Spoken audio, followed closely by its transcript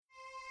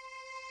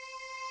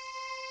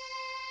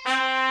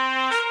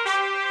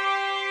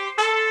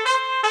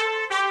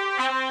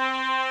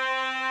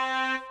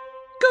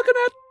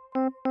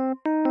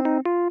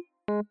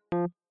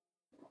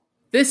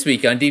This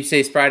week on Deep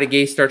Space Pride, a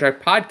gay Star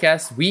Trek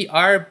podcast, we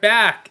are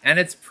back, and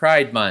it's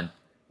Pride Month.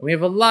 We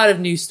have a lot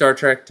of new Star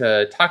Trek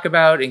to talk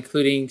about,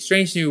 including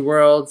Strange New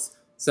Worlds,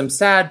 some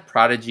sad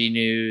Prodigy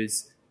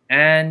news,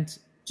 and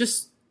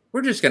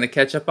we're just going to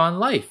catch up on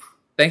life.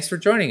 Thanks for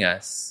joining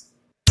us.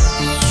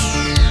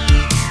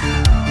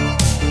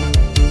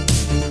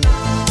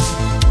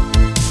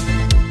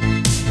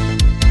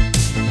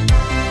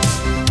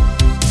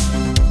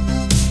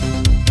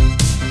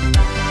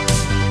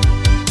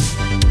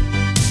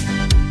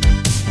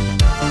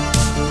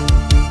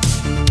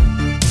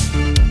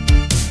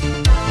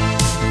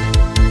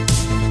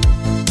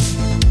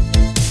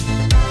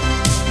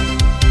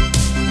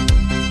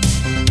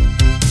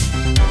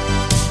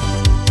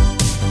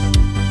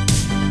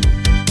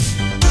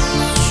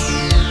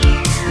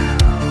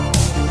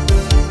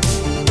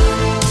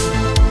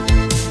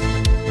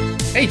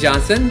 Hey,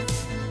 Johnson.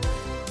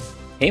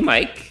 Hey,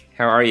 Mike.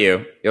 How are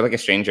you? You're like a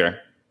stranger.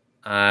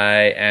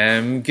 I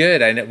am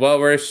good. Well,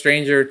 we're a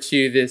stranger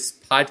to this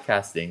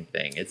podcasting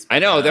thing. I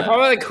know. They're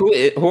probably like,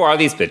 who are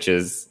these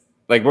bitches?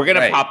 Like, we're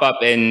going to pop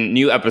up in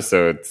new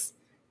episodes,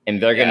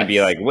 and they're going to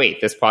be like,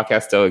 wait, this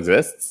podcast still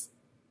exists?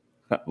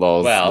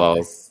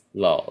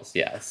 Lols,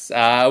 yes.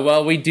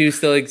 Well, we do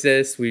still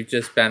exist. We've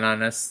just been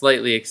on a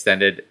slightly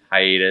extended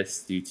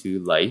hiatus due to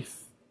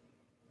life.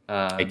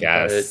 I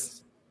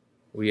guess.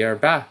 We are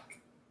back.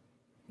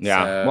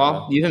 Yeah, so,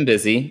 well, you've been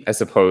busy, I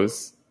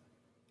suppose.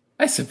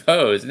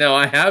 No,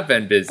 I have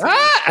been busy.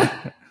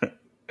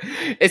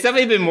 It's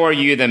definitely been more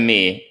you than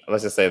me.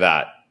 Let's just say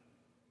that.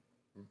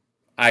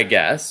 I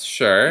guess,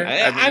 sure.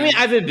 I mean,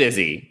 I've been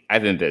busy.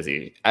 I've been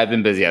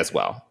busy as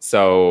well.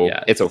 So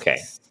It's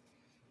okay.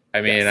 I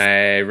mean,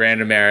 I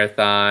ran a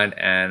marathon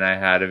and I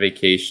had a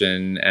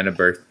vacation and a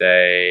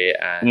birthday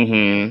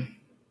and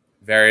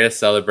various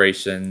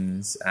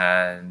celebrations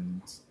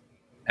and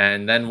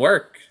then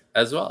work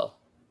as well.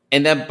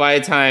 And then by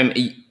the time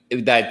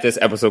that this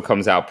episode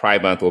comes out,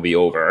 Pride Month will be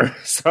over.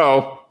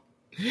 So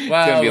it's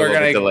going to be a little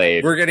bit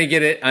delayed. We're going to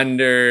get it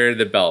under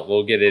the belt.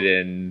 We'll get it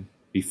in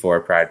before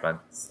Pride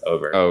Month's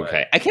over.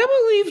 Okay. I can't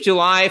believe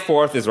July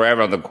 4th is right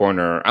around the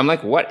corner. I'm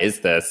like, what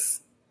is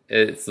this?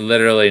 It's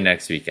literally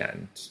next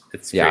weekend.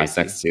 It's crazy. Yeah, it's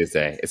next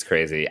Tuesday. It's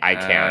crazy. I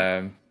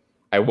can't.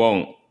 I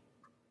won't.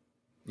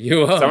 You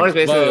won't. Summer's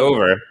basically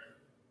over.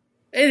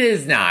 It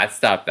is not.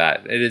 Stop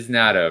that. It is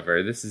not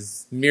over. This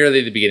is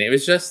merely the beginning. It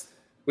was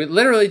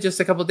literally just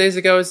a couple days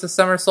ago is the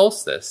summer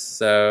solstice.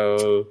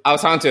 So I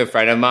was talking to a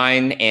friend of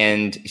mine,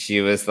 and she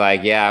was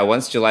like, "Yeah,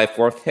 once July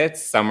 4th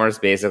hits, summer's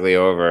basically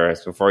over.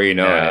 So before you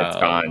know it, it's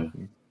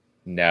gone."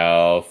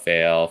 No,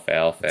 fail.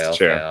 It's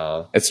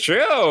true. It's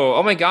true.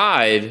 Oh my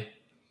god,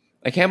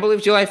 I can't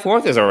believe July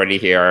 4th is already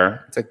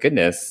here. It's like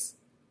goodness.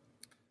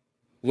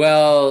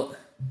 Well,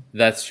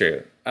 that's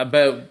true.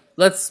 But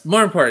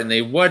more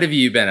importantly, what have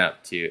you been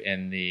up to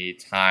in the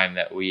time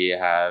that we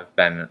have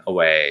been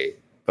away?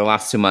 The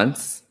last 2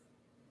 months?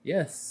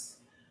 Yes.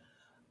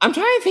 I'm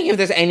trying to think if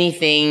there's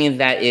anything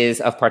that is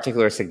of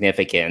particular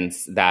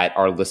significance that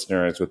our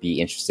listeners would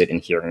be interested in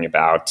hearing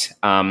about.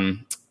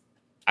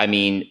 I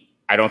mean,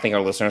 I don't think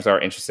our listeners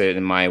are interested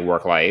in my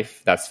work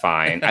life. That's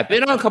fine. I've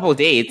been on a couple of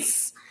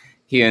dates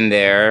here and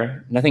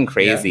there. Nothing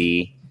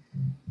crazy.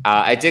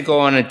 Yeah. I did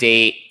go on a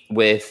date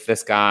with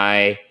this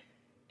guy,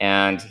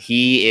 and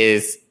he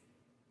is,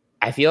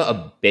 I feel,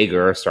 a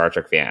bigger Star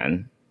Trek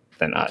fan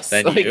than us.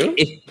 Than you?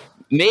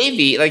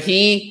 Maybe. Like,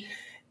 he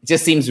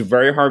just seems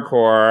very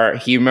hardcore.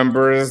 He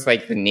remembers,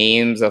 like, the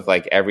names of,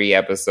 like, every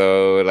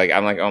episode. Like,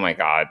 I'm like, oh, my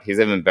God. He's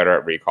even better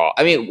at recall.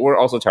 I mean, we're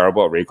also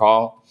terrible at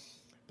recall.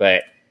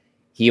 But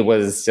he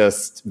was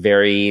just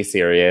very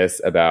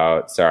serious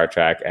about Star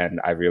Trek,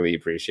 and I really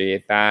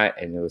appreciate that.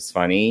 And it was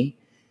funny.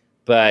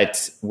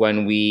 But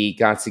when we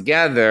got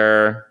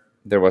together,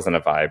 there wasn't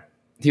a vibe.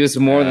 He was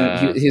more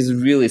than... He's a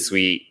really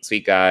sweet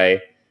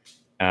guy.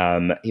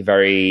 He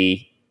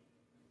very...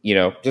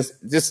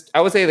 just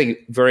I would say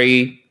like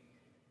very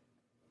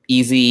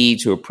easy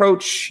to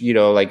approach,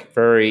 like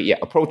very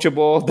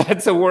approachable.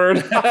 That's a word.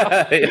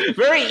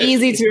 Very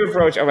easy to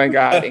approach. Oh my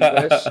God,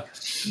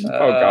 English.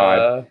 Oh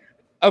God,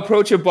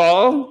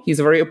 approachable. He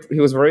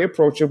was very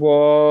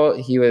approachable.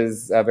 He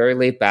was very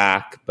laid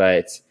back,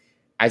 but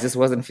I just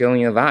wasn't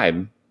feeling a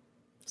vibe.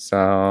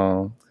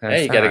 So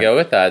you got to go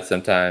with that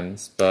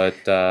sometimes. But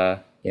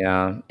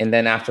yeah, and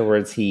then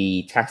afterwards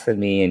he texted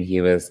me and he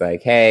was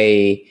like,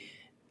 "Hey,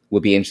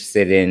 would be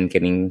interested in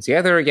getting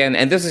together again."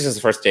 And this is just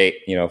a first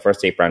date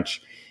brunch.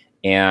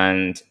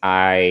 And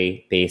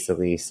I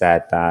basically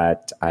said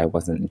that I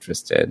wasn't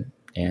interested.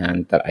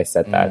 And that I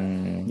said that,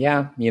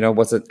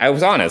 I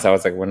was honest. I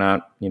was like, we're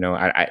not,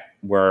 I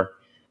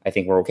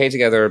think we're okay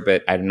together,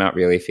 but I'm not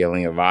really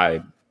feeling a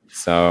vibe.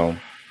 So,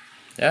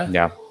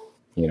 yeah.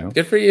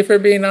 Good for you for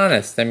being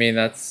honest. I mean,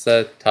 that's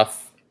a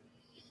tough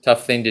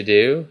thing to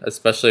do,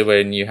 especially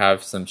when you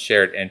have some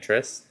shared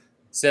interests.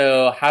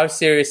 So how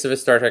serious of a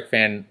Star Trek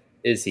fan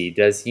is he?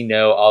 Does he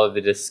know all of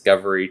the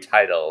Discovery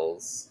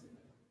titles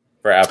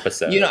for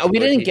episodes? We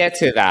didn't get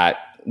to that.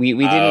 we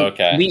didn't.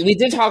 okay. We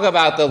did talk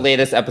about the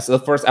latest episode,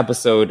 the first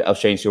episode of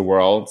Strange New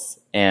Worlds,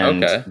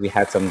 and we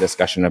had some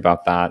discussion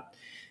about that.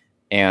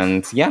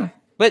 And yeah,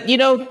 but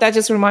that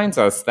just reminds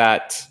us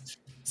that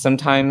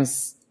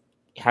sometimes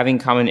having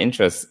common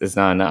interests is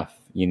not enough.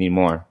 You need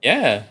more.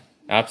 Yeah,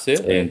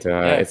 absolutely. And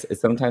it's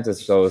sometimes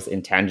it's those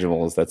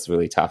intangibles that's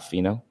really tough.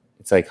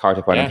 It's like hard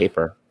to put on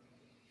paper.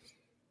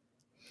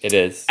 It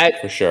is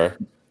for sure.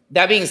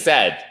 That being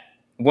said,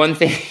 one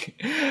thing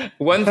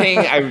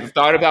I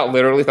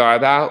literally thought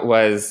about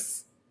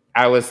was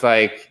I was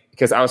like,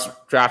 because I was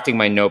drafting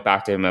my note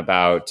back to him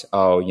about,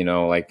 I'm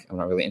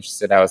not really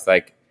interested. I was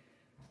like,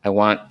 I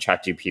want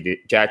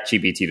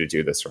ChatGPT to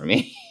do this for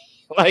me.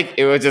 Like,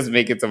 it would just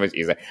make it so much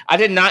easier. I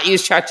did not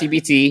use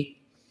ChatGPT.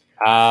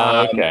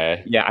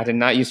 Okay. Yeah, I did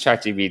not use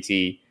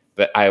ChatGPT,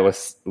 but I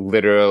was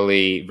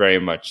literally very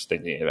much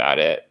thinking about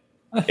it.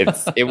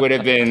 It would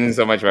have been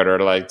so much better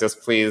to like,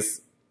 just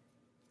please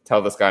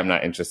tell this guy I'm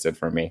not interested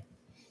for me.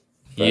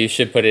 But you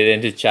should put it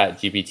into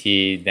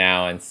ChatGPT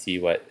now and see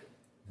what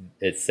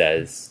it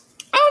says.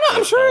 I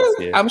don't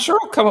know. I'm sure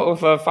I'll come up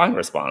with a fine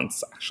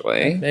response,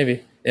 actually.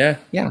 Maybe. Yeah.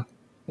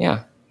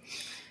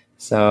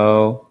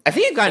 So I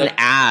think I've gotten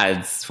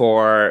ads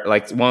for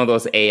like one of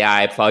those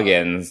AI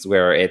plugins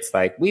where it's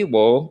like, we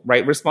will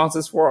write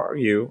responses for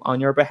you on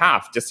your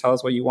behalf. Just tell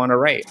us what you want to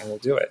write and we'll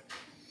do it.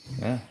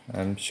 Yeah,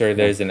 I'm sure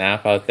there's an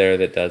app out there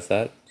that does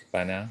that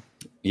by now.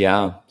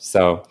 Yeah.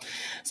 So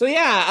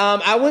yeah,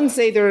 I wouldn't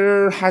say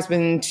there has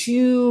been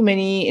too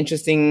many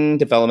interesting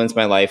developments in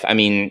my life. I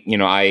mean,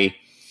 I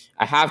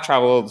have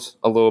traveled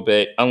a little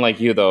bit. Unlike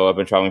you, though, I've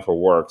been traveling for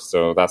work,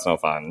 so that's no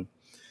fun.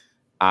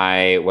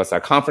 I was at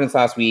a conference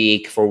last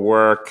week for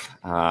work.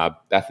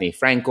 Bethany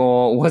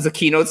Frankel was a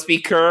keynote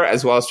speaker,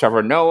 as well as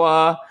Trevor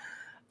Noah.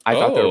 I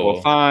thought they were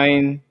both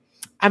fine.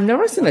 I've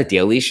never seen The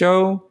Daily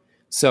Show,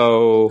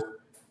 so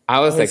I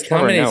was like,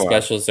 Trevor comedy Noah.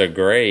 specials are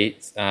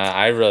great.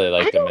 I really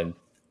liked them.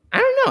 I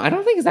don't know. I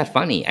don't think it's that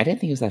funny. I didn't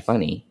think it was that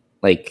funny.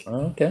 Like,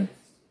 okay.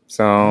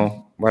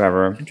 So,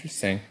 whatever.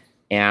 Interesting.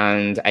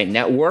 And I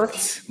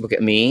networked. Look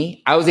at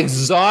me. I was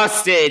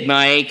exhausted,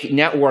 Mike.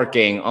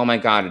 Networking. Oh my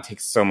God, it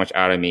takes so much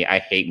out of me. I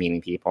hate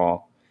meeting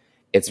people.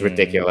 It's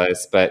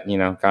ridiculous, but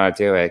gotta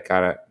do it.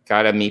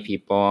 Gotta meet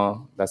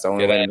people. That's the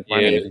only way to make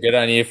money. Good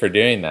on you for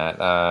doing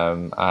that.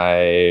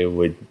 I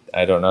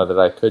don't know that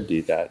I could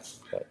do that.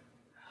 But.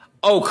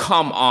 Oh,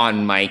 come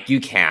on, Mike. You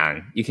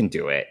can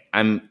do it.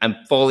 I'm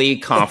fully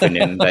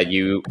confident that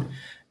you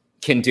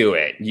can do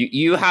it.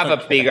 You have a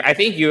bigger, I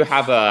think you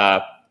have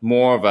a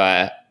more of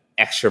a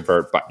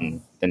extrovert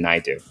button than I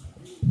do.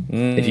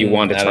 If you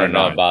want to turn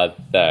on. I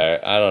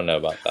don't know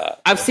about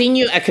that. I've seen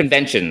you at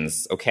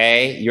conventions,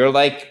 okay? You're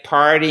like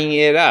partying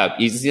it up.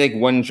 You see like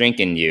one drink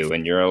in you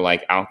and you're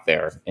like out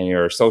there and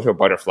you're social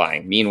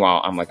butterflying.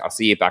 Meanwhile, I'm like, I'll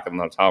see you back in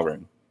the hotel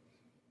room.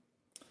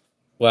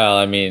 Well,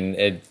 I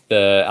mean,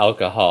 the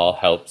alcohol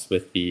helps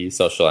with the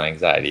social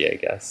anxiety, I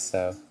guess.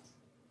 So.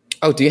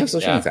 Oh, do you have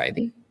social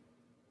anxiety?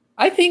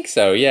 I think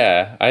so.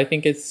 Yeah, I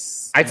think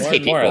it's I just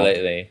hate more people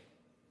lately.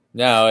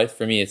 No,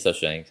 for me, it's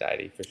social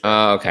anxiety for sure.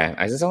 Oh, okay.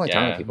 I just don't like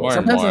talking to people.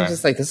 Sometimes I'm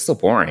just like, this is so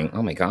boring.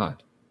 Oh my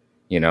God,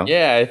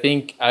 Yeah, I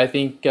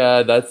think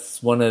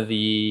that's one of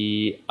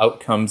the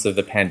outcomes of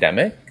the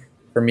pandemic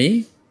for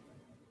me.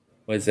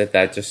 Was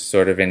that just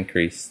sort of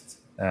increased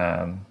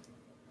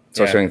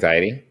social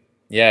anxiety?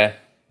 Yeah.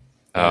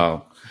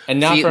 Oh, and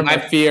not from my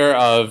fear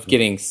of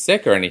getting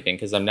sick or anything,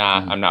 because I'm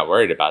not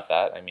worried about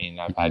that. I mean,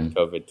 I've had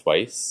COVID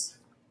twice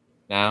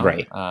now,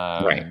 right?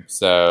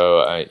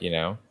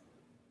 So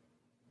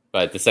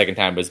but the second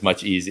time was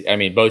much easier. I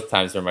mean, both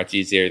times were much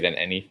easier than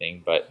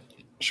anything, but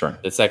sure,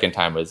 the second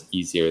time was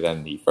easier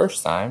than the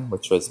first time,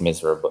 which was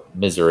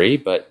misery.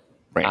 But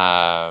but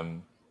I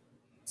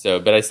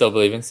still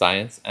believe in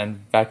science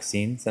and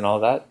vaccines and all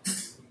that.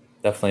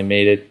 Definitely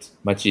made it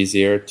much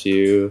easier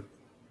to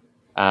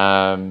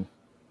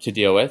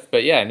deal with.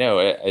 But yeah, no,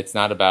 it's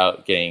not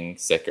about getting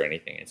sick or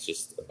anything. It's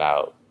just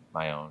about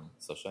my own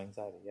social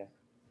anxiety. Yeah.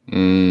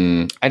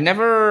 I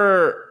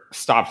never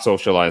stopped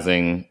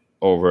socializing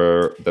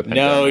over the pandemic.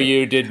 No,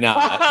 you did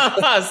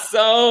not.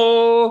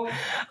 So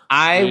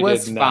I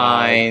was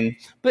fine.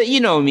 But you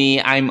know me,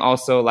 I'm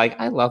also like,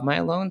 I love my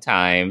alone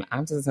time.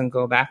 I'm just going to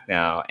go back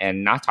now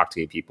and not talk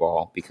to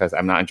people because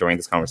I'm not enjoying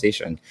this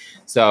conversation.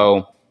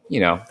 So,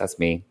 that's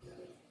me.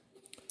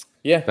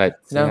 Yeah. But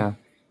no.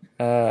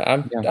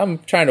 I'm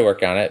trying to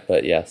work on it,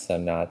 but yes,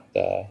 I'm not.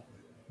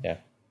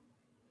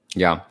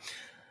 Yeah.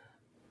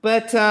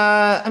 But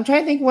I'm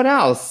trying to think what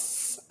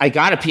else. I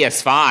got a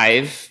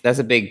PS5. That's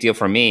a big deal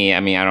for me.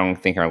 I mean, I don't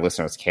think our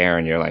listeners care,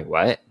 and you're like,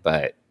 what?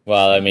 But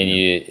well, I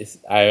mean,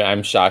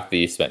 I'm shocked that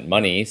you spent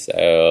money.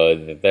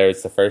 So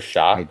there's the first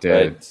shock. I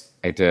did.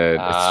 It's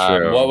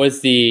true. What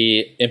was the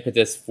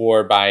impetus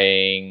for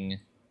buying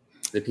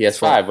the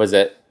PS5? Was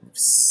it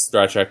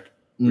Star Trek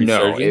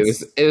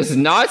Resurgence? No, it was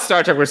not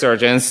Star Trek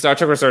Resurgence. Star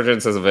Trek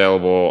Resurgence is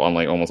available on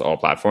like almost all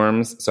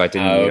platforms, so I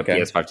didn't need a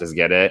PS5 to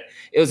get it.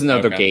 It was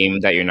another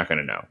game that you're not going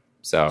to know.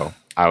 So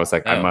I was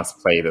like, I must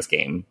play this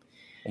game.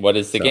 What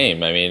is the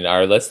game? I mean,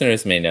 our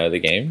listeners may know the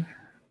game.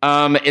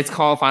 It's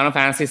called Final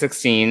Fantasy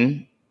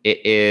 16.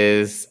 It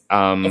is.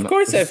 Of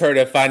course, I've heard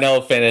of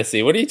Final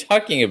Fantasy. What are you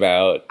talking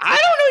about? I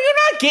don't know. You're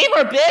not a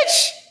gamer,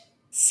 bitch.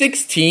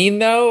 16,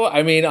 though?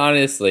 I mean,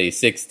 honestly,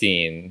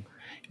 16.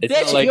 It's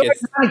Bitch, not like you're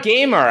it's... not a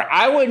gamer.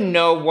 I wouldn't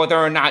know whether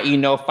or not you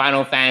know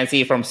Final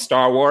Fantasy from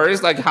Star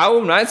Wars. Like, how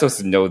am I supposed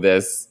to know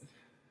this?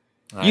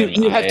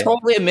 You have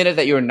totally admitted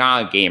that you're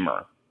not a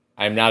gamer.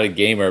 I'm not a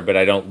gamer, but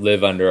I don't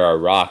live under a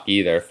rock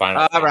either.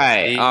 All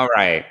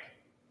right.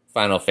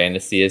 Final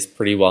Fantasy is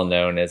pretty well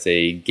known as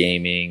a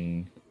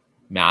gaming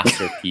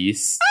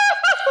masterpiece.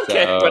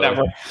 Okay,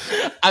 whatever.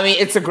 I mean,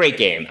 it's a great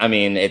game. I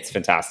mean, it's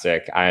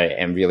fantastic. I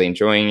am really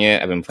enjoying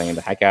it. I've been playing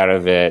the heck out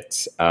of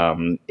it.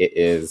 It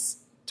is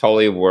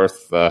totally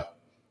worth the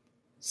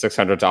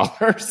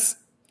 $600.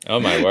 Oh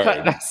my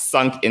word! That's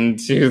sunk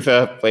into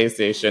the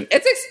PlayStation.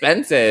 It's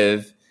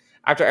expensive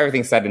after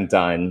everything's said and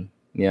done.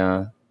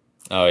 Yeah.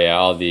 Oh yeah,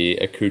 all the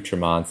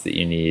accoutrements that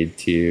you need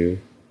to.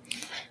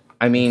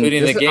 I mean,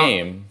 including the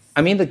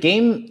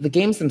game. The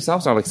games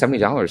themselves are like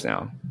 $70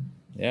 now.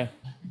 Yeah.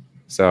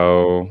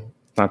 So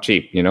it's not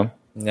cheap, you know.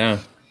 No.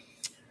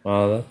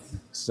 Well, that's...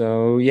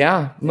 So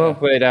yeah, no,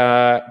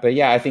 but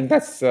yeah, I think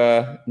that's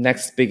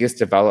next biggest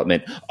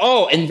development.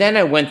 Oh, and then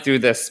I went through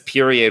this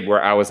period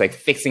where I was like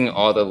fixing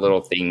all the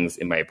little things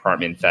in my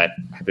apartment that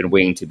have been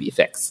waiting to be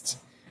fixed.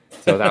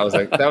 So that was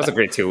a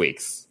great 2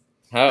 weeks.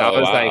 Oh, that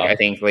was wow. like I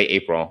think late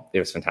April. It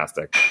was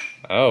fantastic.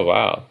 Oh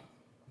wow.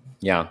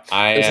 Yeah,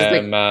 I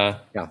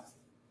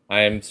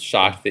am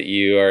shocked that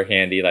you are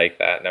handy like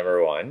that.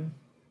 Number one.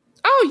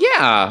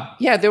 Oh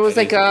yeah. There was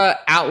like a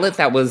outlet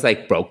that was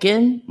like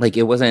broken. Like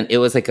it was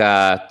like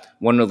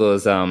one of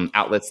those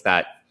outlets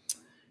that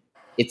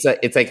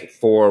it's like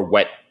for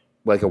wet,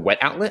 like a wet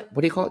outlet.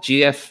 What do you call it?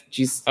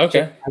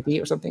 GFID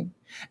or something.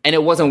 And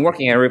it wasn't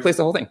working. I replaced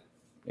the whole thing.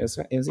 It was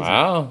easy.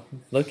 Wow,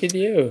 look at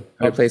you.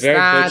 I replaced very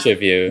that. Butch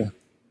of you.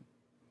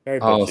 Very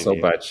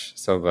butch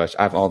so much.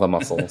 I have all the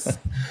muscles.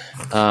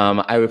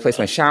 I replaced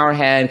my shower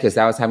head because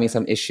that was having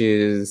some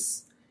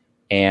issues.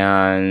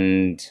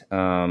 And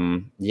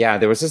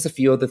there was just a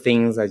few other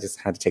things I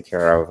just had to take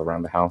care of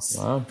around the house.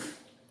 Wow.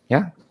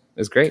 Yeah, it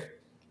was great.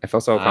 I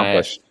felt so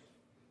accomplished.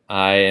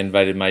 I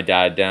invited my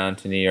dad down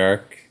to New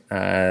York.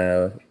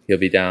 He'll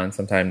be down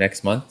sometime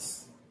next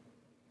month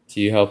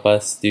to help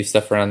us do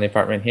stuff around the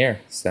apartment here.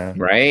 So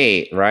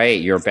right,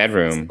 your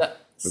bedroom,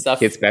 stuff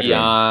kids' bedroom.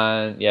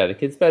 Beyond, the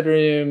kids'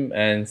 bedroom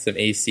and some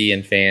AC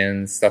and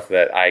fans, stuff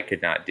that I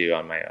could not do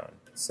on my own.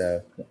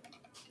 So.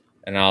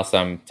 And also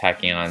I'm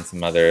tacking on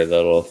some other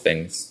little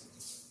things.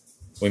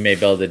 We may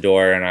build a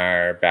door in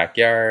our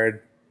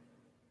backyard.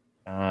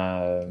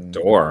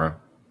 Door?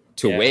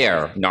 To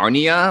where?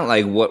 Narnia?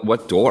 Like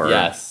what door?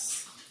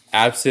 Yes,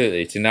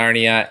 absolutely. To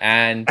Narnia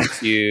and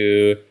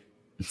to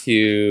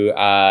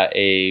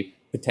a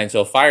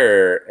potential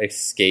fire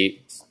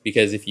escape.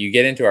 Because if you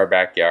get into our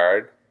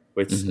backyard,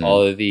 which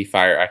all of the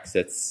fire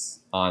exits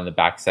on the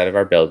backside of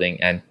our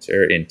building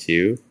enter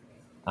into,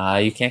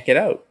 you can't get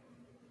out.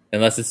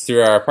 Unless it's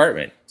through our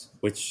apartment,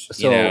 which,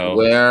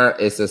 where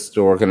is this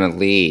door going to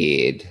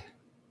lead?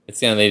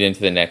 It's going to lead into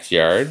the next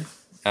yard,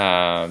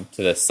 to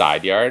the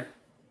side yard.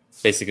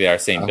 Basically our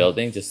same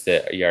building, just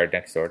the yard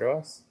next door to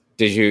us.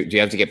 Do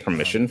you have to get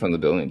permission from the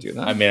building to do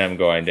that? I mean, I'm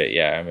going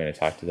to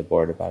talk to the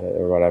board about it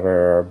or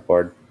whatever, or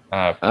board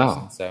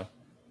person. So,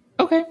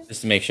 okay.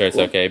 Just to make sure it's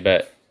okay.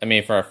 But, I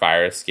mean, for our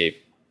fire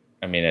escape,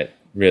 I mean, it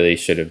really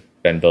should have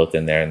been built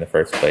in there in the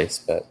first place.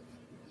 But,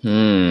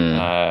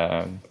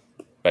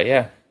 but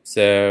yeah.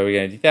 So we're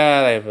going to do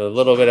that. I have a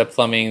little bit of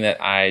plumbing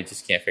that I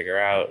just can't figure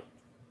out.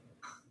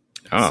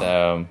 Oh.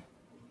 So,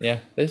 yeah.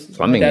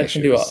 Plumbing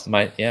issues.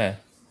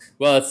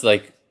 Well, it's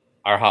like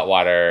our hot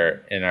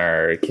water in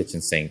our kitchen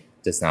sink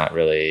does not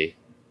really...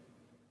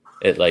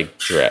 It, like,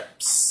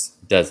 drips.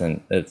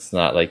 It's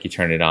not like you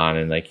turn it on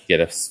and, like, you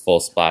get a full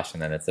splash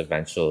and then it's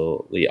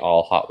eventually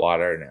all hot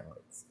water. No.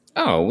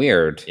 Oh,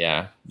 weird.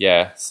 Yeah.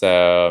 Yeah.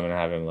 So I'm going to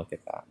have him look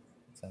at that.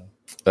 So.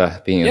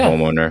 Being a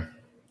homeowner.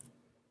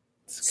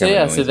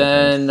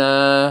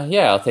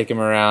 I'll take him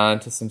around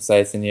to some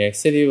sites in New York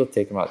City. We'll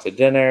take him out to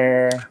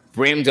dinner.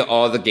 Bring him to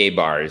all the gay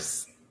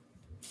bars.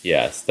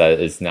 Yes, that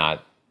is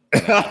not.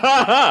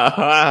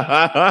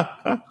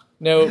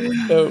 Nope.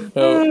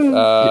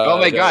 Oh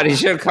my God, he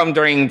should have come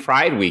during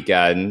Pride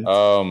weekend.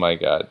 Oh my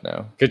God,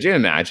 no. Could you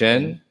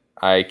imagine?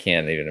 I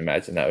can't even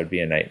imagine. That would be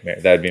a nightmare.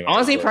 That would be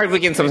honestly, Pride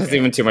weekend sometimes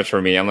even too much for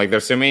me. I'm like,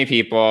 there's so many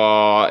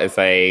people. It's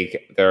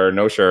like there are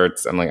no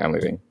shirts. I'm like, I'm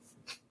leaving.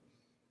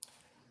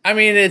 I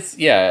mean,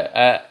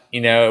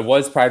 it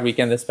was Pride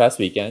weekend this past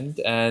weekend,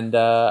 and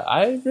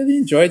I really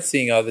enjoyed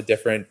seeing all the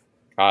different,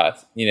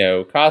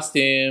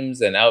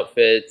 costumes and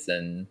outfits,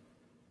 and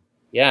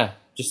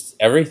just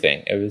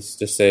everything. It was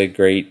just a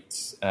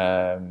great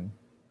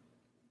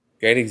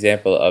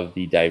example of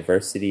the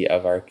diversity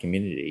of our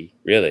community.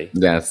 Really,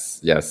 yes.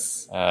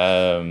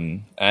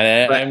 And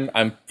I'm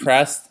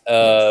impressed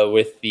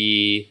with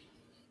the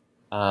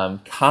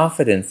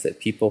confidence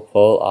that people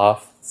pull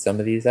off some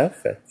of these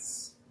outfits.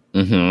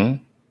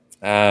 Mm-hmm.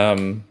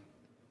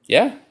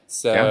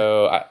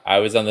 So I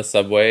was on the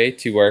subway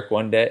to work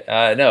one day.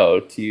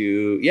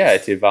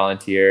 To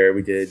volunteer.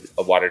 We did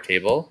a water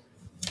table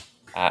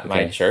at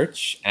my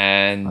church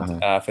and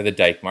for the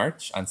Dyke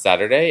March on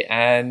Saturday.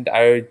 And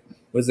I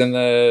was in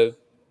the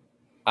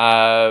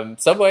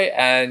subway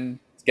and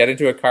get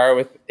into a car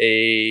with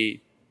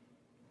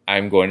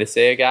I'm going to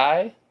say a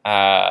guy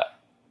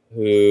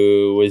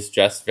who was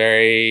dressed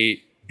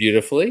very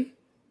beautifully,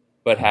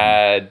 but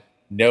had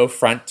no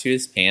front to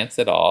his pants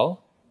at all.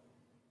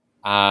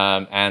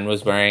 And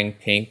was wearing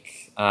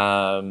pink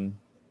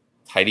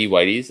tidy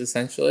whities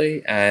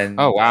essentially, and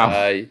oh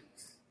wow,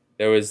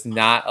 there was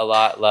not a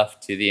lot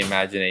left to the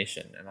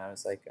imagination, and I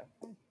was like,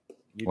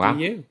 "You do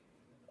you."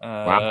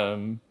 Wow.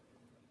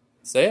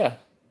 So yeah,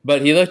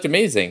 but he looked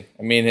amazing.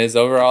 I mean, his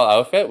overall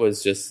outfit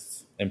was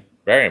just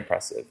very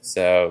impressive.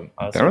 So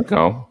I was there we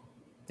go.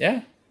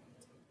 Yeah.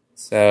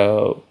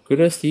 So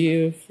kudos to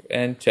you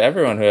and to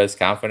everyone who has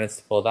confidence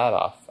to pull that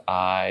off.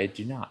 I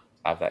do not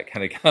have that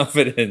kind of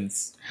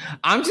confidence.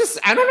 I don't know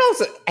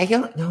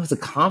if it's a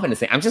confidence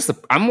thing.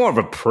 I'm more of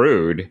a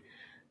prude.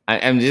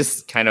 I'm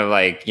just kind of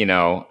like,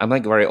 I'm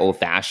like very old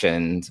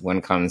fashioned when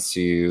it comes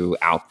to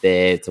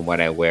outfits and what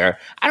I wear.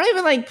 I don't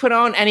even like put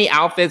on any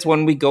outfits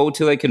when we go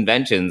to like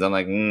conventions. I'm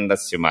like,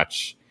 that's too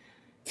much.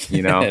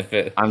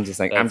 I'm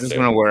just like, I'm just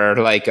going to wear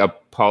like a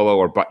polo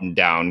or button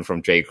down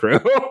from J. Crew.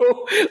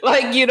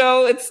 Like,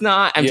 it's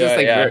not, I'm just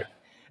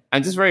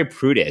very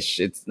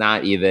prudish. It's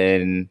not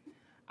even,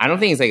 I don't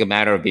think it's like a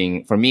matter of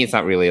being, for me, it's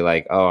not really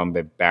like, oh, I'm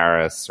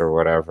embarrassed or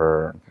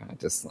whatever. I'm kind of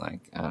just like,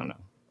 I don't know,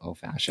 old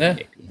fashioned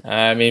maybe.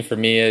 I mean, for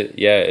me,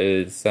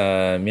 it's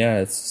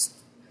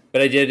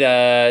but I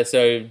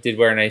did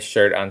wear a nice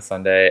shirt on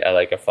Sunday. I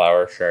like a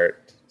flower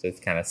shirt to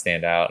kind of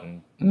stand out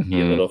and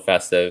be a little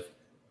festive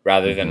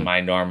rather than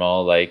my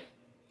normal, like,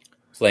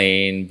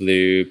 plain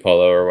blue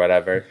polo or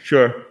whatever.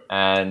 Sure.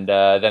 And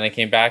then I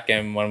came back,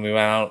 and when we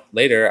went out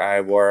later,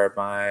 I wore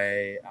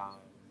my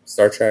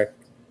Star Trek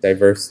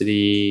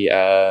Diversity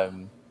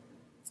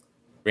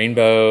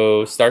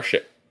Rainbow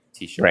Starship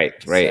t-shirt. Right.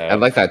 So, I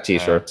like that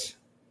t-shirt.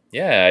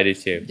 Yeah, I do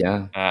too.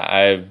 Yeah.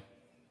 I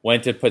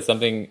went to put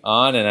something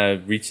on, and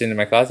I reached into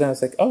my closet, and I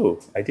was like, oh,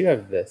 I do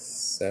have this.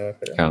 So I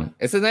put it on.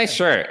 It's a nice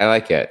shirt. I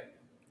like it.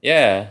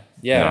 Yeah.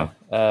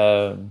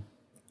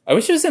 I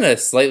wish it was in a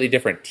slightly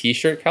different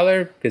t-shirt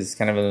color, because it's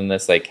kind of in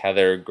this like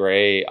heather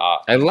gray.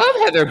 I love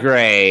heather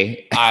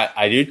gray.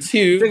 I do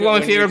too. It's like one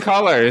of my favorite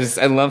colors.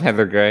 I love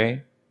heather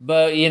gray.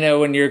 But,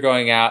 when you're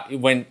going out,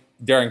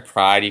 during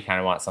Pride, you kind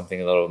of want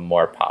something a little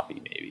more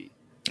poppy, maybe.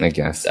 I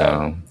guess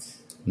so.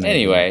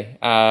 Anyway,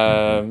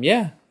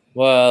 yeah.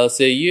 Well,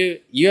 so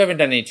you haven't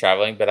done any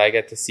traveling, but I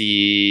get to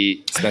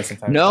spend some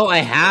time. No, I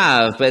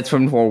have, but it's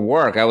for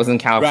work. I was in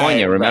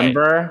California,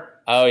 remember? Right.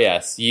 Oh,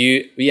 yes.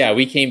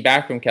 We came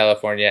back from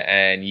California,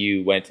 and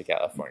you went to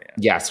California.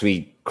 Yes,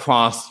 we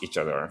crossed each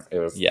other. It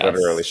was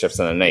literally ships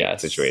in the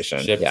night situation.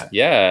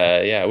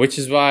 Yeah. Which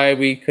is why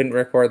we couldn't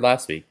record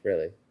last week,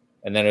 really.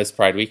 And then it was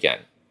Pride weekend,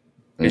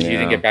 because you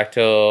didn't get back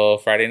till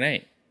Friday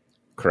night.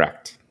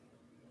 Correct.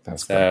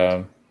 That's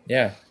correct.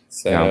 Yeah.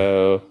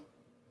 So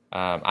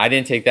I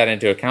didn't take that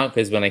into account,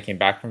 because when I came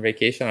back from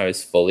vacation, I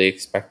was fully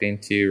expecting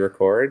to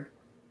record.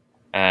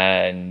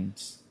 And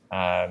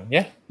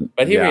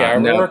but here we are.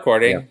 We're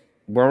recording. Yeah.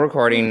 We're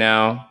recording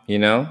now,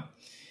 Yeah.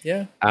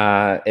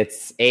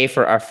 It's A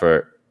for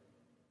effort,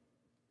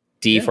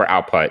 D for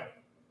output,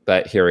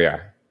 but here we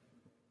are.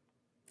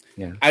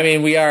 Yeah. I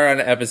mean, we are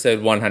on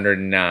episode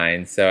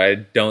 109, so I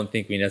don't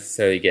think we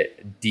necessarily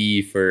get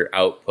D for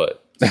output.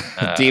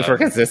 D for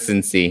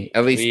consistency.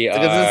 At least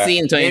consistency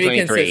in 2023.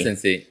 Maybe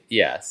consistency.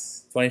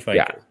 Yes. 2023.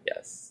 Yeah.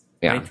 Yes.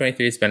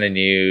 2023 has been a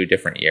new,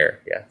 different year.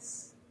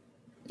 Yes.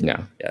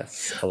 Yeah.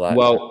 Yes. A lot.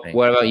 Well,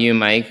 what about you,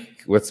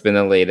 Mike? What's been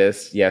the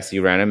latest? Yes,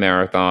 you ran a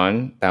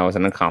marathon. That was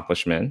an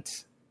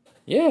accomplishment.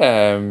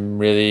 Yeah, I'm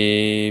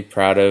really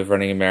proud of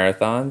running a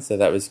marathon, so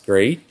that was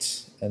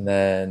great. And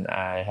then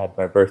I had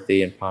my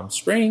birthday in Palm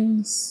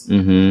Springs,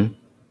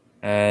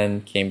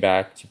 and came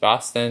back to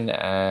Boston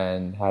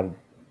and had a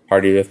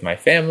party with my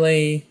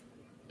family,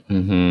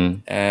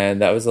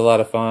 and that was a lot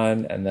of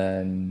fun. And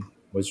then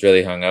was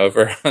really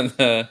hungover on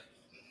the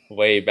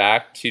way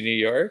back to New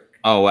York.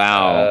 Oh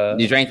wow!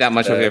 You drank that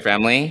much with your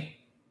family?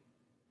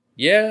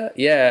 Yeah.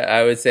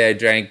 I would say I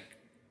drank.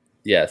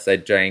 Yes, I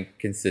drank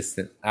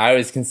consistent. I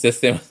was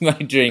consistent with my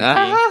drinking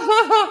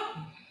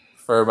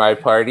for my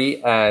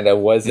party, and I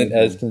wasn't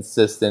as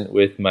consistent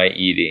with my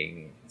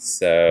eating.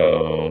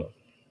 So,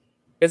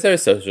 because I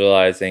was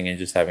socializing and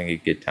just having a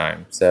good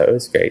time, so it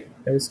was great.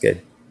 It was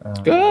good.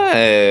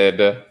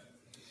 Good.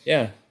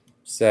 Yeah.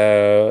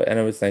 So, and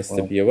it was nice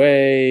to be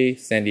away.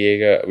 San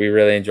Diego. We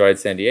really enjoyed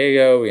San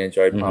Diego. We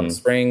enjoyed Palm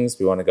Springs.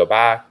 We want to go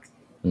back.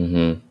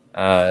 So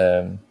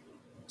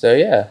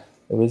yeah,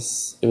 it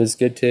was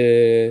good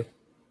to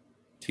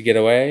get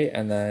away,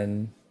 and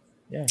then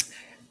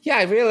yeah,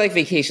 I really like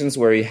vacations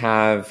where you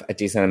have a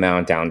decent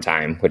amount of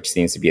downtime, which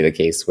seems to be the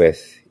case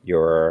with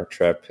your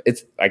trip.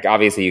 It's like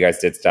obviously you guys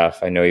did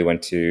stuff. I know you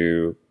went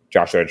to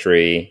Joshua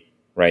Tree.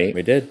 right?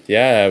 We did.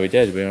 Yeah, we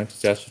did. We went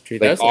to Joshua Tree.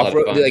 That Like was a lot of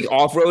fun.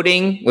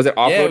 off-roading. Was it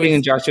off-roading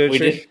in Joshua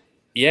Tree?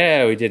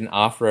 We did an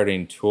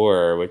off-roading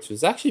tour, which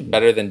was actually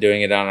better than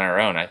doing it on our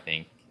own, I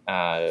think.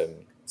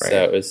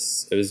 So it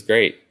was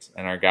great,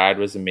 and our guide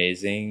was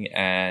amazing,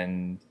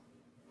 and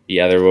the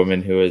other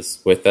woman who was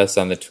with us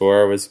on the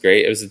tour was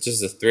great. It was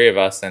just the three of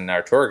us and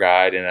our tour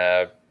guide in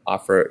a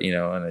in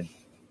a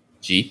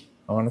Jeep,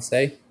 I want to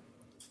say.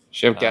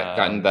 Should have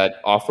gotten that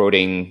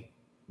off-roading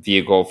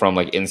vehicle from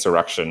like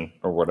Insurrection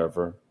or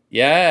whatever.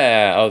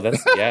 Yeah. Oh,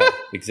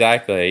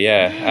 exactly.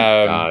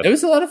 Yeah. It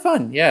was a lot of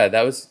fun. Yeah,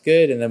 that was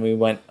good. And then we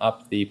went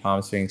up the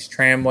Palm Springs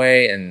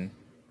Tramway and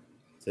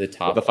to the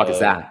top. What the fuck is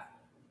that?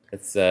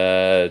 It's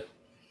I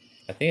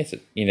think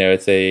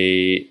it's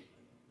a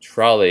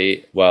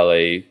trolley,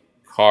 a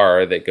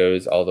car that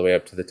goes all the way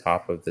up to the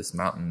top of this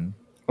mountain.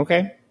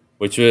 Okay.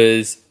 Which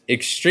was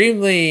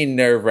extremely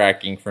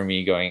nerve-wracking for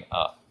me going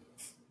up.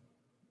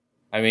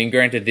 I mean,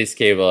 granted, this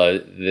cable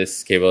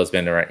has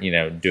been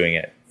doing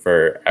it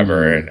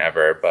forever and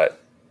ever, but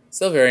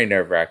still very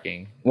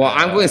nerve-wracking. Well,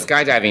 I'm going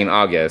skydiving in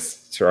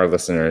August to our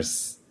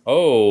listeners.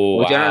 Oh,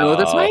 wow. Did you not know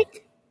this,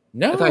 Mike?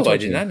 No, I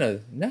did not know.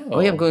 No. Oh,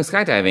 yeah, I'm going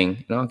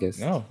skydiving in August.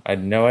 No, I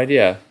had no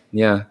idea.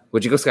 Yeah.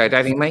 Would you go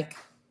skydiving, Mike?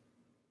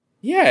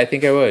 Yeah, I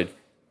think I would.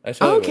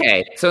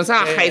 Okay. So it's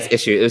not a height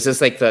issue. It was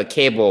just like the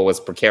cable was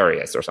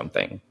precarious or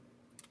something.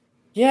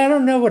 Yeah, I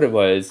don't know what it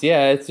was.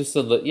 Yeah, it's just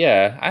I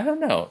don't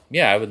know.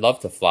 Yeah, I would love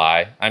to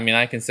fly. I mean,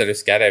 I consider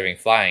skydiving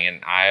flying,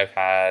 and I've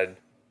had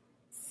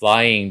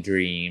flying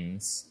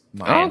dreams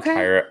my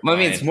entire life. I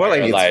mean, it's more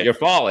like you're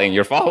falling.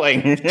 You're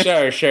falling.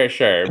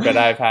 Sure. But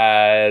I've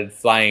had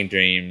flying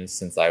dreams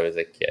since I was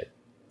a kid.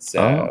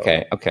 So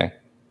okay.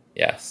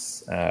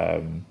 Yes.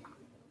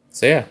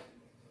 So yeah.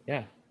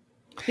 Yeah.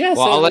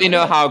 Well, I'll let you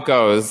know how it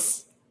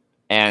goes,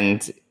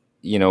 and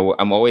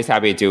I'm always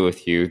happy to do it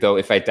with you. Though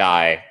if I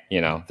die,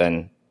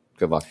 then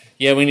good luck.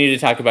 Yeah, we need to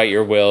talk about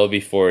your will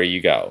before you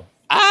go.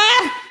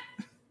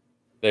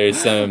 There's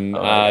some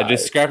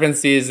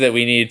discrepancies that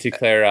we need to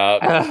clear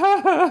up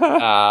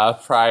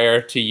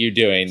prior to you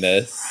doing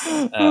this.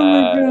 Oh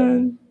my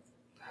God.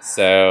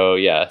 So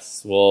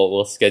yes,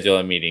 we'll schedule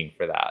a meeting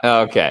for that.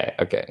 Okay,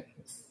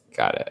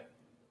 got it.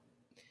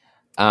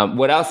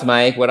 What else,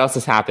 Mike? What else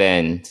has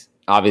happened?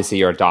 Obviously,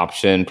 your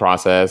adoption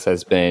process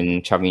has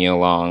been chugging you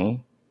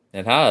along.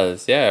 It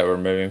has, yeah. We're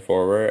moving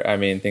forward. I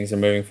mean, things are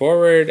moving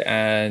forward,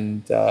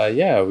 and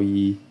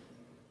we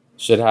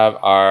should have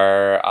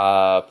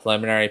our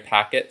preliminary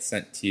packet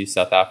sent to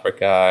South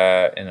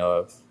Africa in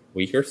a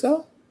week or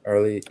so.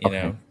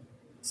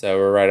 So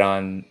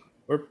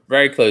we're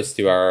very close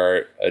to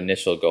our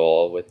initial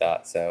goal with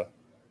that. So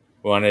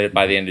we wanted it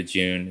by the end of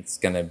June. It's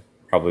going to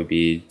probably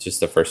be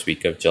just the first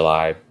week of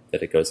July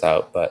that it goes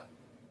out, but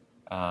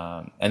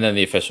and then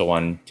the official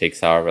one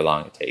takes however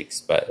long it takes,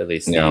 but at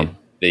least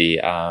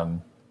the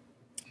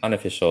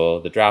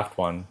unofficial, the draft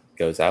one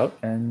goes out,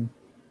 and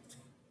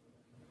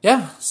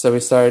so we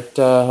start,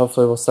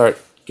 hopefully we'll start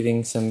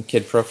getting some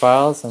kid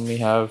profiles, and we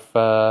have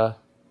a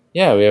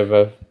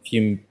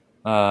few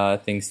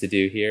things to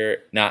do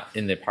here, not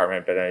in the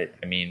apartment, but I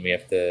mean, we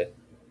have to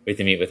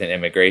meet with an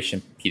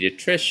immigration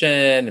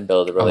pediatrician and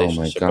build a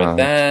relationship with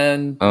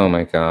them. Oh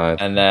my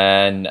God. And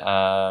then,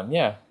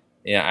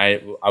 I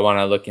want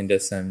to look into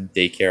some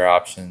daycare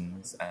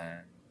options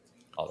and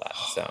all that.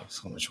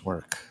 So much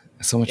work.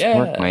 So much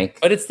work, Mike.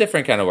 But it's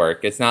different kind of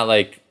work. It's not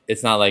like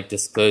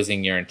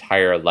disclosing your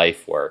entire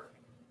life work.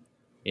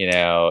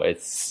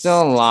 It's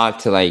still a lot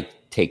to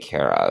take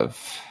care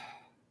of.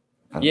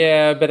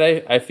 Yeah, but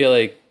I feel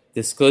like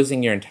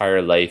disclosing your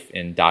entire life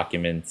in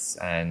documents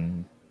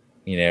and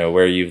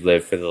where you've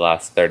lived for the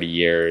last 30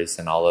 years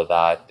and all of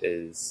that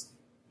is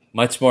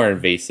much more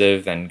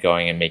invasive than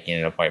going and making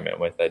an appointment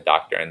with a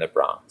doctor in the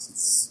Bronx.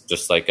 It's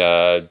just like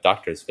a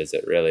doctor's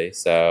visit, really.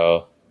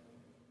 So,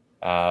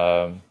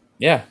 And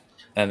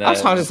then, I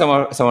was talking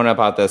to someone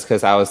about this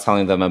because I was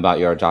telling them about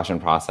your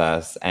adoption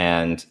process,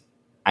 and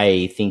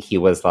I think he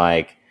was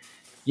like,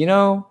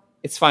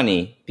 it's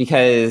funny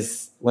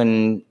because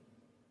when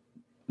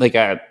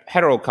a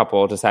hetero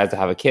couple decides to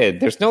have a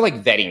kid, there's no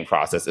vetting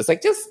process. It's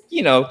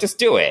just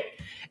do it.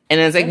 And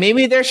it's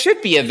maybe there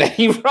should be a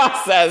vetting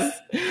process.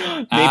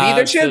 Maybe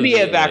there should be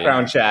a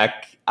background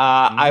check.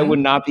 I would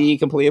not be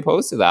completely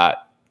opposed to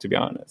that, to be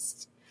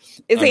honest.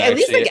 It's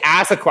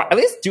at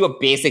least do a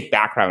basic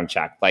background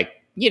check.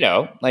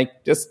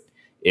 Just,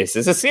 is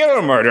this a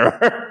serial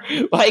murderer?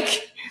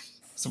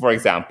 So for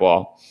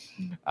example,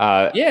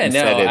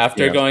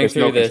 after going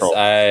through this,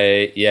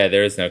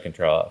 there is no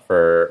control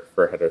for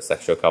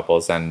heterosexual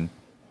couples, and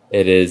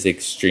it is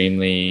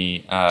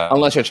extremely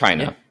unless you're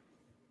China. Yeah.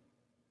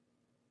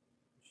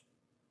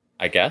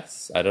 I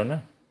guess. I don't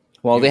know.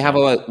 Well, they have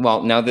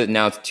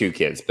now it's 2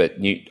 kids, but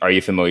are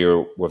you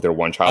familiar with their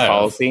one-child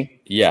policy?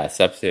 Yes,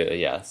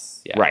 absolutely.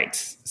 Yes. Yeah. Right.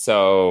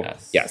 So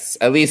yes,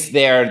 at least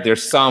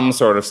there's some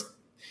sort of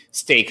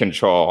state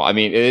control. I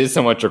mean, it is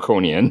somewhat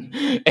draconian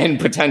and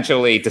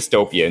potentially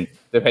dystopian,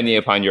 depending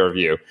upon your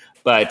view.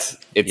 But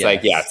it's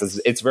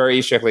it's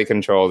very strictly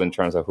controlled in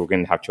terms of who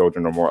can have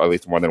children or at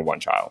least more than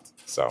one child.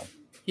 So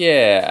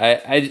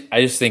Yeah,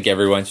 I just think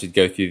everyone should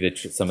go through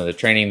some of the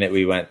training that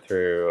we went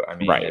through. I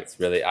mean, Right. It's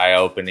really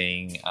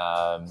eye-opening.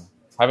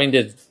 Having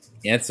to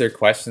answer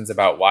questions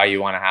about why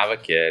you want to have a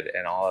kid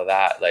and all of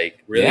that,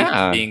 like really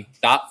Yeah. being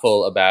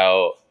thoughtful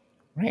about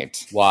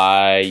Right.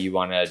 why you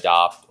want to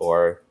adopt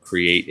or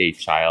create a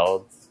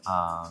child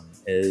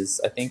is,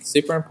 I think,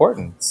 super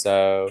important.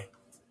 So,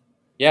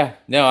 yeah,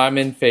 no, I'm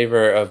in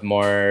favor of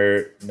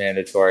more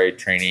mandatory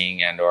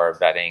training and or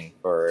vetting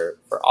for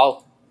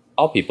all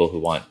people who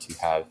want to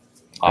have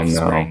I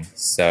know. offspring.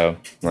 So,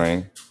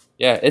 Right.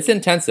 yeah, it's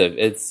intensive.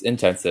 It's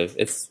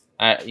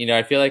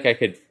I feel like I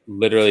could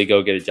literally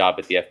go get a job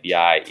at the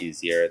FBI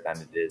easier than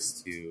it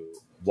is to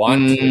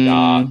want to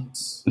adopt.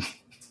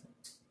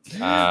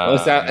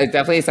 It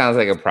definitely sounds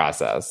like a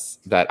process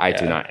that I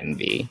do Yeah. not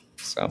envy.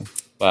 So,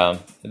 Well,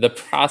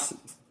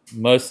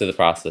 most of the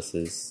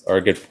processes, or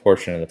a good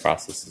portion of the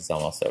process, is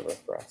almost over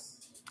for us.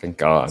 thank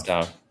God.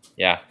 So,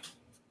 yeah.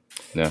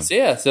 No.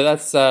 So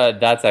that's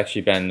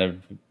actually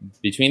been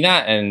between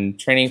that and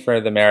training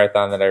for the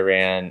marathon that I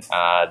ran.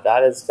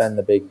 That has been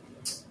the big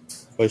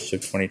push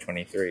of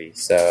 2023.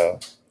 So,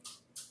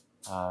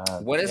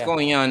 What is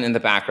going on in the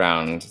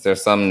background?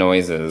 There's some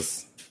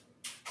noises.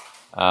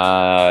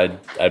 I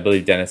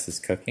believe Dennis is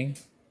cooking.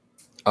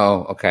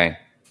 Oh, okay.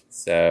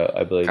 So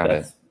I believe Got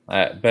that's.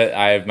 But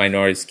I have my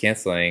noise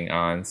canceling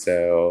on,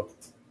 so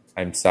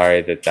I'm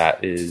sorry that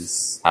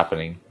is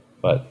happening.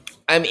 But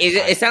I mean,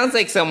 it sounds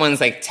like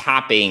someone's like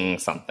tapping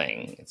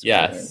something. It's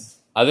yes,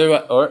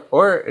 otherwise,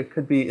 or it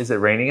could be. Is it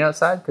raining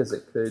outside? Because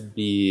it could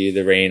be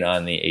the rain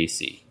on the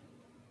AC.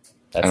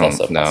 That's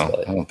also a No,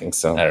 possibility. I don't think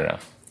so. I don't know.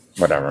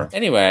 Whatever.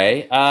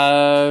 Anyway,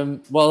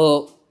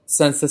 well,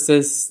 since this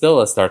is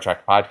still a Star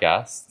Trek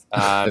podcast,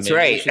 That's maybe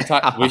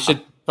right. We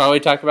should probably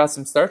talk about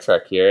some Star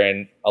Trek here,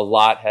 and a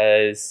lot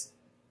has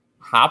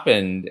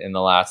happened in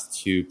the last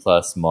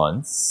 2+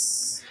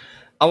 months.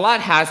 A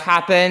lot has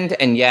happened,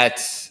 and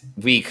yet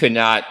we could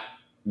not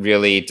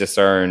really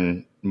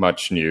discern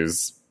much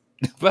news.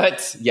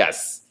 But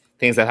yes,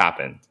 things have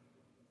happened.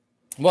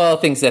 Well,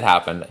 things that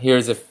happened.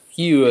 Here's a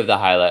few of the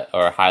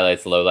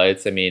highlights,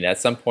 lowlights. I mean, at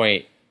some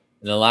point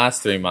in the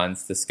last 3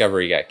 months,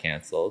 Discovery got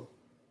canceled.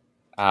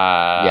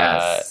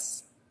 Yes.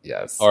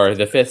 Or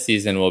the 5th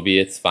season will be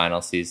its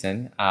final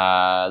season.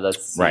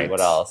 Let's see Right. what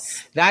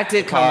else. That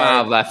did come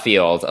out of left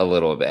field a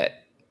little bit.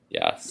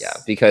 Yes. Yeah,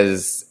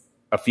 because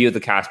a few of the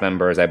cast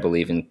members, I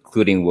believe,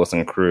 including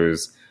Wilson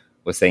Cruz,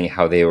 was saying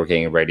how they were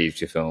getting ready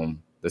to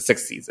film the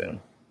 6th season.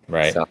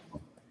 Right. So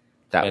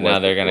And now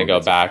they're going to go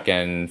back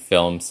and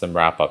film some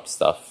wrap-up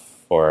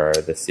stuff for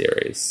the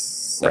series.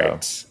 So.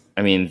 Right.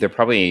 I mean, they're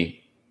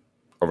probably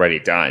already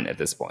done at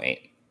this point.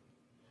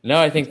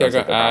 No, I think they're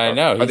going.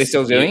 No, Are they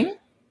still doing?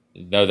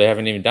 No, they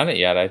haven't even done it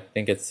yet. I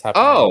think it's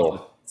happening in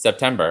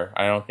September.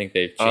 I don't think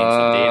they've changed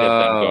the date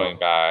of them going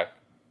back.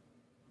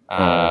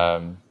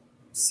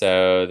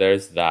 So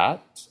there's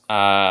that.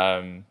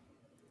 And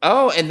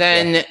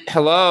then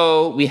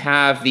we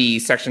have the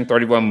Section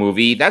 31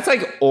 movie. That's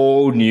like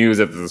old news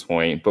at this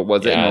point, but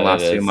was it in the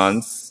last 2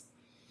 months?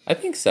 I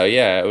think so.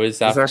 Yeah, it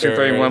was after the Section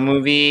 31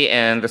 movie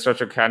and the Star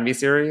Trek Academy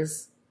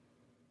series.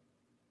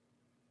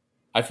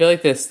 I feel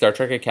like the Star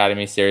Trek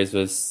Academy series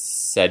was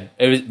said.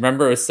 It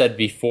was said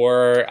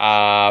before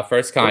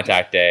First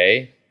Contact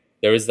Day.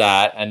 There was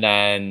that, and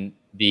then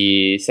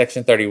the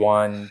Section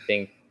 31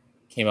 thing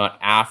came out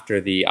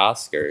after the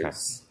Oscars. Okay.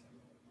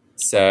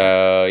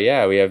 So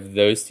yeah, we have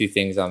those two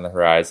things on the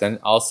horizon.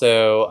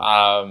 Also,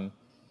 oh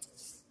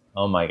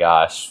my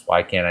gosh,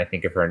 why can't I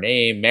think of her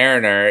name?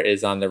 Mariner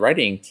is on the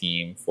writing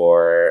team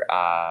for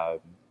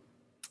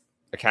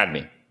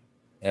Academy.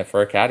 Yeah,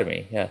 for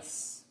Academy.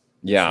 Yes.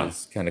 Yeah,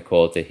 it's kind of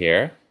cool to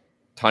hear.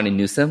 Tawny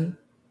Newsome.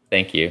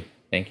 Thank you.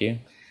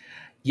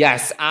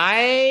 Yes,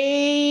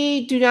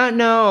 I do not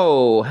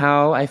know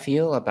how I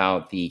feel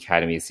about the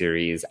Academy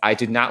series. I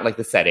do not like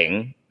the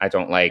setting. I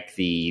don't like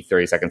the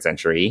 32nd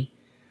century,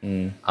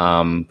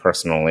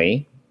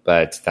 personally.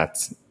 But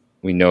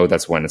we know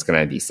that's when it's going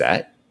to be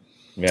set.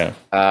 Yeah.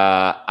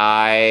 I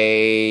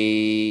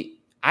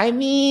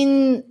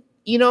mean,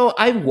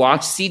 I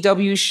watch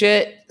CW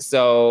shit,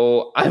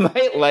 so I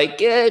might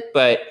like it,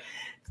 but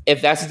if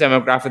that's the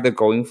demographic they're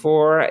going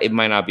for, it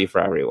might not be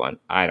for everyone.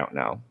 I don't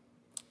know.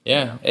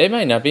 Yeah, it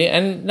might not be.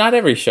 And not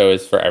every show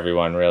is for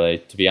everyone, really,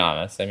 to be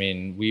honest. I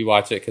mean, we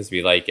watch it because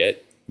we like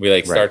it. We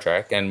like Star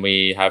Trek, and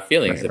we have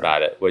feelings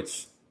about it,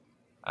 which,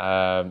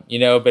 but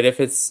if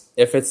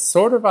it's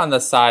sort of on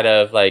the side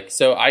of like,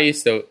 so I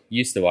used to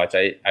watch,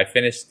 I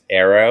finished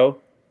Arrow.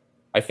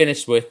 I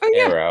finished with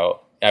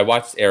Arrow. I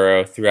watched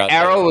Arrow throughout.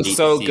 Arrow was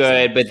so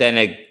good, but then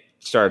it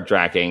started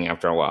dragging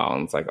after a while,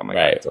 and it's like, oh my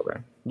God, it's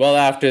over. Well,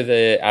 after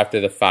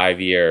the 5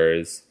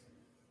 years,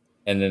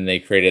 and then they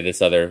created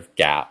this other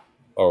gap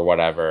or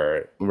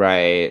whatever.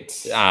 Right.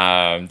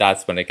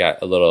 That's when it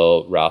got a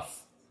little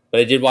rough.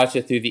 But I did watch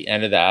it through the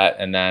end of that,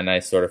 and then I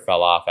sort of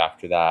fell off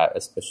after that,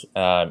 especially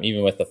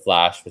even with The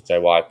Flash, which I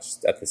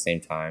watched at the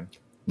same time.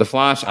 The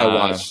Flash I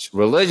watched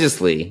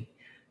religiously,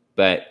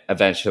 but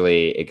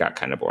eventually it got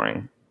kind of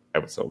boring.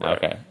 It was so good.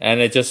 Okay, and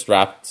it just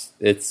wrapped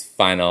its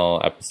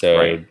final episode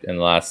Right. in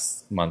the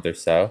last month or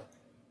so.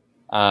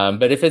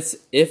 But if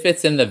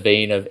it's in the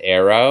vein of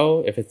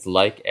Arrow, if it's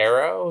like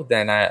Arrow,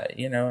 then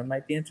it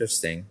might be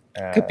interesting.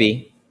 Could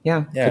be.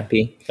 Yeah, could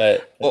be.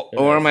 But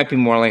Or it might be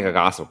more like a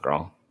Gossip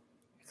Girl.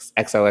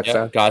 XOXO.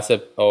 yeah,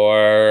 Gossip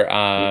or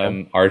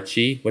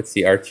Archie. What's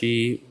the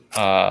Archie?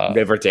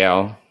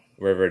 Riverdale.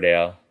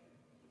 Riverdale.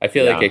 I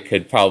feel like it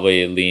could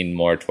probably lean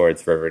more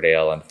towards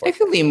Riverdale,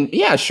 unfortunately.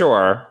 Yeah,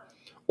 sure.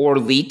 Or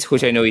Elite,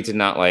 which I know you did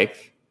not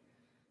like.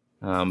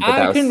 But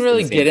I couldn't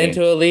really get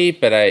into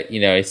Elite, but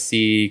I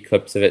see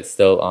clips of it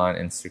still on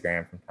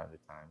Instagram from time to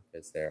time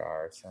because there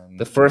are some.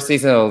 The first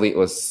season of Elite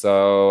was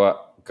so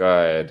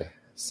good.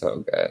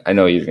 So good. I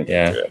know you didn't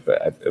get into it,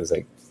 but it was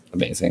like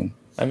amazing.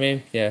 I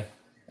mean, yeah.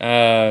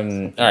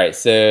 All right,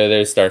 so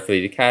there's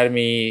Starfleet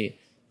Academy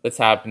that's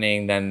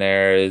happening. Then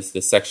there's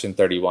the Section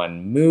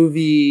 31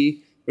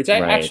 movie, which I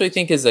actually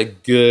think is a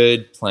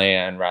good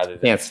plan rather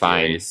than it's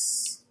fine.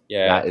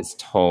 Yeah, that is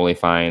totally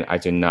fine. I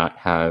do not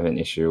have an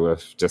issue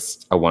with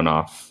just a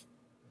one-off.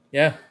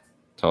 Yeah,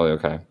 totally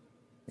okay.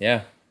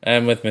 Yeah,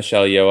 and with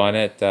Michelle Yeoh on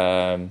it,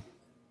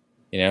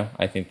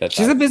 I think that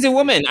she's a busy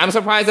woman. I'm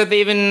surprised that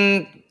they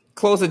even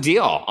closed a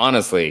deal,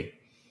 honestly,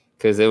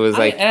 because it was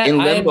in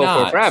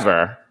limbo for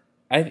forever.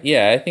 I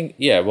think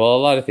well, a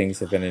lot of things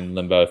have been in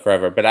limbo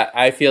forever, but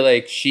I feel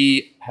like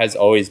she has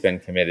always been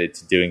committed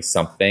to doing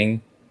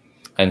something.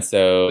 And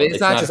so but it's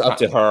not just up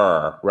to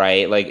her,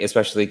 right? Like,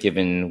 especially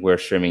given where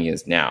streaming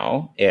is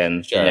now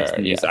and the next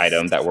news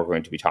item that we're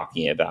going to be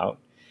talking about.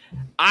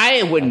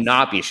 I would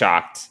not be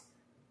shocked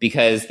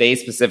because they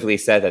specifically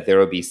said that there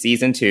will be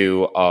season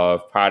 2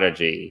 of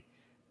Prodigy.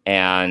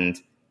 And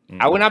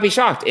I would not be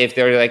shocked if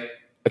they're like,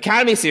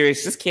 Academy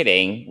series, just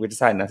kidding. We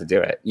decided not to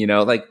do it.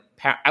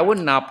 I would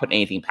not put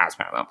anything past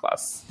Paramount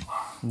Plus.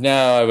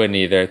 No, I wouldn't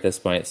either at this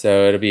point.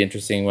 So it'll be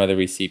interesting whether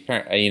we see,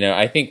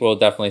 I think we'll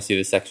definitely see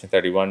the Section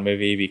 31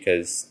 movie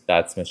because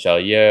that's Michelle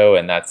Yeoh,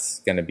 and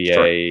that's going to be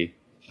a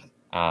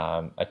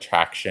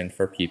attraction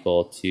for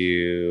people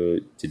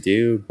to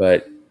do.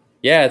 But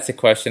yeah, it's a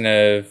question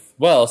of,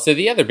 so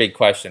the other big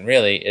question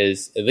really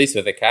is, at least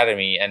with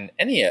Academy and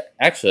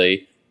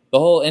actually the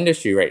whole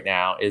industry right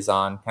now is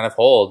on kind of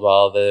hold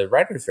while the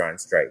writers are on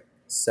strike.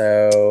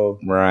 So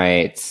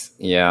right,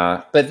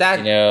 yeah, but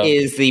that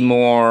is the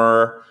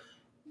more.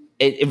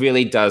 It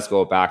really does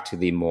go back to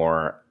the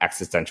more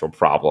existential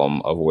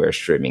problem of where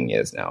streaming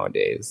is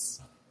nowadays,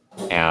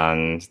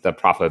 and the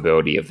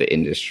profitability of the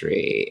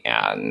industry,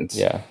 and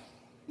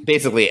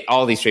basically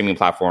all these streaming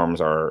platforms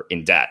are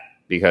in debt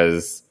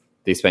because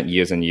they spent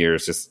years and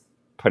years just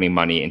putting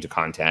money into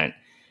content,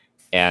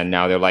 and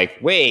now they're like,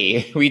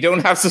 "Wait, we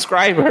don't have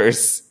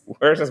subscribers.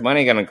 Where's this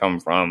money going to come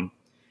from?"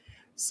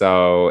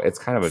 So it's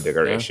kind of a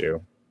bigger issue.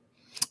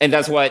 And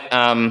that's what,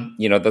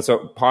 that's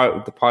what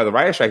part of the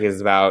writer strike is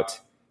about,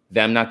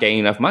 them not getting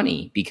enough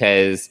money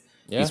because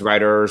these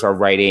writers are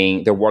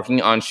they're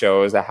working on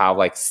shows that have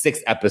like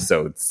 6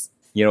 episodes,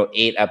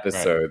 8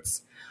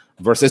 episodes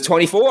versus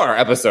 24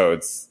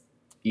 episodes.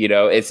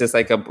 It's just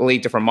like a completely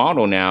different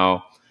model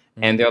now.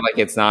 Mm-hmm. And they're like,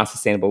 it's not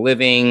sustainable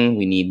living.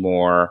 We need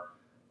more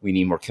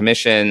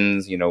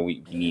commissions. We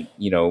need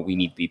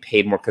to be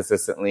paid more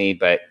consistently,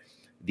 but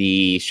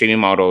the streaming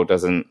model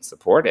doesn't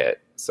support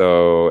it.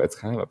 So it's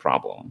kind of a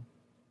problem.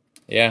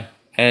 Yeah.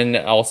 And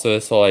also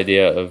this whole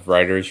idea of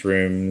writers'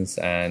 rooms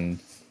and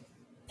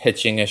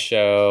pitching a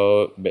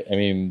show. I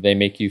mean, they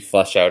make you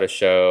flesh out a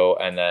show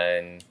and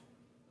then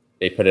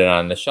they put it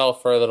on the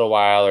shelf for a little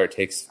while, or it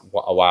takes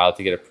a while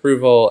to get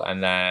approval.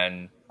 And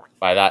then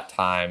by that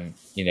time,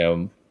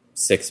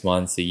 6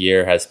 months, a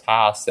year has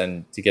passed,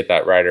 and to get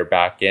that writer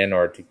back in,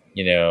 or to,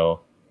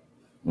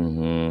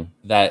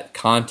 that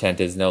content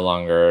is no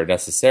longer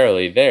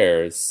necessarily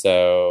theirs.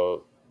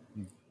 So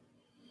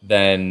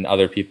then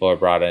other people are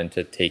brought in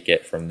to take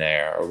it from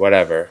there or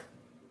whatever.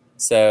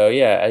 So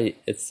yeah,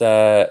 it's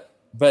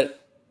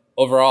but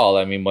overall,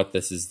 I mean, what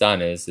this has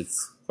done is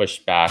it's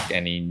pushed back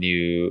any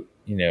new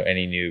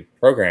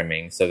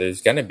programming. So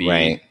there's going to be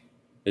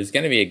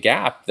a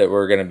gap that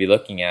we're going to be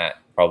looking at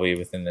probably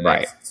within the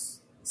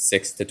next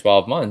 6 to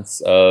 12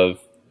 months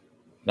of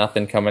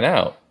nothing coming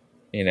out.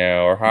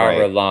 Or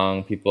however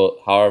long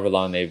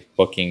they've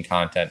booking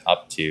content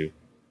up to.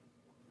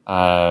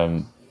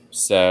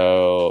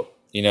 So,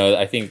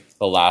 I think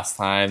the last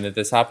time that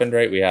this happened,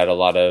 we had a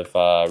lot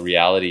of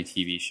reality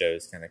TV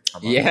shows kind of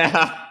come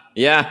up.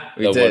 Yeah,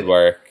 we did.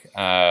 Woodwork.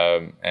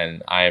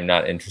 And I am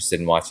not interested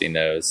in watching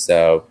those.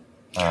 So,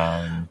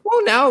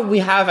 well, now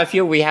I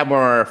feel we have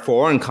more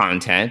foreign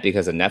content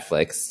because of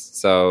Netflix.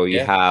 So you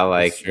have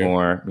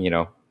more,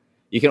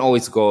 you can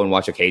always go and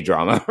watch a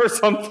K-drama or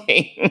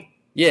something.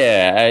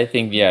 Yeah, I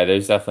think,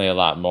 there's definitely a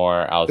lot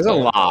more out there. There's a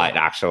lot,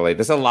 actually.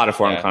 There's a lot of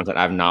foreign content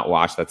I've not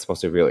watched that's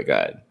supposed to be really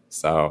good.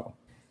 So,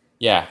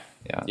 yeah.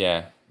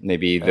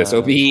 Maybe this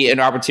will be an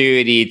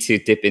opportunity to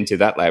dip into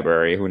that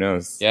library. Who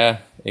knows? Yeah,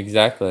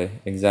 exactly.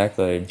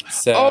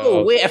 So,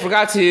 I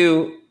forgot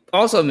to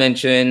also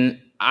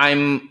mention,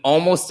 I'm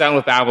almost done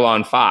with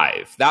Babylon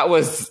 5. That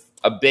was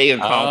a big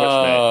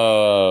accomplishment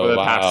for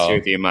the past wow. 2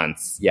 or 3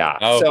 months. Yeah.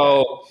 Okay.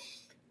 So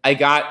I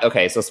got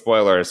so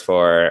spoilers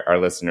for our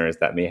listeners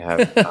that may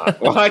have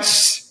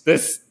watched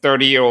this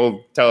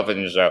 30-year-old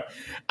television show.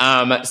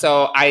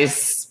 So I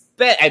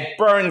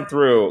burned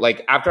through,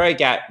 like, after I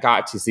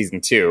got to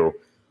season 2,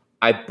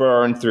 I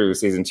burned through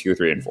season 2,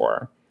 3, and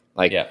 4.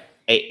 Like, Yep.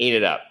 I ate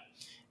it up.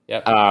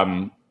 Yep.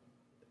 And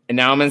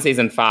now I'm in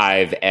season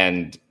 5,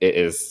 and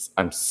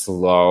I'm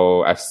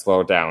slow. I've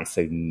slowed down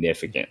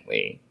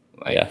significantly.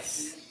 Like,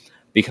 Yes.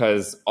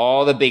 because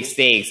all the big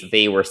stakes that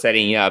they were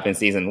setting up in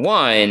season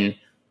 1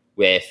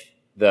 with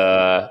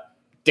the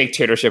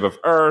dictatorship of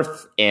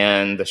Earth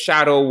and the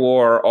Shadow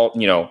War, all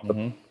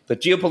the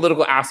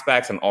geopolitical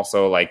aspects, and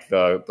also like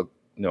the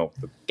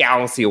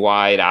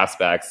galaxy-wide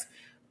aspects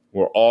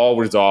were all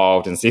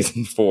resolved in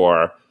season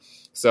 4.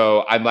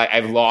 So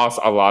I've lost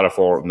a lot of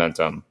forward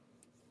momentum.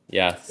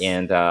 Yes.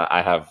 And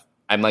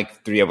I'm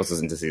like 3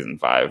 episodes into season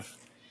 5.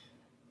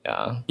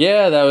 Yeah.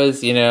 Yeah, that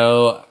was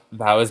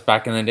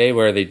back in the day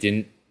where they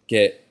didn't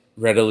get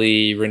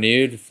readily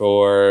renewed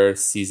for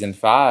season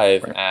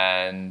 5, Right.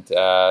 and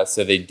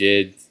so they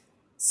did.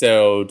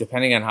 So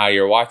depending on how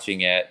you're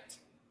watching it,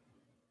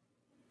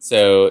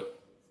 so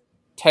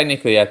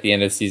technically at the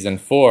end of season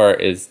 4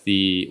 is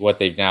what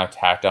they've now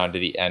tacked on to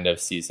the end of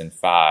season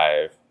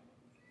 5.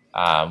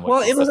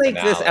 Well, it was like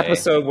this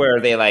episode where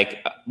they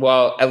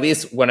at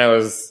least when I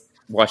was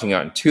watching it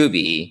on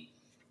Tubi,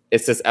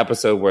 it's this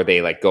episode where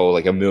they go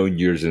like a million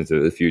years into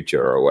the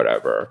future or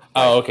whatever.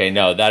 Oh, okay.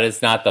 No, that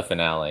is not the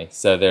finale.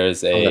 So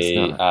there's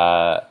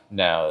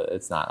no,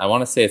 it's not. I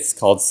want to say it's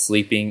called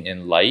Sleeping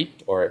in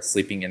Light or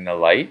Sleeping in the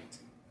Light.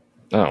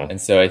 Oh.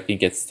 And so I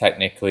think it's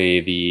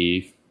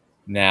technically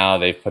now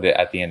they've put it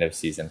at the end of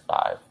season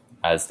 5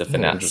 as the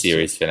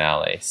series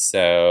finale.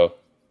 So,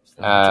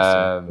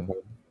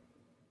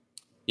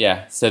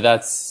 yeah, so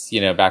that's,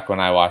 back when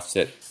I watched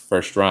it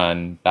first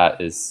run,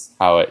 that is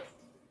how it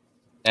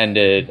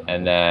ended.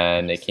 And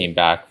then it came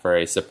back for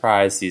a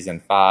surprise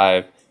season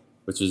 5,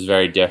 which was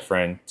very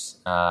different.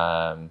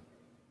 There's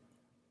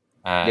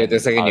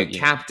like a new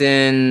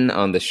captain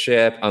on the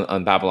ship,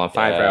 on Babylon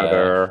 5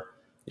 rather.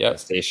 Yep.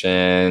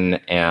 Station,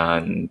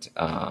 and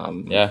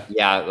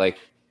like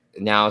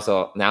now it's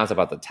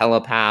about the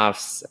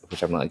telepaths,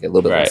 which I'm like a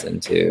little bit less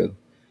into.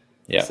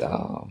 Yeah.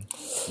 So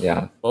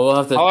yeah. Well, we'll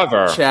have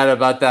to chat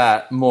about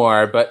that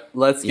more, but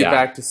let's get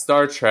back to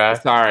Star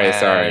Trek.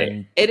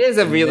 Sorry. It is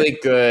a really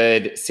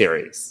good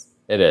series.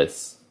 It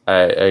is. I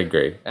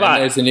agree. And but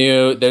there's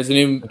a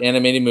new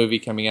animated movie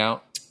coming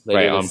out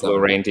later on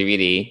Blu-ray and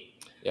DVD.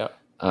 Yeah.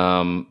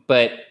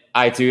 But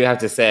I do have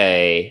to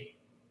say,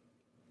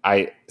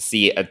 I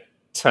see a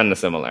ton of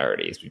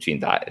similarities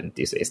between that and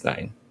Deep Space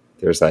Nine.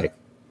 There's like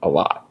a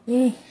lot.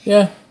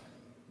 Yeah.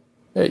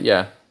 But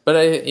Yes.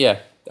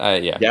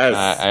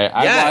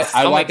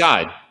 My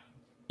God.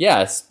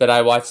 Yes, but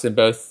I watched them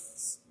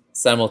both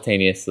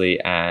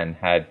simultaneously and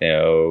had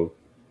no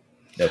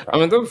problem. I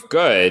mean, they're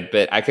good,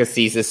 but I could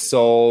see just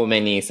so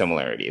many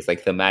similarities,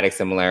 like thematic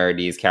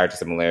similarities, character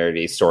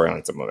similarities,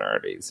 storyline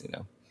similarities.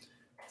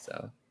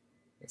 So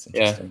it's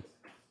interesting.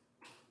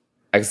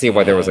 I can see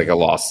why there was like a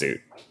lawsuit.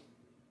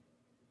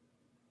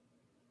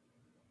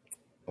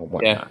 Or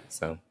whatnot.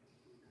 So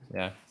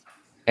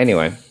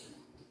anyway.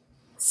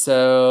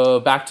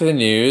 So back to the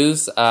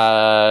news.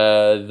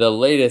 The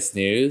latest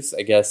news,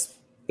 I guess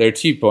there are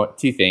two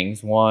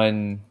things.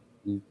 One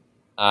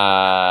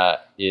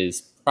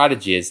is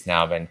Prodigy has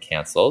now been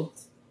canceled,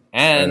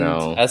 and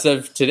as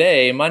of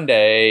today,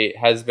 Monday,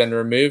 has been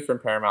removed from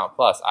Paramount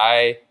Plus.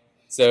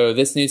 So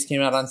this news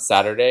came out on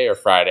Saturday or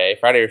Friday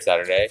or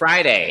Saturday.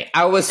 Friday.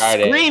 I was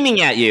screaming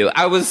at you.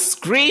 I was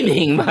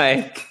screaming,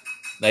 Mike.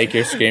 Like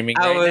you're screaming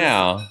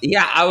now.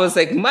 Yeah, I was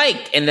like,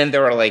 Mike, and then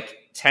there were like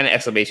 10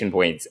 exclamation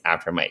points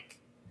after Mike.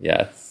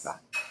 Yes.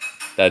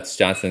 That's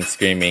Johnson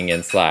screaming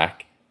in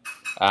Slack.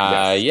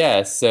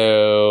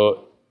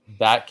 So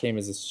that came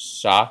as a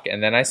shock.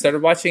 And then I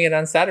started watching it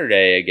on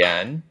Saturday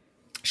again.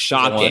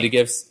 Shocking. I wanted to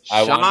give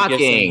some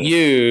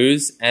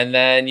views. And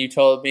then you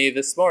told me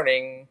this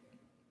morning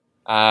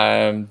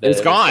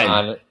it's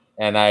gone.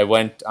 And I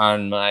went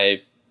on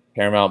my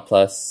Paramount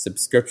Plus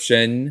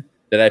subscription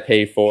that I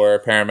pay for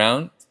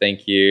Paramount.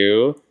 Thank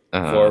you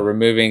for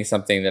removing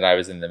something that I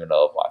was in the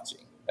middle of watching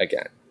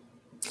again.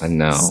 I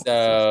know.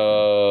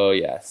 So,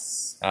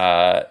 yes,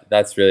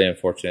 that's really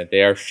unfortunate.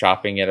 They are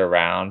shopping it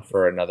around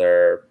for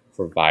another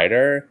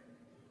provider.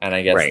 And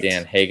I guess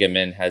Dan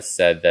Hageman has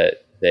said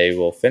that they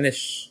will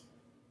finish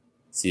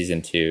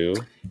season 2.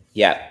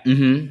 Yeah.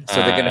 Mm-hmm. So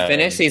they're going to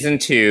finish season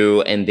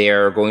 2 and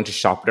they're going to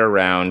shop it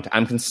around.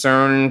 I'm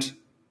concerned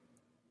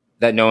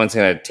that no one's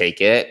going to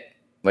take it.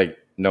 Like,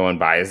 no one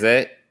buys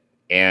it.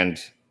 And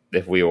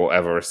if we will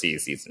ever see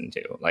season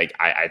 2. Like,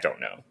 I don't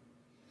know.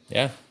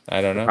 Yeah, I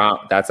don't know.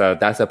 That's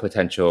a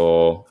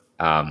potential.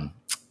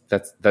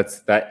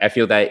 That I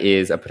feel that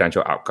is a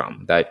potential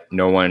outcome that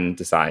no one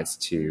decides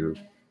to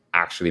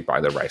actually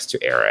buy the rights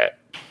to air it.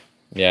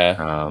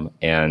 Yeah,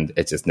 and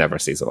it just never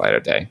sees the light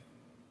of day.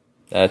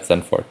 That's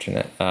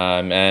unfortunate.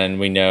 And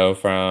we know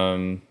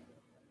from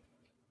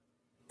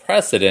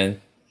precedent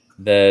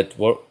that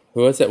who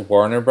was it?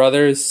 Warner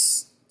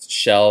Brothers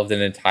shelved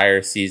an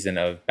entire season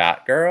of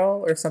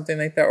Batgirl or something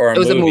like that, or It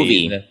was a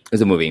movie. It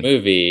was a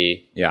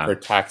movie. Yeah, for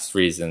tax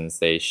reasons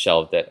they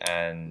shelved it,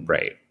 and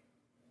right.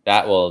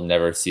 That will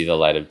never see the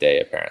light of day,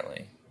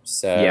 apparently.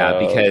 So yeah,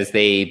 because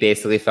they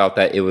basically felt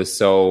that it was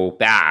so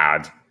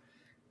bad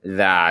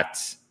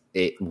that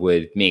it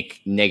would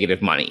make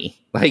negative money.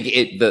 Like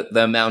the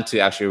amount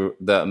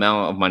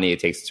of money it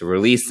takes to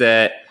release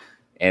it,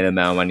 and the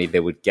amount of money they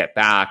would get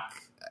back,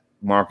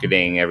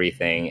 marketing,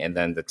 everything, and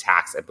then the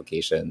tax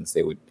implications,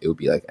 it would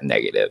be like a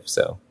negative.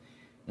 So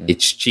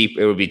it's cheap.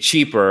 It would be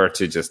cheaper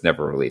to just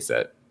never release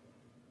it.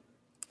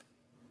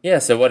 Yeah.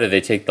 So what, did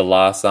they take the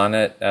loss on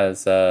it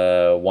as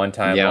a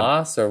one-time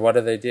loss, or what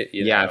do they do?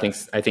 You know?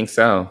 I think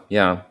so.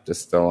 Yeah,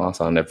 just the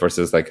loss on it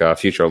versus like a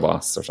future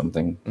loss or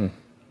something.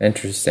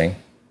 Interesting.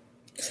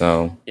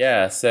 So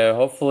yeah. So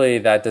hopefully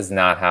that does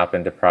not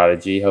happen to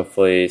Prodigy.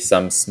 Hopefully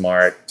some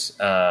smart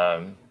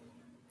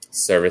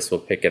service will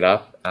pick it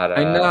up.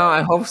 I know.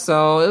 I hope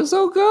so. It was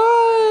so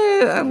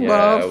good. I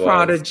love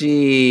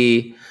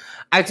Prodigy.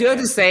 I do have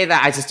to say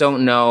that I just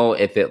don't know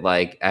if it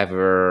like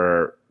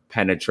ever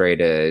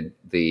penetrated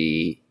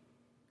the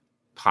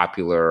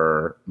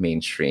popular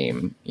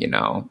mainstream. You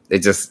know, it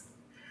just.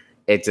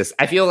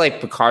 I feel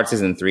like Picard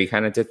season 3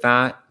 kind of did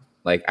that.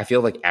 Like I feel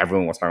like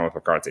everyone was talking about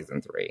Picard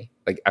season 3.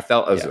 Like I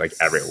felt it was like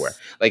everywhere.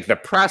 Like the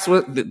press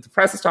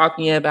was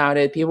talking about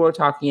it. People were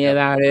talking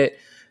about it.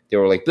 There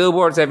were like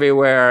billboards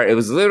everywhere. It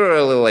was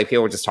literally like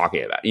people were just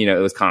talking about it. You know,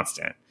 it was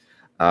constant.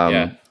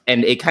 And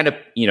it kind of,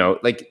 you know,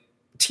 like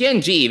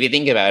TNG, if you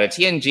think about it,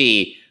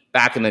 TNG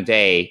back in the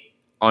day,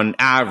 on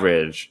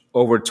average,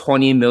 over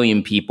 20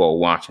 million people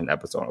watch an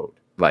episode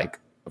like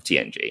of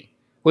TNG,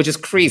 which is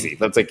crazy.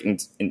 That's like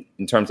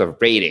in terms of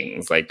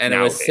ratings. Like, and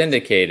nowadays. It was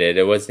syndicated.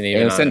 It wasn't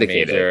even on a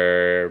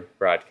major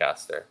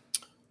broadcaster.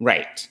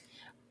 Right.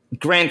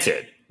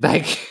 Granted,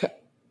 like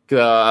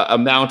the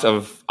amount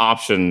of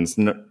options,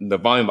 the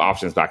volume of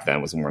options back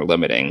then was more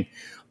limiting,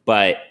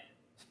 but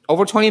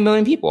over 20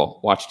 million people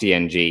watch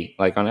TNG,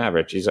 like on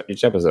average,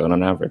 each episode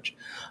on average.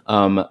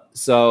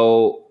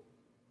 So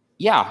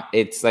yeah,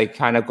 it's like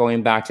kind of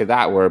going back to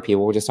that where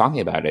people were just talking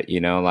about it, you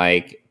know,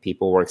 like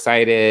people were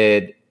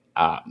excited.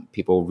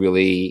 People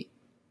really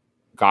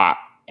got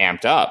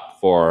amped up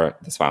for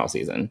this final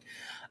season.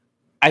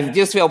 I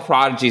just feel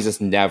Prodigy just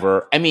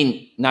never, I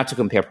mean, not to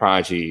compare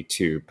Prodigy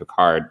to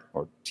Picard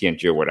or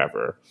TNG or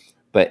whatever,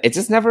 but it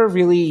just never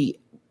really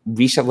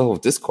reached that level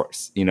of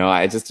discourse. You know,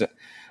 I just,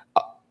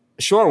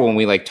 sure, when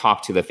we like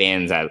talk to the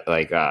fans at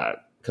like a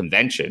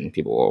convention,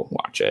 people will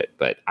watch it,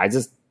 but I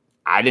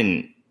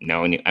didn't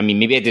know any, I mean,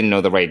 maybe I didn't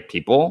know the right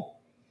people,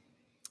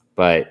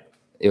 but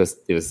it was,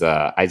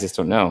 I just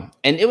don't know.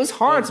 And it was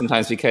hard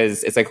sometimes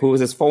because it's like, who is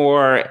this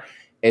for?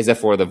 Is it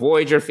for the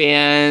Voyager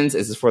fans?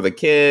 Is this for the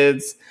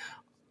kids?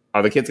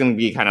 Are the kids going to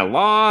be kind of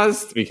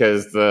lost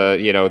because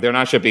they're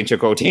not shipping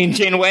Chakotay and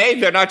Janeway?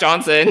 They're not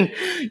Johnson,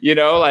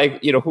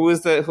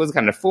 who's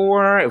kind of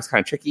for? It was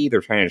kind of tricky.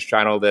 They're trying to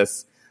straddle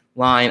this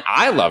line.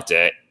 I loved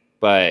it,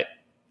 but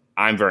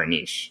I'm very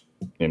niche,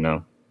 you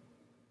know?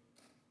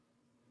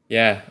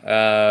 Yeah.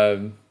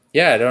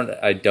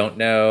 I don't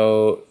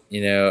know,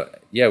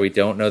 we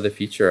don't know the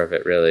future of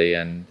it really.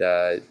 And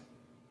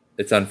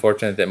it's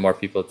unfortunate that more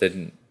people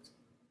didn't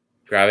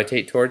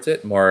gravitate towards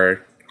it,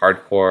 more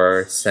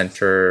hardcore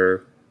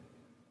center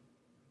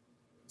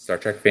Star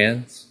Trek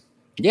fans.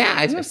 Yeah,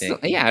 I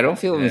don't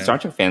feel Star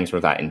Trek fans were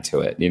that into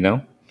it, you know?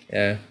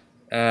 Yeah.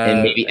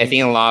 And maybe I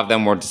think a lot of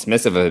them were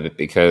dismissive of it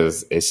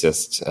because it's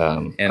just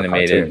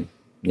animated.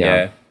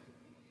 Yeah.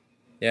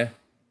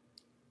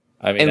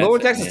 I mean, and Lower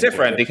Decks is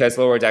different because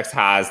Lower Decks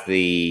has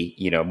the,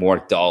 more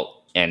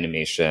adult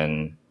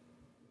animation,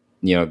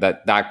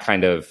 that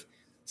kind of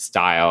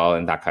style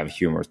and that kind of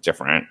humor is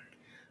different.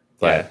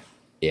 But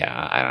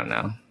yeah I don't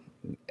know.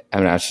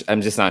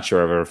 I'm just not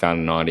sure I've ever found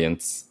an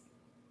audience.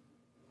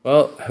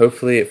 Well,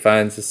 hopefully it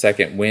finds a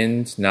second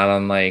wind, not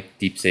unlike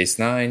Deep Space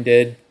Nine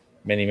did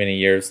many, many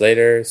years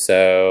later.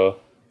 So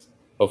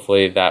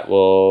hopefully that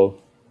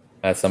will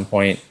at some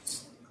point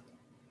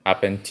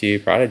happen to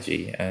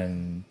Prodigy.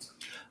 And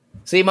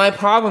see, my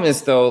problem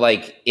is though,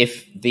 like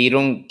if they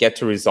don't get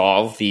to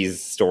resolve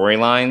these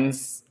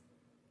storylines,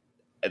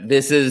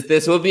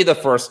 this will be the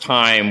first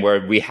time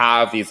where we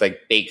have these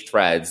like big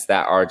threads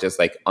that are just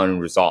like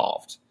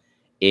unresolved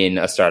in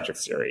a Star Trek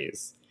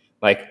series.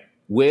 Like,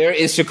 where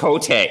is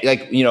Chakotay?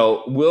 Like,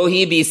 will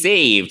he be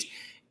saved?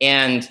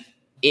 And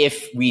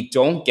if we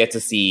don't get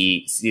to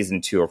see season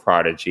 2 of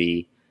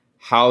Prodigy,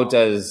 how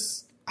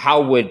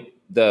would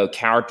the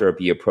character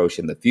be approached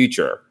in the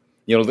future?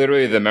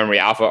 Literally the Memory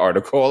Alpha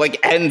article like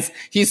ends,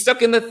 he's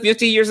stuck in the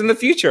 50 years in the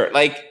future.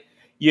 Like,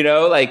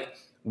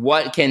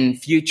 what can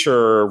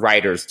future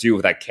writers do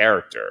with that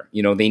character?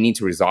 They need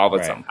to resolve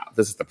it somehow.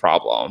 This is the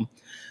problem.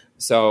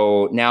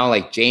 So now,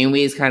 like,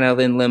 Janeway is kind of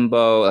in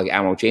limbo. Like,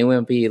 Admiral Janeway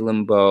might be in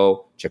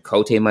limbo.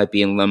 Chakotay might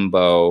be in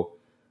limbo.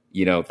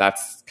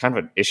 That's kind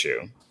of an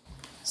issue.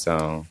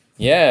 So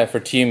yeah, for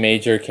two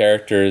major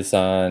characters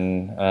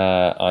on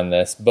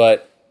this,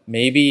 but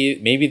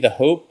maybe the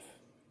hope,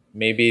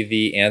 maybe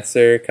the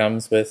answer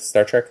comes with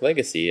Star Trek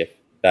Legacy if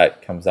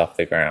that comes off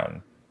the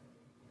ground.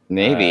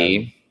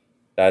 Maybe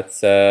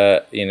That's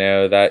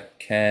that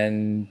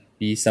can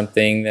be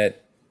something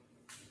that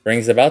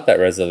brings about that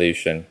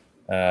resolution.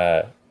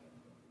 And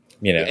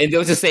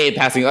they'll just say it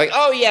passing, like,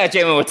 "Oh yeah,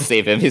 Janeway went to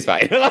save him. He's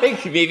fine."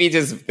 Like maybe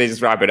they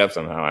just wrap it up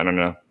somehow. I don't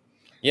know.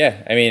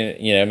 Yeah, I mean,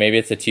 maybe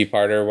it's a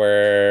two-parter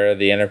where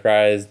the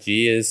Enterprise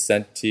G is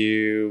sent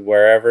to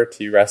wherever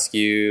to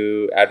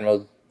rescue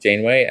Admiral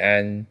Janeway,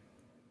 and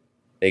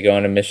they go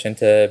on a mission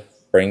to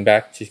bring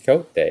back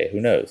Chakotay.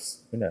 Who knows?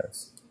 I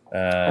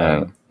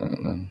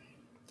don't know.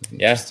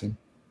 Yeah,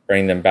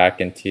 bring them back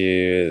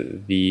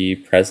into the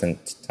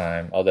present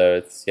time.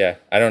 Although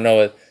I don't know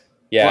what.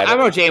 Yeah, well,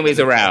 Admiral Janeway's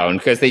around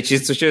because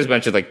she was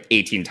mentioned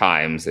 18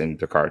 times in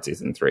Picard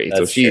season 3,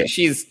 so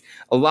she's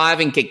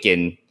alive and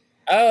kicking.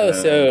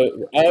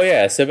 So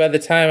by the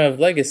time of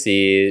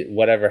Legacy,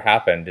 whatever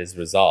happened is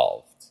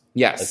resolved.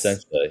 Yes,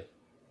 essentially.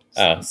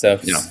 Oh, so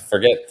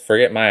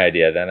forget my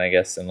idea then. I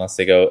guess unless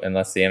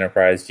the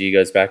Enterprise G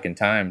goes back in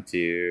time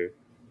to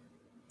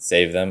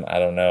save them, I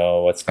don't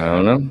know what's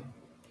going on.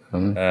 I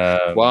don't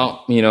know.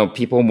 Well,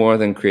 people more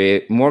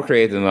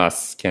creative than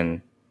us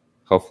can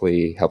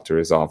hopefully help to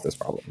resolve this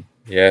problem.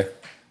 Yeah.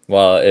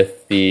 Well,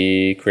 if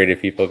the creative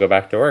people go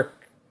back to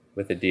work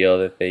with a deal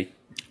that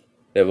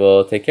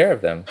will take care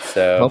of them.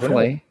 So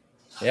hopefully.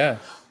 Yeah.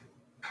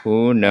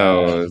 Who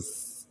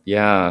knows?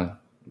 Yeah.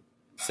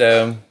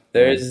 So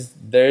there's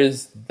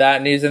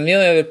that news. And the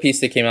only other piece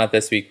that came out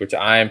this week, which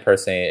I'm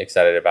personally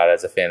excited about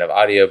as a fan of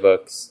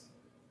audiobooks,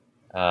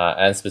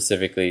 and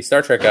specifically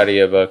Star Trek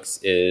audiobooks,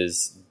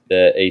 is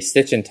A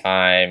Stitch in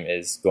Time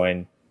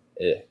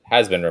it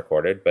has been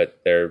recorded,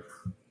 but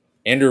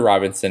Andrew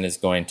Robinson is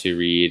going to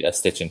read A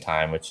Stitch in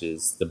Time, which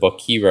is the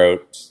book he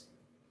wrote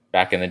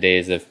back in the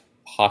days of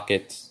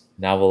pocket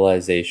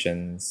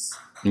novelizations.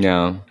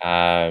 Yeah.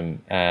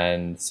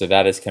 And so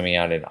that is coming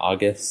out in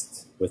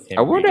August with him.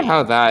 I wonder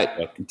how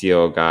that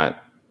deal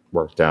got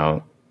worked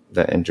out,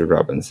 that Andrew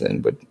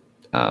Robinson would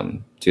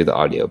do the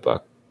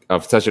audiobook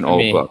of such an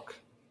old book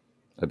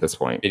at this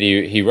point. But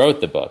he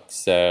wrote the book,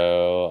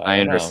 so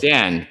I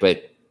understand,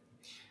 but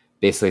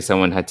basically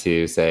someone had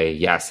to say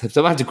yes.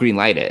 Someone had to green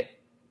light it,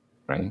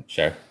 right?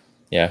 Sure.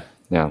 Yeah.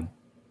 Yeah.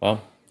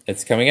 Well,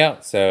 it's coming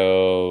out,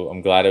 so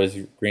I'm glad it was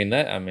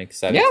greenlit. I'm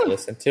excited to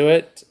listen to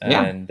it.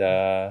 And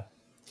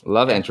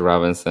love Andrew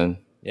Robinson.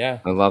 Yeah.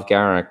 I love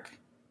Garak.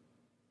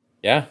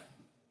 Yeah.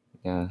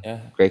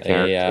 Yeah. Great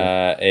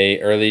character. A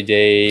early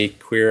day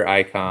queer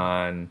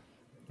icon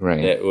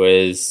that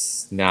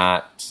was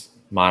not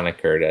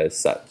monikered as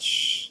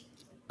such.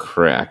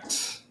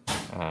 Correct.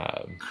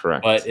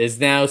 Correct. But is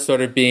now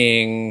sort of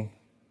being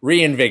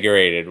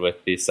reinvigorated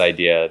with this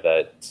idea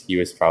that he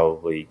was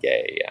probably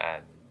gay.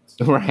 And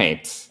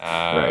right.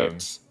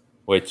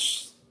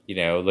 Which,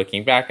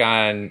 looking back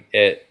on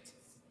it,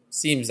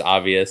 seems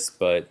obvious,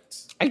 but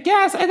I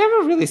guess I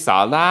never really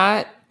saw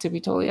that, to be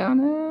totally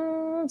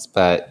honest.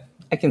 But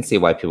I can see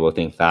why people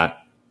think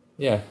that.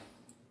 Yeah.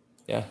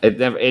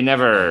 He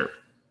never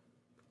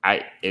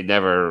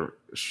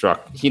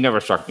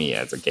struck me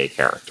as a gay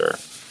character,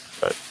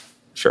 but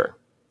sure.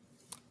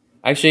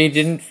 Actually, it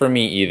didn't for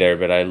me either,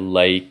 but I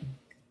like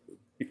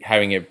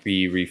having it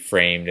be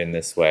reframed in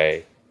this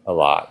way a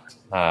lot.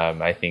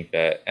 I think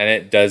that, and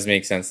it does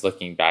make sense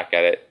looking back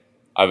at it.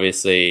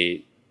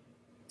 Obviously,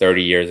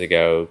 30 years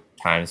ago,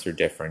 times were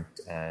different,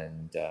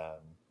 and different.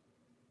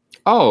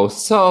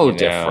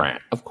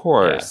 Of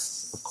course,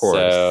 yes. Of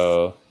course.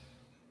 So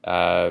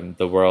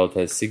the world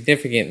has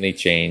significantly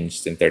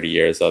changed in 30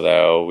 years,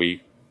 although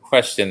we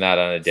question that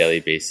on a daily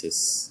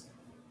basis,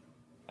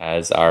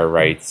 as our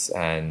rights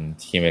and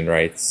human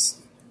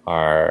rights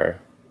are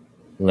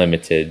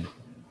limited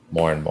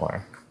more and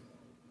more.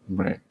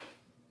 Right.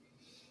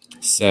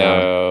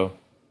 So,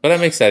 but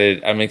I'm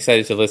excited. I'm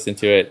excited to listen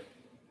to it.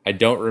 I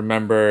don't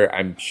remember.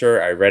 I'm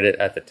sure I read it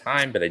at the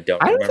time, but I don't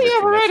remember. I don't think I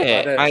ever read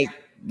it.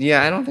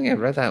 I don't think I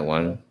read that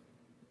one.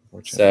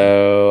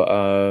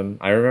 So,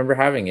 I remember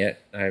having it.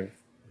 I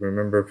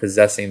remember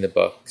possessing the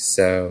book.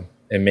 So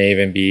it may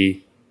even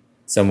be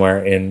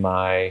somewhere in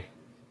my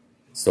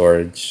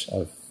storage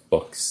of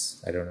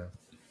books. I don't know.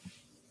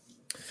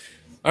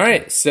 All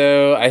right,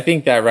 so I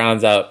think that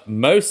rounds out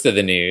most of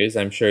the news.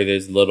 I'm sure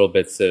there's little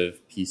bits of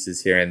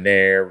pieces here and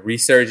there.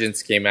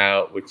 Resurgence came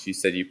out, which you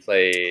said you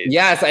played.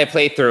 Yes, I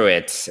played through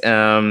it.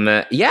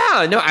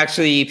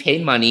 Actually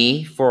paid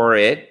money for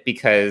it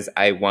because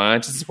I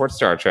wanted to support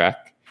Star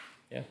Trek.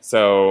 Yeah.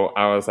 So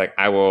I was like,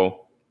 I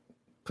will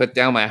put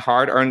down my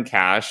hard-earned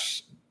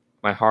cash,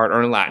 my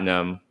hard-earned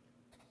Latinum,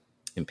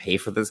 and pay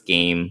for this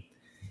game.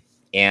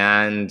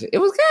 And it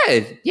was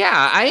good.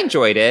 Yeah, I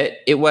enjoyed it.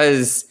 It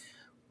was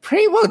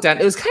pretty well done.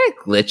 It was kind of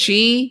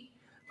glitchy.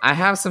 I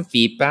have some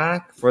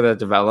feedback for the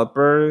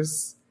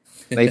developers.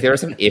 Like, there were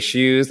some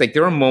issues. Like,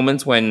 there were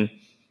moments when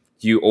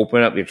you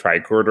open up your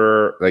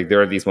tricorder. Like,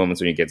 there are these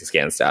moments when you get to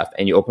scan stuff,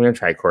 and you open your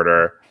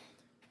tricorder,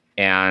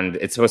 and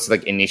it's supposed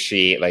to,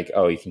 initiate,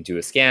 you can do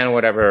a scan or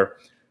whatever.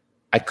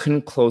 I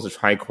couldn't close the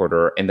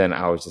tricorder, and then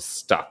I was just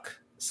stuck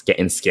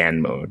in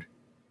scan mode,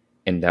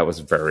 and that was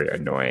very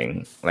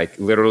annoying. Like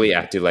literally,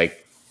 I had to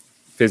like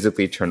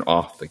physically turn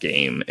off the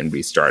game and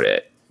restart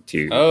it.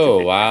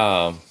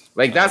 Wow!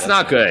 Like that's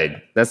not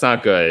good. That's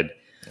not good.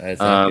 That's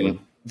not good.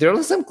 There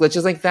are some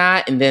glitches like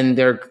that, and then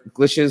there are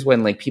glitches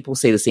when like people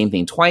say the same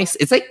thing twice.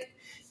 It's like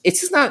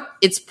it's just not.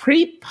 It's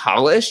pretty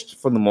polished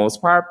for the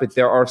most part, but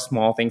there are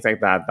small things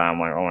like that that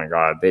I'm like, oh my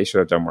god, they should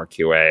have done more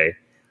QA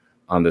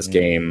on this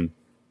game.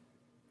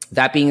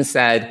 That being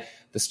said,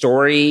 the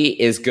story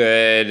is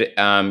good.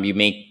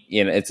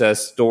 It's a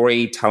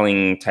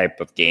storytelling type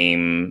of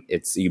game.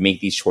 You make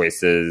these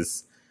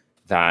choices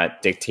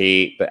that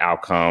dictate the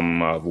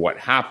outcome of what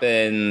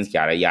happens,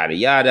 yada yada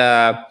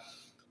yada.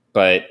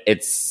 But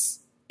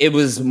it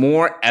was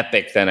more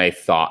epic than I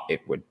thought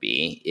it would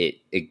be.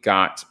 It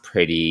got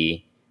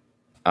pretty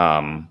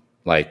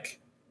like,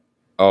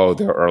 oh,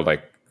 there are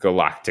like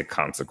galactic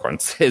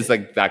consequences,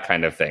 like that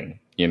kind of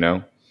thing, you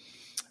know?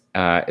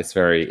 It's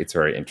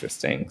very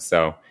interesting.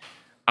 So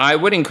I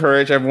would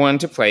encourage everyone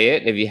to play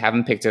it if you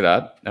haven't picked it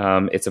up.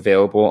 It's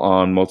available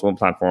on multiple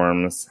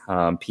platforms,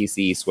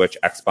 PC, Switch,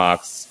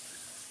 Xbox,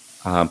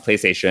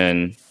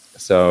 PlayStation.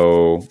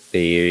 So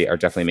they are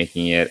definitely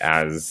making it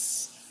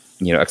as,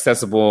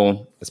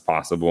 accessible as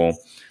possible.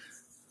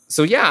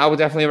 So yeah, I would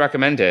definitely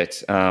recommend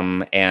it.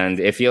 And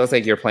it feels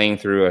like you're playing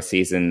through a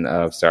season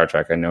of Star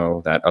Trek. I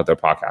know that other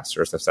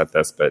podcasters have said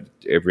this, but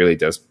it really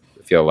does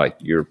feel like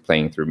you're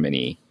playing through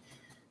many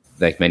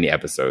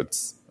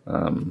episodes.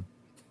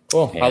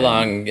 Cool. How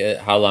long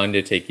did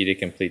it take you to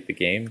complete the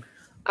game?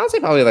 I would say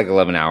probably like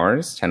 11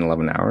 hours.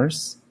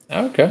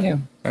 Okay. Yeah.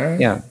 All right.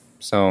 Yeah.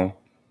 So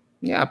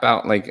yeah,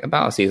 about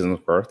a season's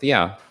worth.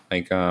 Yeah.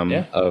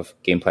 Of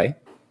gameplay.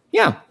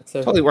 Yeah.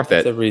 Totally worth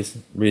it. It's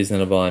a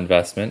reasonable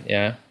investment.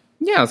 Yeah.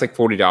 Yeah. It's like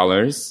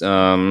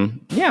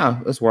 $40. Yeah.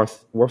 It was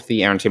worth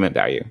the entertainment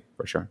value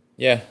for sure.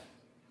 Yeah.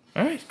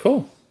 All right.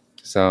 Cool.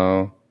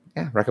 So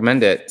yeah,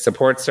 recommend it.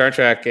 Support Star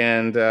Trek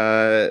and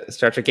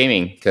Star Trek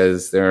gaming,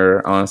 because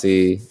there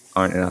honestly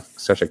aren't enough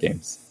Star Trek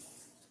games.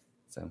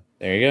 So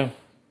there you go.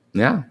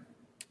 Yeah.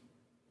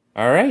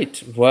 All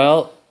right.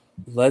 Well,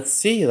 let's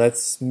see.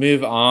 Let's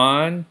move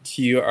on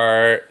to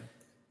our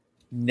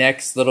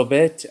next little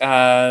bit.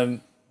 I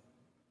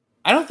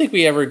don't think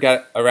we ever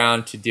got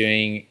around to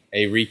doing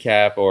a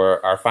recap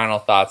or our final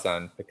thoughts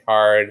on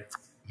Picard.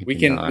 We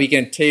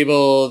can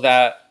table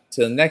that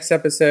to the next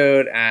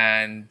episode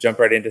and jump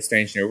right into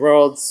Strange New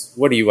Worlds.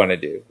 What do you want to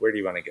do? Where do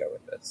you want to go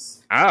with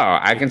this? Oh,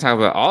 I can talk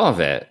about all of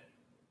it.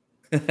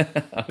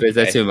 Okay. Is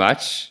that too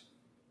much?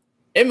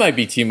 It might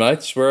be too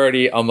much. We're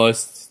already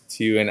almost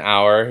to an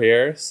hour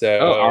here.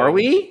 So, are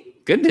we?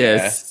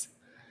 Goodness.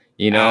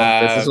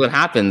 Yeah. This is what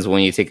happens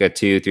when you take a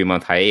 2-3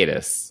 month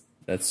hiatus.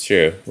 That's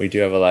true. We do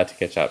have a lot to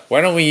catch up.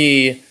 Why don't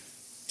we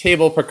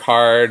table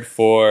Picard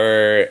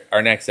for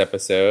our next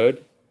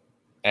episode?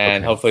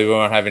 And hopefully we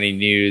won't have any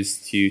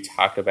news to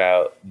talk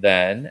about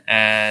then.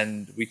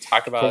 And we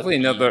talk about hopefully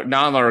not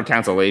another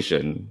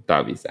cancellation. That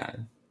would be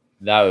sad.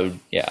 That would,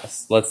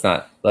 yes. Let's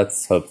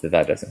hope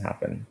that doesn't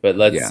happen. But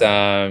let's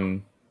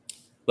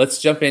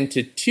jump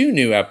into 2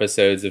 new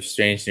episodes of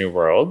Strange New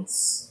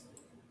Worlds.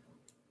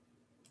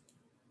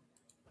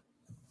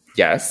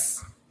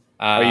 Yes.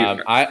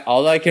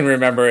 All I can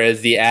remember is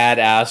the Ad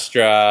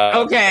Astra.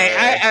 Okay.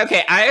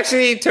 I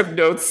actually took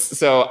notes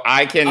so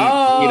I can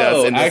lead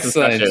us in this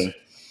discussion.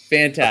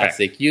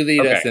 Fantastic. Okay. You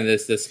lead us in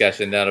this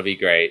discussion. That'll be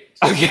great.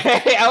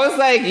 Okay. I was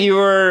like,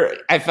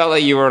 I felt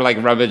like you were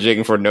like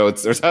rummaging for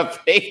notes or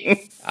something.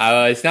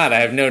 It's not.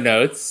 I have no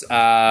notes. You're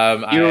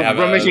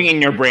rummaging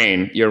in your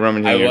brain.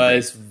 I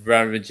was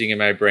rummaging in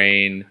my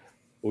brain.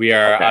 We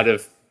are out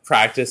of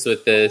practice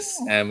with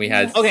this, and we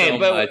had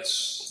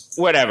much.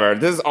 Whatever.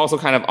 This is also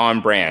kind of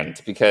on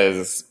brand,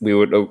 because we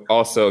would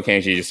also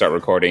occasionally just start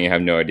recording and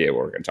have no idea what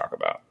we're going to talk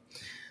about.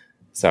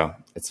 So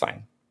it's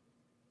fine.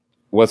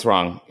 What's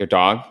wrong? Your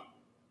dog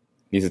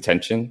needs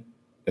attention?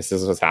 This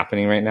is what's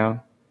happening right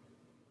now?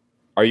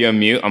 Are you on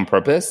mute on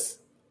purpose?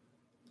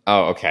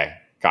 Oh, okay.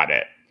 Got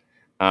it.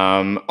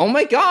 Oh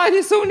my God,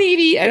 he's so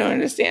needy. I don't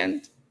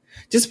understand.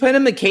 Just put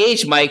him in a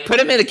cage, Mike. Put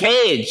him in a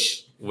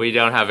cage. We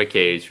don't have a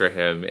cage for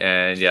him.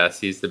 And yes,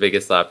 he's the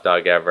biggest lap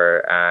dog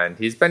ever. And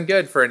he's been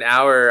good for an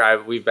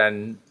hour. We've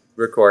been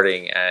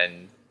recording,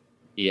 and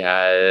he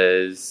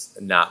has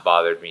not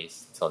bothered me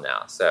till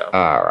now. So,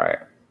 all right.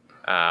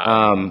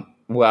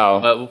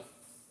 But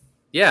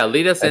yeah,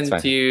 lead us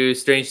into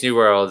Strange New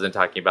Worlds and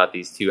talking about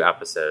these 2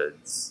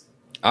 episodes.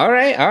 All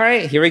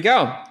right. Here we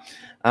go.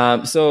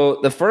 So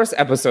the first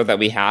episode that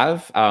we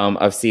have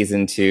of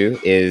season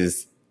 2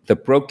 is The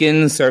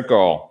Broken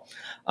Circle.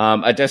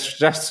 A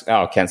distress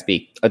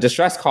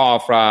call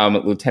from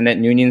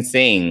Lieutenant Noonien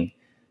Singh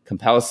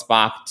compels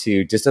Spock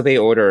to disobey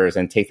orders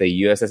and take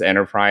the USS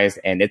Enterprise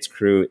and its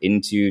crew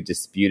into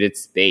disputed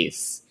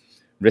space,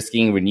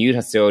 risking renewed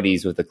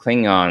hostilities with the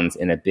Klingons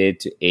in a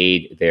bid to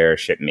aid their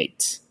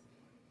shipmate.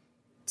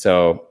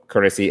 So,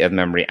 courtesy of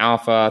Memory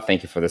Alpha,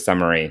 thank you for the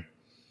summary.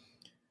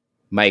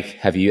 Mike,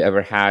 have you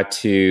ever had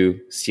to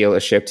steal a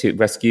ship to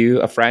rescue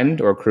a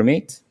friend or a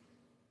crewmate?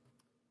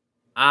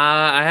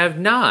 I have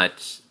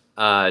not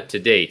to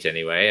date,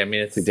 anyway. I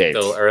mean, it's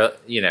still early,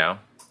 you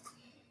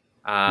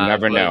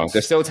never know.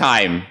 There's still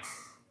time.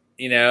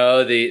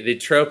 The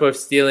trope of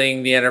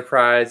stealing the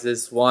Enterprise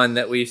is one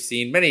that we've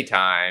seen many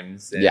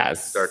times in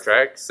Star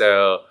Trek.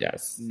 So,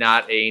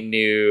 not a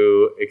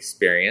new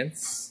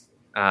experience.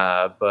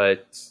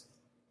 But,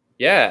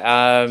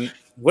 yeah.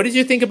 What did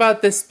you think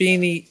about this being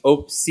the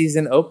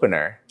season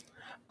opener?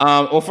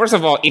 Well, first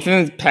of all,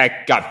 Ethan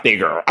Peck got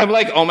bigger. I'm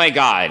like, oh my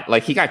God.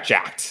 Like, he got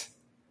jacked.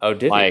 Oh,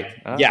 did he?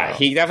 Oh. Yeah,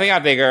 he definitely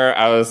got bigger.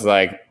 I was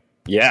like,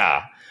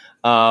 yeah.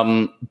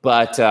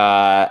 But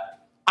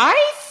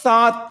I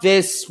thought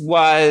this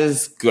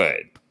was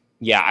good.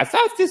 Yeah, I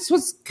thought this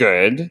was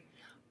good.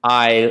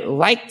 I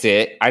liked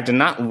it. I did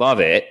not love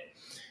it.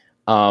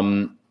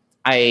 I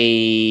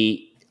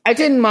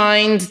didn't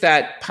mind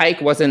that Pike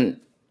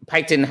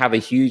didn't have a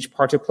huge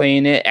part to play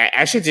in it. I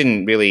actually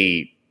didn't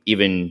really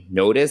even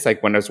notice,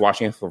 like, when I was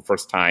watching it for the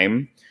first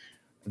time.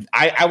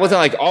 I wasn't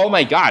like, oh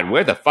my God,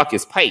 where the fuck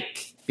is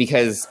Pike?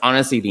 Because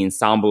honestly, the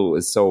ensemble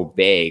is so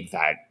big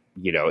that,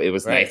 it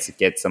was nice to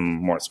get some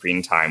more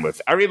screen time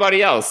with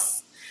everybody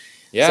else.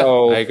 Yeah,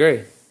 so, I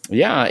agree.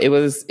 Yeah, it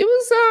was,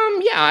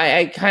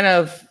 I kind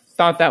of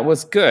thought that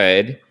was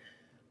good.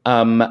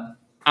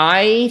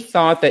 I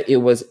thought that it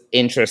was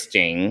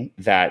interesting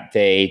that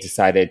they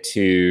decided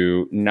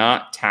to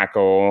not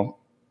tackle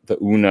the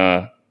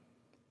Una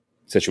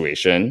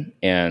situation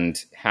and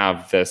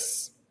have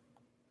this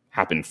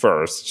happen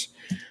first.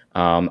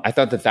 I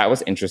thought that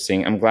was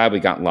interesting. I'm glad we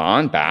got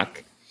La'an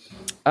back.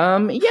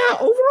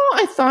 Overall,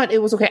 I thought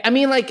it was okay. I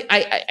mean, like,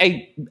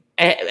 I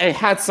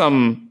had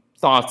some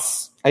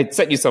thoughts. I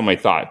sent you some of my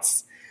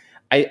thoughts.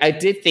 I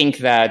did think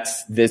that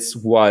this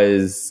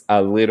was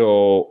a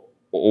little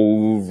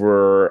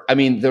over. I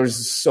mean,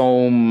 there's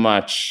so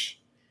much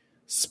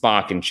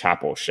Spock and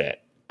Chapel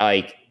shit.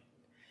 Like,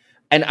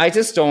 and I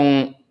just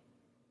don't.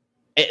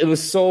 It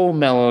was so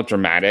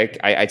melodramatic.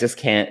 I just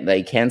can't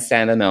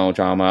stand the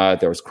melodrama.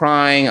 There was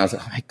crying. I was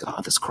like, oh my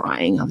God, there's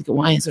crying. I'm like,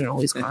 why is there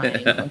always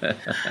crying?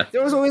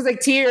 There was always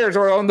like tears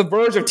or on the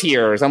verge of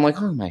tears. I'm like,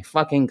 oh my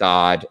fucking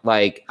God.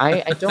 Like,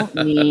 I don't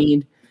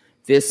need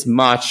this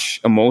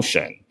much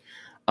emotion.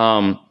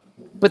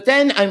 But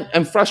then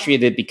I'm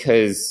frustrated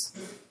because,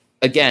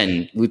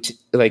 again,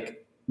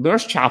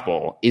 Nurse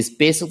Chapel is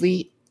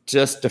basically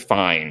just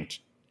defined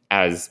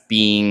as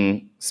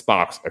being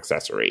Spock's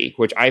accessory,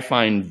 which I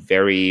find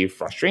very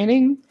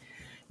frustrating.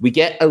 We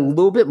get a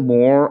little bit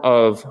more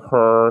of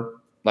her,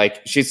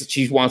 like,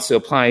 she wants to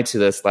apply to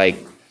this, like,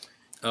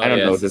 I don't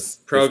know, this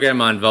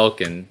program on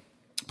Vulcan.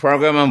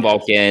 Program on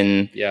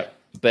Vulcan. Yeah.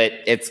 But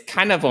it's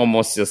kind of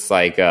almost just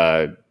like,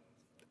 that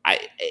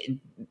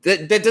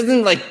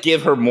doesn't, like,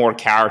 give her more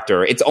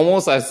character. It's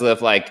almost as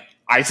if, like,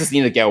 I just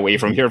need to get away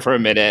from here for a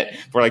minute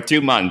for, like, 2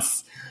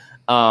 months.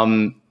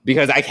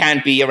 Because I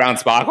can't be around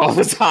Spock all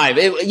the time.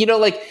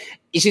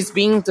 She's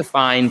being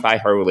defined by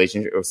her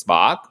relationship with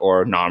Spock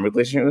or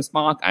non-relationship with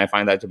Spock. I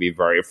find that to be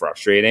very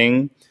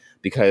frustrating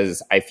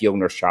because I feel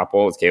Nurse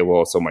Chapel is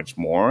capable of so much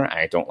more.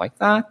 I don't like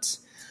that.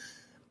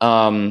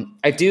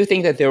 I do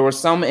think that there were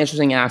some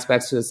interesting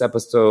aspects to this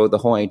episode. The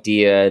whole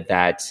idea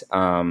that,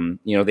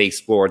 they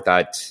explored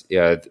that,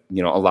 a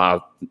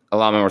lot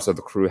of members of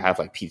the crew have,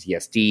 like,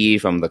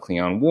 PTSD from the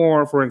Klingon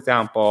War, for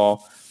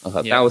example. I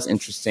thought that was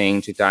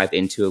interesting to dive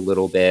into a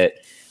little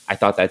bit. I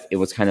thought that it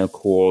was kind of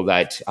cool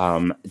that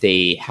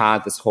they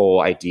had this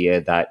whole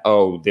idea that,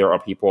 there are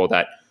people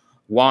that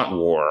want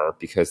war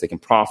because they can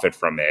profit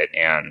from it,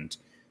 and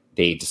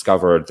they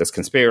discovered this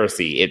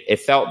conspiracy. It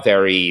felt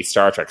very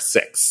Star Trek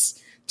 6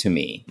 to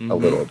me a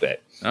little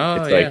bit.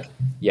 Oh, it's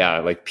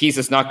like peace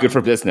is not good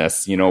for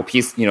business,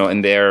 peace,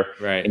 and there,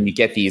 and you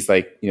get these,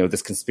 like,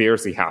 this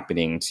conspiracy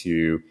happening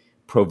to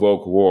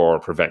provoke war or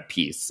prevent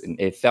peace. And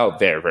it felt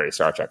very, very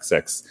Star Trek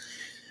 6.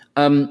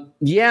 I thought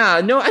it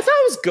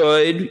was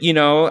good.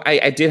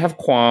 I did have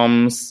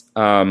qualms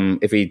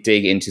if we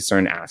dig into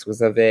certain aspects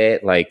of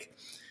it, like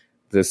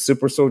the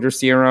super soldier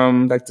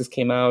serum that just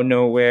came out of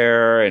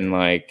nowhere. And,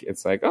 like,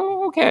 it's like,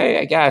 oh, okay,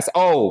 I guess.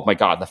 Oh my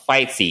God, the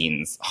fight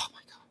scenes. Oh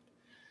my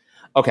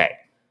God. Okay.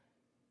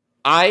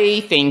 I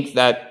think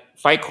that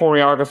fight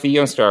choreography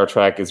on Star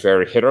Trek is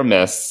very hit or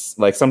miss.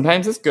 Like,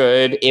 sometimes it's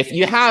good. If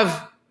you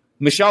have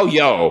Michelle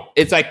Yeoh,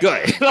 it's like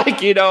good.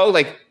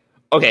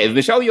 Okay, if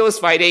Michelle Yeoh is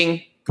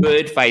fighting,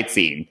 good fight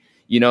scene.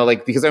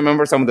 Because I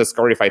remember some of the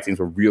Discovery fight scenes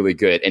were really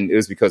good, and it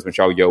was because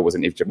Michelle Yeoh was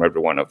in each and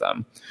every one of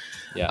them.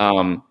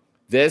 Yeah.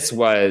 This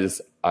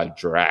was a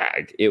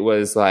drag. It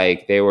was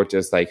like they were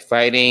just, like,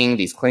 fighting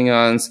these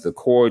Klingons, the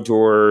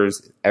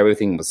corridors,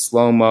 everything was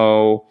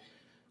slow-mo.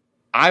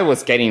 I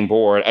was getting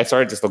bored. I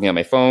started just looking at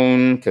my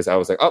phone because I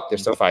was like, oh, they're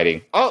still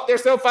fighting. Oh, they're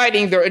still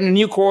fighting. They're in a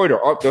new corridor.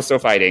 Oh, they're still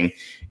fighting.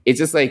 It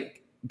just,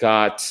 like,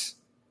 got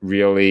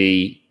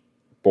really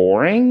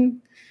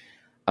boring.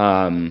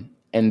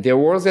 And there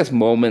was just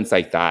moments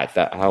like that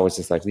I was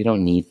just like, we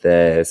don't need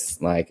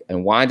this. Like,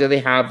 and why do they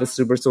have the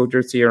super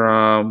soldier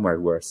serum?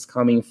 Where's it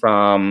coming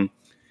from?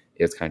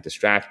 It was kind of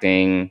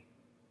distracting.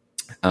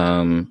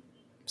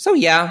 So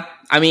yeah,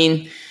 I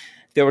mean,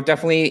 there were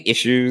definitely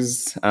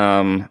issues,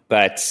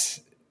 but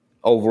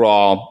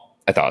overall,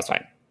 I thought it was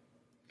fine.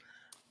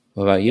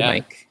 What about you,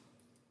 Mike?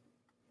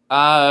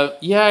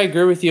 Yeah, I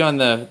agree with you on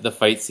the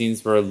fight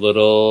scenes were a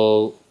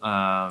little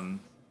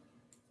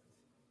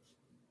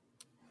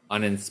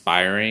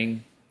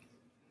uninspiring.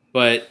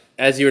 But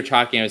as you were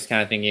talking, I was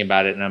kind of thinking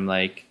about it, and I'm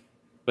like,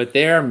 but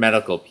they are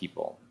medical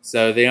people.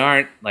 So they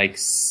aren't like,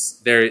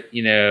 they're,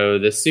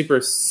 the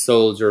super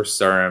soldier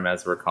serum,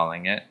 as we're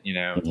calling it,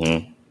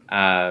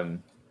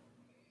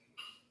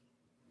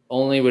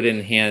 only would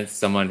enhance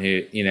someone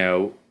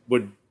who,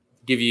 would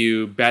give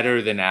you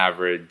better than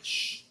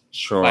average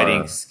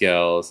fighting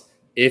skills.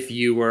 If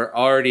you were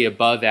already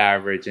above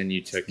average and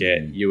you took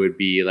it, you would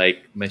be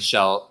like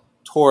Michelle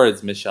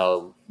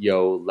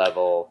Yeoh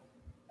level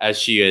as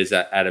she is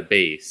at a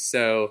base.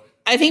 So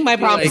I think my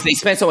problem is they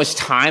spent so much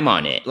time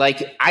on it.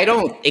 Like, I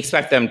don't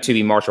expect them to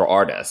be martial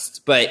artists,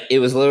 but it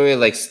was literally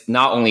like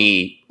not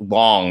only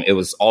long, it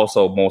was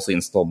also mostly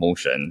in slow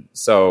motion.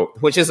 So,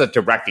 which is a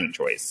directing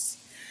choice.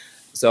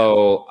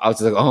 So I was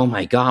just like, oh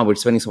my God, we're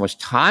spending so much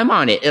time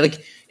on it. And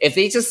like, if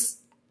they just,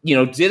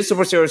 did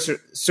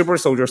super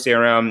soldier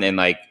serum and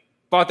like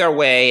fought their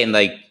way and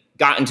like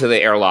got into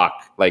the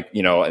airlock,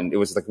 and it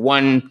was like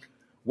one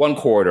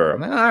corridor.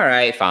 I'm like, all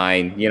right,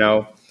 fine.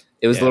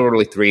 It was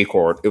literally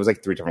it was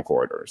like 3 different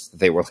corridors that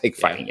they were like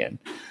fighting in.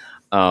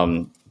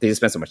 They just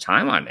spent so much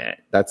time on it.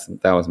 That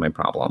was my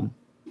problem.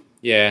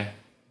 Yeah.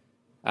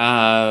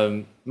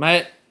 I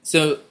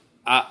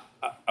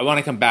want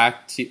to come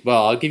back to,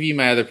 I'll give you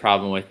my other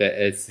problem with it.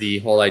 It's the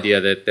whole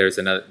idea that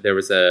there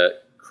was a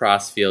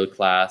cross-field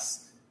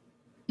class,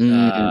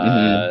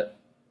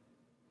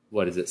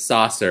 what is it,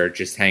 saucer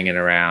just hanging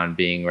around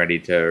being ready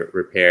to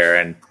repair.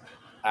 And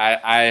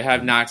I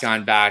have not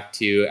gone back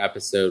to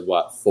episode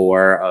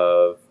 4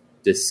 of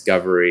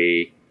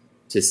Discovery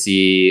to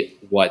see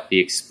what the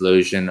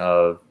explosion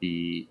of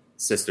the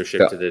sister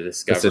ship to the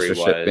Discovery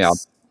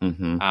was.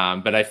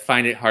 But I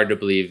find it hard to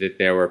believe that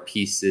there were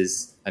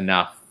pieces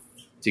enough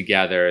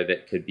together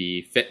that could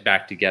be fit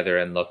back together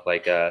and look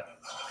like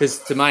because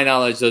to my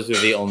knowledge, those were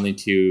the only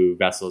 2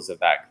 vessels of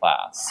that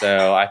class.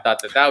 So I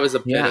thought that was a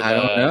bit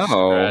of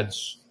a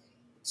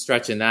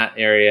stretch in that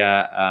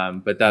area.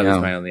 But that was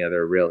my only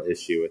other real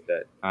issue with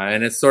it.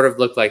 And it sort of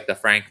looked like the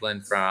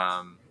Franklin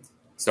from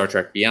Star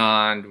Trek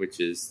Beyond, which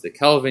is the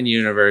Kelvin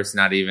universe,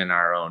 not even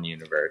our own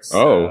universe.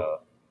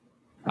 So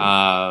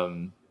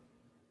there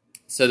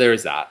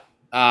was that.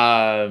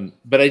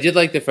 But I did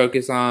like the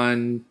focus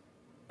on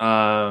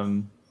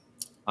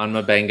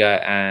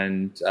M'Benga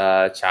and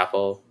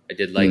Chapel. I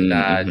did like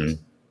that.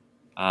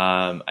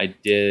 I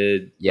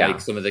did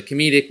like some of the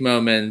comedic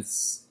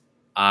moments.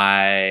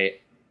 I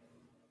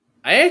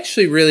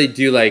actually really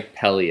do like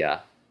Pelia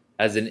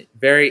as a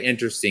very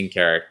interesting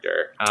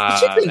character.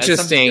 She's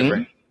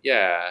interesting.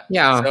 Yeah.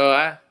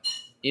 So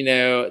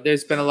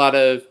there's been a lot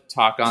of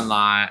talk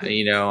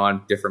online,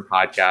 on different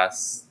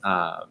podcasts,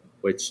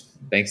 which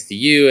thanks to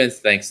you and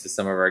thanks to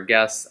some of our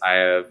guests, I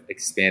have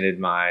expanded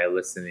my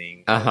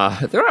listening. There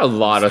are a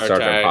lot of Star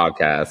Trek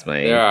podcasts,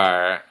 mate. There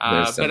are,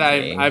 but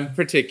I'm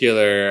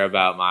particular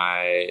about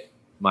my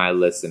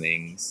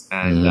listenings,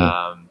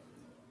 and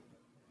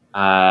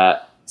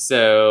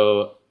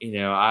so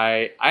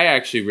I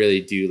actually really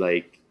do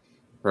like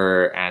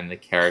her and the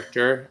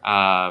character.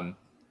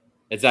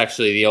 It's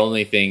actually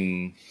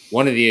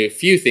one of the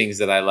few things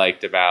that I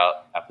liked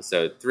about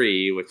episode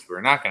 3, which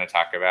we're not going to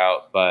talk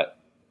about, but.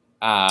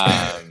 We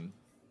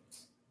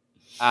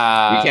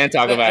can't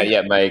talk about it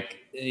yet, Mike.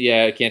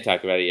 Yeah, I can't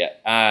talk about it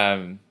yet.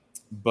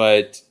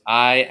 But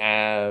I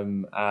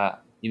am, I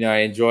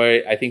enjoy.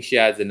 I think she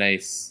adds a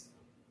nice,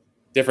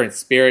 different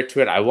spirit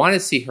to it. I want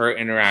to see her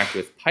interact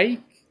with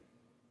Pike,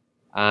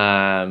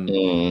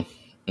 and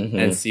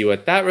see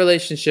what that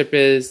relationship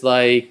is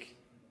like.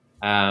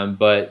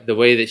 But the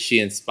way that she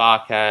and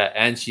Spock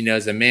and she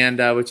knows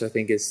Amanda, which I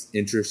think is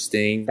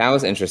interesting. That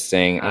was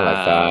interesting. I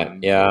like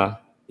that. Yeah.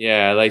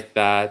 Yeah, I like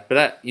that.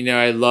 But,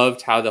 I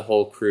loved how the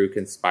whole crew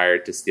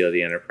conspired to steal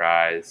the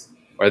Enterprise,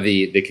 or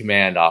the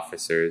command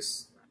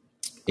officers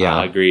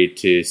agreed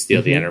to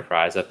steal the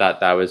Enterprise. I thought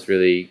that was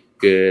really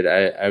good.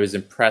 I was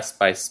impressed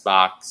by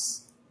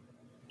Spock's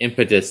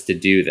impetus to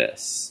do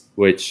this,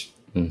 which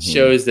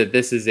shows that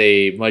this is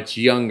a much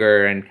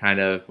younger and kind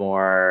of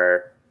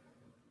more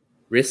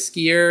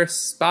riskier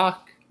Spock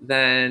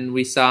than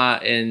we saw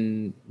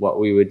in what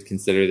we would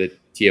consider the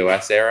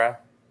TOS era.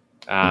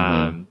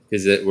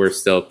 Because we're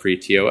still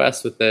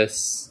pre-TOS with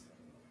this.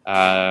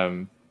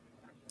 But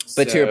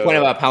to your point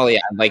about Pelia,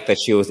 I like that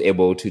she was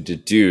able to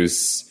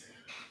deduce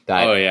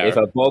that if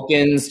a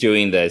Vulcan's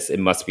doing this, it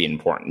must be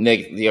important.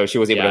 She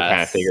was able to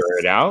kind of figure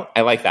it out.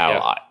 I like that a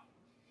lot.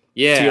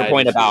 Yeah. To your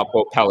point about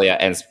both Pelia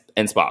and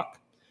Spock.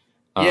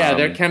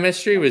 Their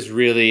chemistry was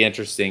really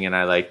interesting, and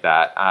I like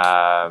that.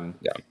 I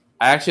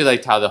actually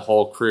liked how the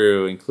whole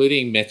crew,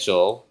 including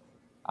Mitchell,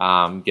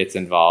 gets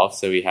involved.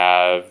 So we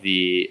have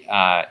the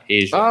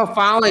Asian. Oh,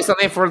 finally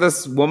something for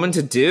this woman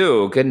to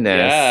do.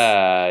 Goodness.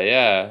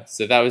 Yeah.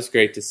 So that was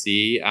great to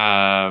see.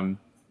 I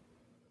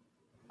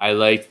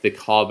liked the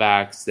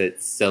callbacks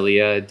that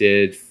Celia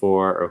did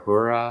for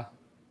Uhura,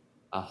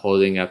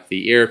 holding up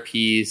the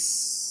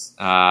earpiece.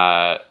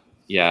 I'm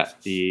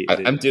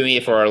doing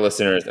it for our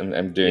listeners.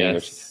 I'm doing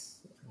yes.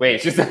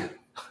 Wait, she's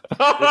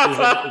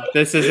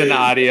this is an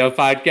audio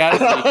podcast.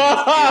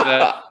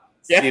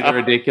 You can see the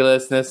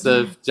ridiculousness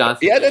of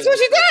Johnson. Yeah, that's what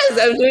she does.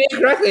 I'm doing it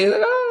correctly.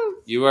 Like, oh.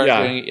 You are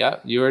doing it.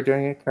 Yep, you are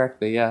doing it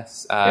correctly.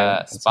 Yes,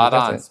 spot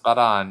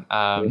on.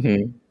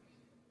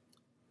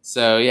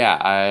 So yeah,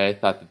 I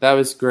thought that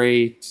was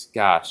great.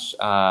 Gosh,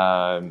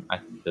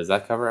 does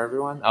that cover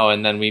everyone? Oh,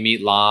 and then we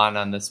meet Lan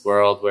on this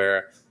world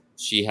where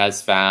she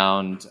has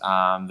found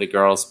the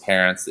girl's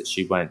parents that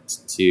she went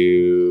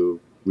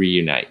to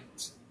reunite.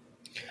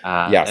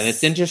 Yes. And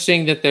it's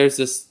interesting that there's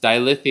this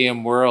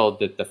dilithium world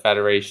that the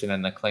Federation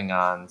and the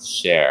Klingons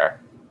share,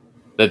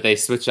 that they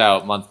switch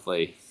out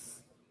monthly.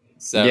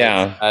 So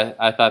yeah,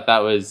 I thought that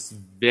was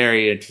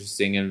very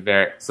interesting and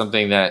very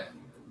something that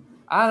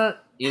I don't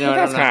know.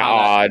 That's kind of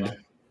odd.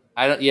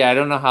 I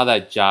don't know how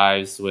that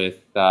jives with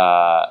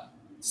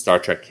Star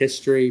Trek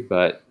history,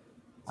 but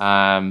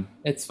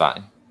it's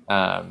fine.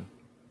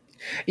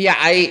 Yeah,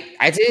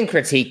 I didn't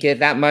critique it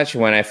that much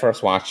when I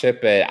first watched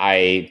it, but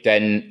I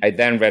then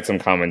read some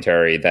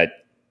commentary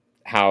that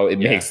how it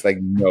makes like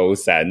no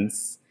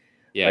sense.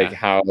 Yeah. Like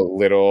how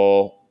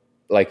little,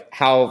 like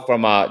how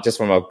from a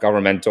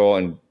governmental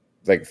and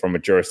like from a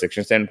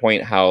jurisdiction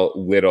standpoint, how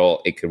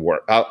little it could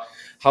work.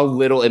 How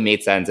little it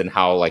made sense and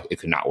how like it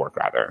could not work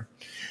rather.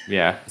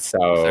 Yeah. So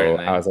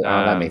certainly. I was like,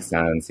 oh, that makes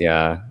sense.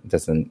 Yeah. It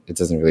doesn't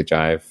really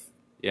jive.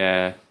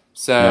 Yeah.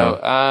 So,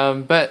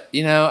 but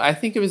I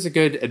think it was a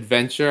good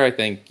adventure. I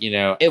think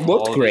it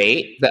looked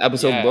great. The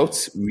episode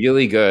looked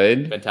really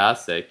good,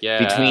 fantastic. Yeah,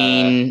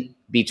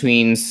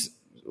 between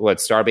what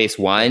Starbase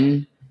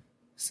One,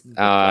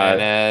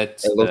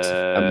 planet, it looked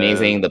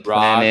amazing. The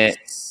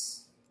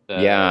rocks,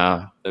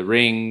 planet, the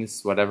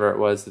rings, whatever it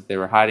was that they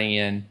were hiding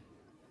in.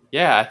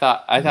 Yeah, I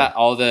thought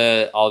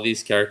all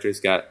these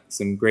characters got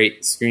some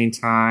great screen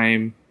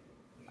time.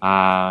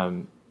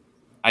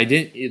 I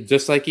didn't,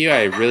 just like you,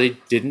 I really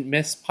didn't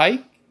miss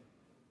Pike.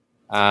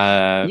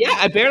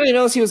 I barely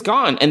noticed he was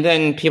gone. And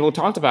then people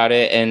talked about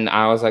it, and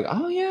I was like,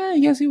 oh, yeah, I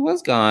guess he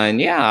was gone.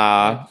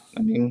 Yeah.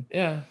 I mean,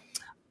 yeah.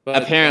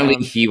 But,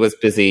 apparently he was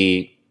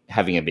busy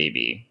having a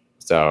baby.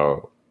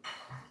 So.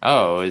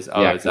 Is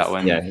that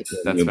when, that's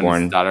newborn.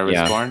 When his daughter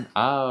was born?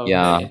 Oh,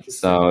 yeah. Okay.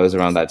 So it was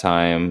around that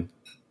time.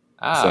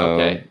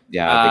 Okay.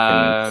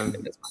 Yeah, they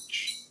couldn't as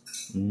much.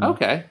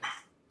 Okay.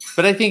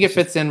 But I think it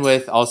fits in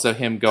with also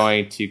him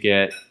going to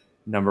get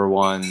number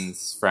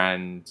one's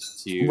friend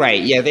to...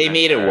 Right, yeah, they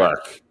made it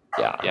work.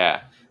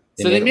 Yeah.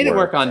 So they made it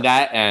work on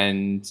that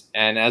end.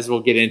 And as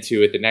we'll get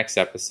into with the next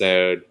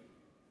episode,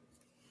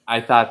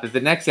 I thought that the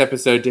next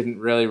episode didn't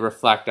really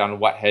reflect on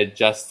what had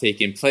just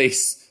taken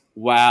place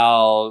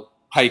while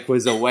Pike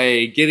was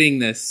away getting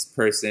this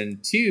person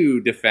to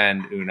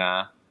defend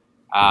Una.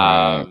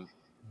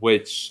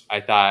 Which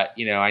I thought,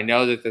 I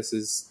know that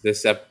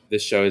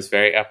this show is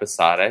very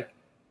episodic,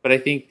 but I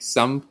think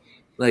some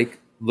like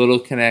little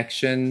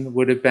connection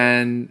would have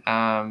been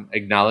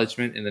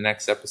acknowledgement in the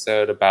next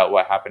episode about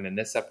what happened in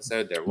this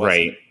episode. There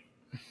wasn't. Right.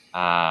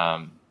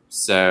 And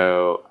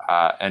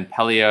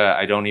Pelia,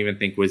 I don't even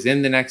think was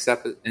in the next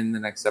episode.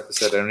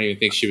 I don't even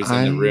think she was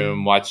in the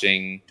room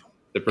watching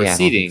the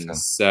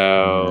proceedings. I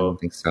don't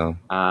think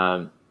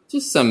so.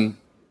 Just some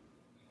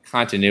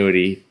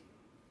continuity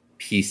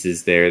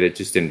pieces there that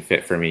just didn't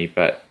fit for me,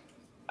 but.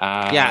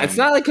 It's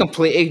not like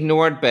completely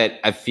ignored, but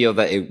I feel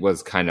that it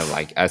was kind of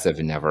like as if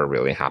it never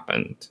really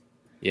happened.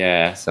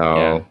 Yeah.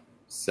 So.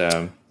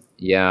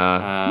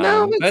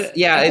 No, but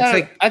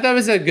I thought it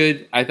was a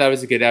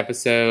good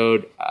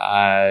episode.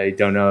 I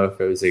don't know if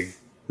it was a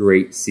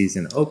great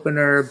season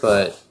opener,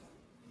 but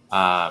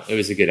it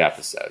was a good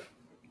episode,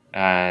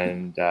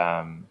 and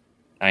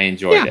I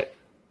enjoyed it.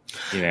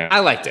 I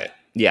liked it.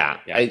 Yeah.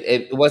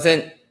 It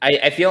wasn't.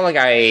 I feel like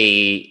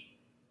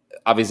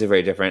obviously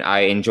very different.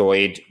 I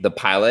enjoyed the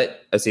pilot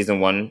of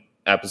season 1,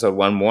 episode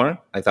 1 more.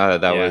 I thought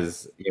that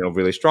was,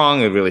 really strong.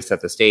 It really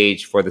set the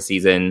stage for the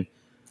season.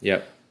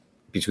 Yep.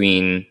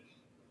 Between,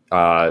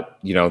 the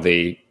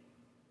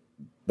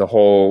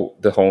whole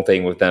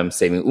thing with them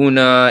saving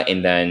Una,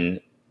 and then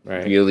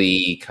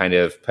really kind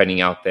of putting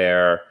out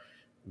there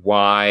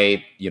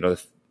why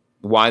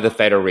the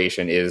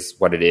Federation is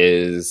what it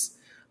is,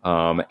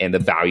 and the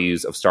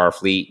values of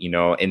Starfleet,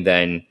 and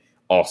then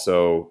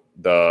also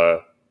the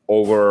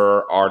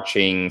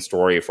overarching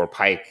story for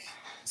Pike,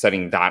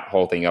 setting that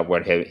whole thing up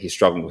where he's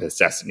struggling with his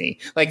destiny.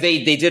 Like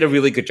they did a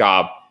really good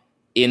job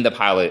in the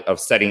pilot of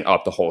setting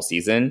up the whole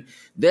season.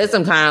 This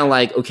I'm kind of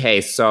like,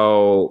 okay,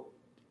 so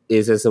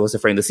is this supposed to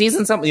frame the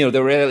season? Something, I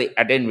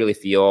didn't really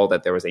feel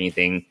that there was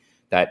anything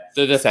that.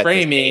 So the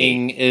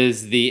framing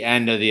is the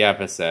end of the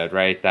episode,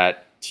 right?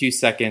 That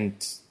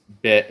 2-second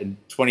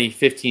bit, 20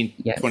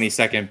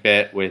 second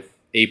bit with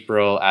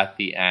April at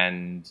the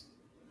end,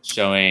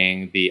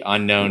 showing the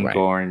unknown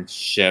Gorn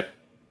ship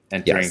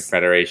entering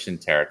Federation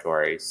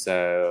territory.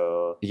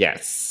 So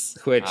yes,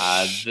 which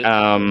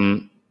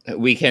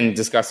we can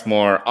discuss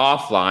more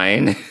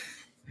offline.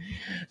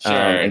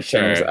 In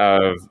terms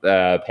of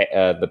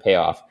the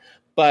payoff.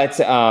 But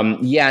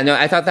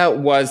I thought that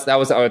was the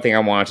other thing I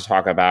wanted to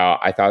talk about.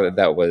 I thought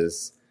that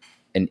was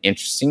an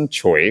interesting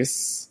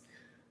choice.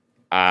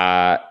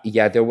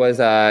 There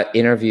was a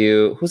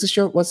interview. What's the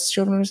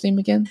showrunner's name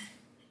again?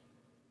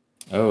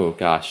 Oh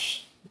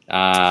gosh,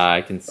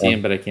 I can see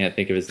him, but I can't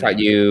think of his name.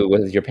 You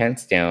with your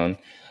pants down.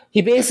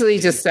 He basically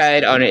just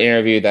said on an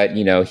interview that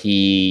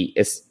he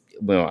is.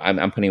 Well,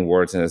 I'm putting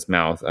words in his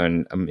mouth,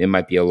 and it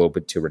might be a little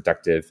bit too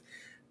reductive,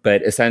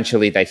 but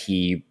essentially that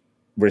he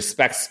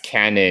respects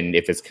canon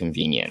if it's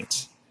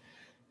convenient.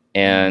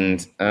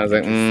 And I was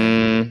like,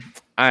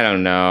 I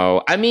don't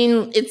know. I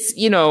mean, it's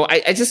are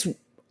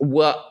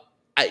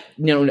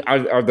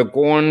the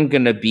Gorn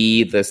gonna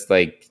be this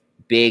like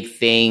big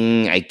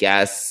thing? I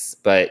guess,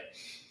 but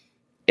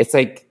it's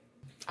like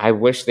I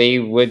wish they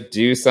would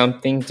do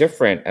something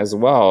different as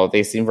well.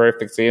 They seem very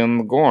fixated on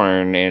the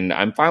Gorn, and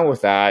I'm fine with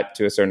that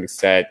to a certain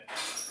extent.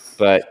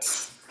 But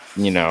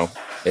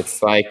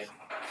it's like,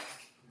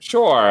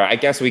 sure, I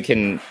guess we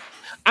can.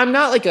 I'm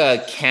not like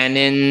a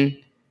canon,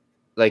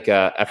 like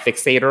a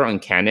fixator on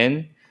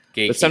canon.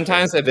 Gatekeeper. But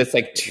sometimes if it's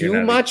like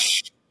too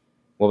much,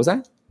 what was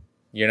that?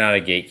 You're not a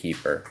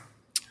gatekeeper,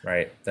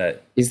 right?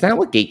 Is that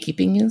what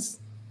gatekeeping is?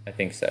 I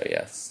think so.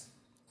 Yes.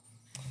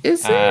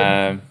 Is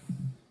it?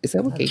 Is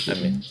that what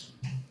gatekeeping is?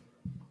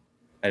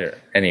 I don't know.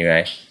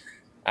 Anyway.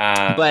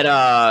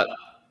 I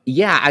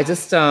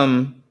just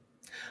I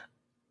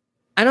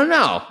don't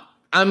know.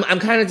 I'm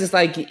kind of just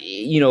like,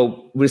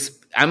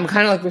 I'm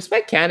kind of like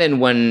respect canon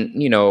when,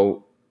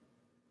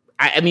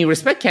 I mean,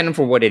 respect canon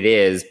for what it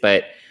is,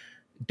 but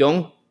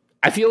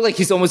I feel like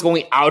he's almost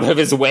going out of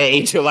his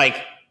way to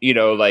like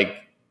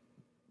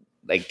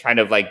kind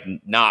of like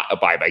not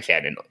abide by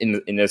canon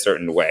in a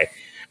certain way.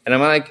 And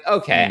I'm like,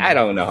 okay, I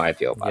don't know how I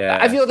feel about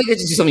that. I feel like they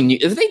just do something new.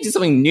 If they do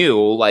something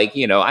new, like,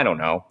 I don't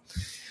know.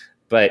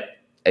 But,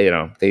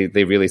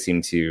 they really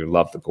seem to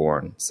love the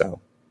Gorn, so.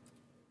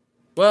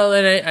 Well,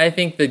 and I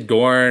think the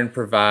Gorn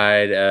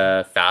provide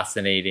a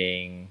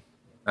fascinating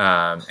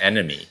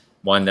enemy,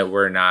 one that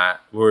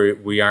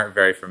we aren't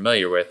very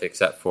familiar with,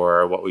 except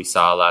for what we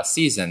saw last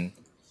season,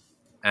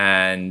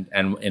 and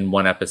in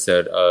one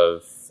episode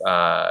of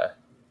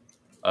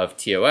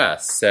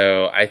TOS.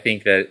 So I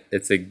think that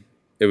it's a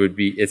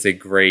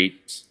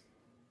great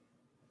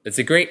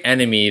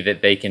enemy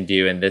that they can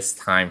do in this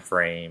time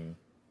frame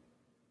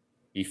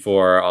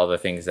before all the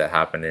things that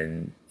happen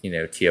in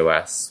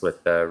TOS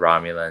with the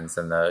Romulans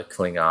and the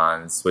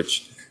Klingons,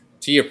 which,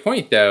 to your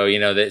point though,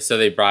 so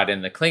they brought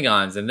in the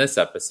Klingons in this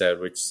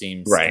episode, which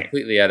seems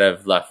completely out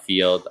of left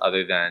field,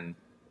 other than,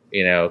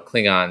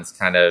 Klingons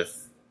kind of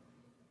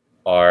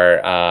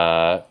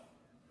are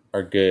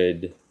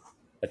good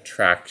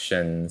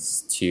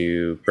attractions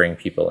to bring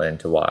people in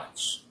to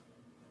watch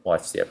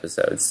the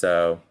episode.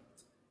 So,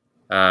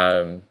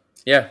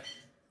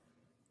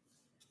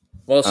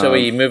 Well, shall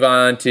we move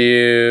on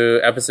to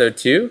episode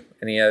 2?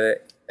 Any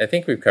other? I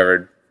think we've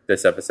covered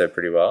this episode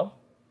pretty well.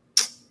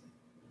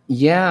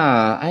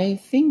 Yeah, I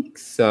think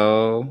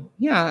so.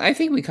 Yeah, I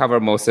think we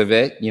covered most of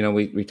it.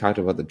 We talked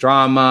about the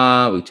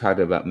drama, we talked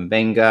about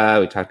Mbenga,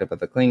 we talked about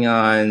the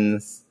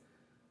Klingons,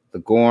 the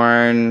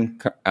Gorn,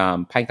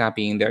 Pike not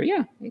being there.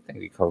 Yeah, I think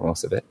we covered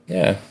most of it.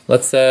 Yeah,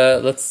 let's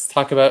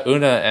talk about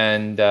Una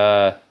and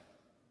an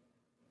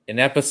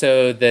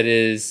episode that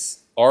is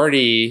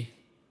already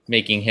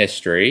making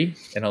history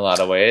in a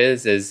lot of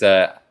ways, is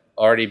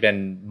already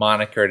been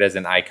monikered as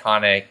an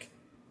iconic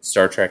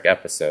Star Trek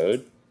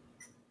episode.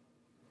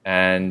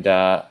 And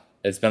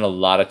there's been a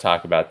lot of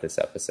talk about this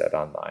episode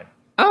online.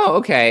 Oh,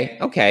 okay.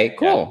 Okay,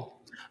 cool.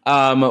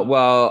 Yeah.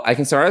 Well, I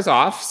can start us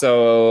off.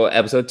 So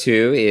episode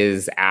 2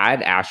 is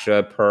Ad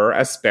Astra per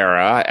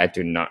Aspera. I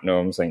do not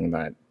know if I'm saying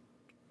that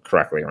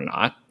correctly or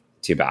not.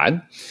 Too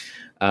bad.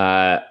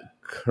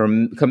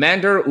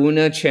 Commander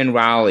Una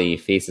Chenrali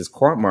faces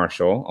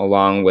court-martial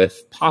along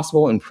with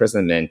possible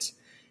imprisonment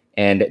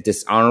and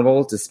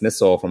dishonorable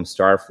dismissal from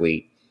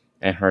Starfleet.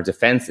 And her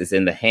defense is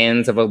in the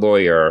hands of a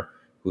lawyer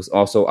who's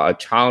also a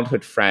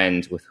childhood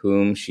friend with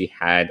whom she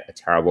had a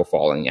terrible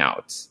falling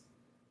out.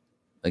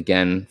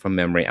 Again, from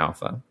Memory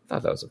Alpha. I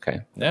thought that was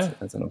okay. Yeah.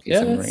 That's an okay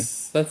summary.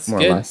 That's more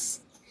good. Or less.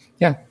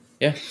 Yeah.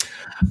 Yeah.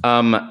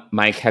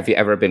 Mike, have you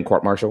ever been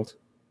court-martialed?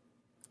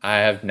 I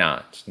have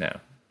not, no.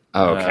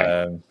 Oh,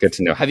 okay. Good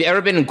to know. Have you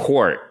ever been in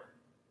court?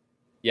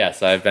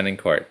 Yes, I've been in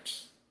court.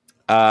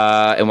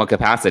 In what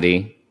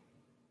capacity?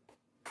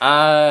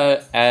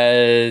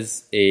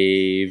 As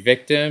a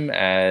victim,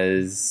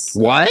 as...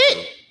 What?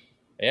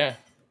 Yeah.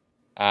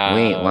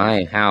 Wait,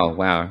 why? How?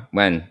 Wow.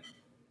 When?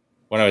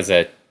 When I was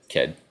a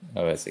kid.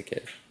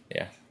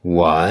 Yeah.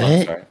 What?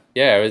 Oh, sorry.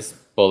 Yeah, I was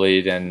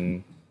bullied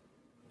and...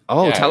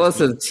 Oh, yeah, tell us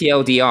a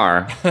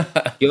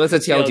TLDR. Give us a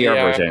TLDR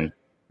version.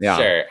 Yeah.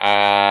 Sure.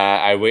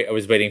 I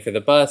was waiting for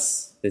the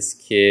bus. This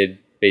kid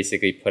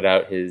basically put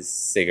out his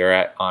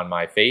cigarette on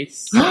my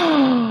face.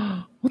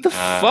 What the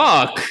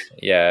fuck?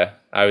 Yeah,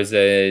 I was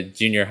a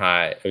junior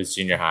high. It was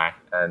junior high,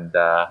 and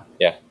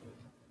yeah.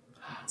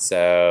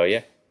 So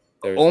yeah.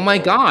 Oh my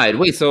god!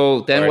 Wait,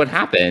 so then what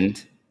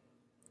happened?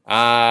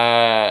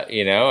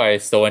 I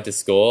still went to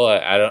school.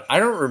 I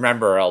don't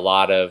remember a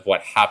lot of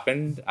what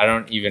happened. I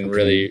don't even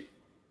really,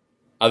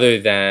 other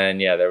than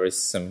there was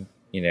some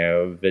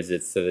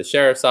visits to the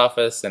sheriff's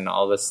office and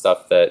all this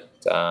stuff that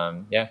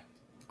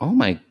Oh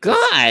my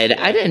god!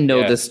 I didn't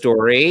know this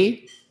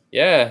story.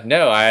 Yeah,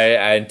 no,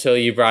 I until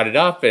you brought it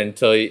up, I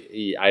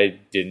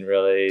didn't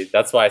really.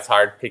 That's why it's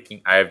hard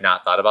picking. I have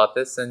not thought about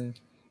this in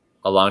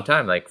a long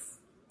time, like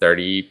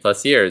 30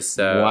 plus years.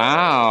 So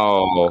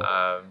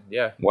wow,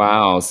 yeah,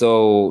 wow.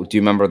 So do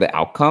you remember the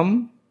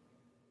outcome?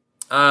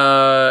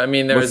 I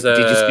mean, did you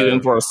sue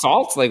him for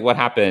assault? Like, what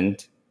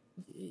happened?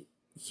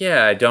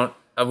 Yeah, I don't.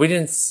 We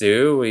didn't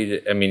sue.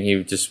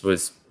 He just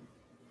was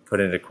put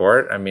into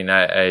court. I mean,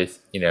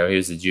 he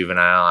was a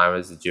juvenile. I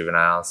was a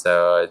juvenile,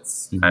 so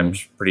it's. I'm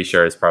pretty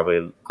sure it's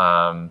probably,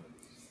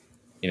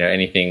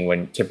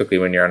 anything typically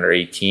when you're under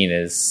 18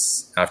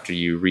 is after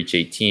you reach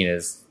 18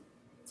 is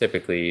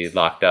typically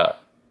locked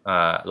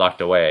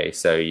away,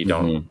 so you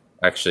don't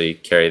actually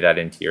carry that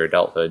into your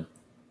adulthood.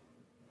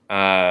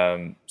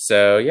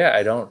 So yeah,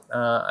 I don't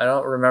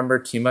remember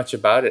too much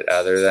about it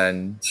other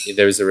than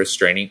there was I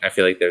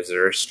feel like there's a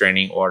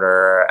restraining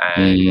order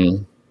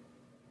and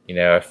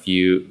a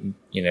few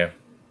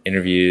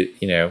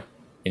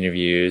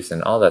interviews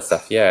and all that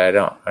stuff.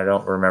 Yeah, I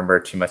don't remember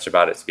too much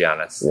about it, to be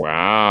honest.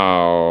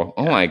 Wow.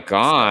 Oh my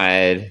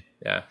god.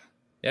 Yeah.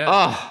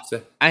 Oh,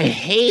 I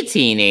hate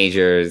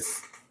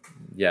teenagers.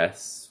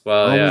 Yes.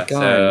 Well,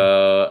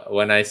 so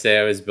when I say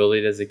I was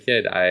bullied as a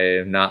kid, I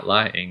am not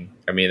lying.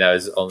 I mean, that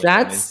was only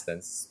one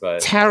instance,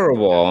 but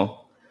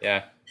terrible.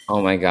 Yeah.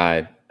 Oh my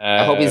god.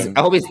 I hope he's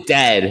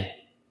dead.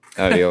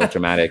 That would be a little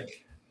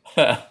dramatic.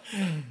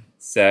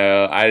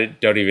 So I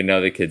don't even know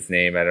the kid's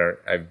name. I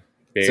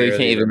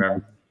barely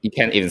remember. You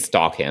can't even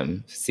stalk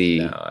him to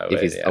see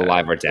if he's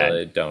alive or dead. I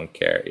really don't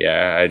care.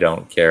 Yeah, I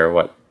don't care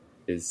what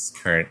his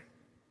current.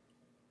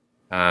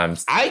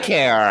 I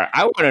care.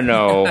 I want to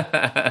know.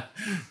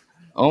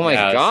 Oh my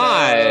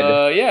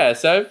god!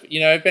 So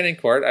I've been in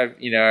court. I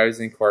was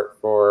in court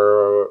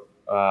for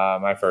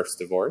my first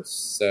divorce.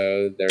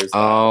 So there's.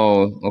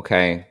 Oh,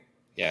 okay.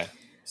 Yeah.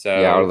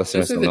 So our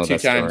listeners those are the two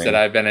times that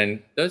I've been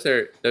in. Those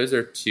are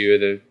two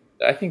of the.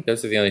 I think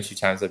those are the only two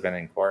times I've been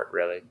in court.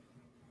 Really.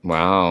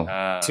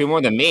 Wow. Two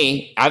more than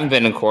me. I haven't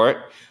been in court.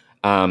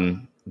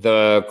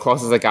 The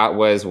closest I got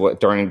was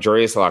during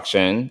jury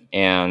selection,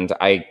 and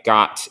I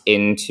got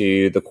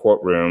into the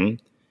courtroom,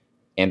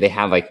 and they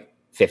had like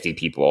 50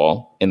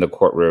 people in the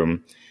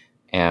courtroom,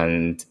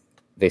 and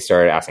they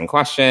started asking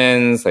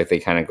questions. Like they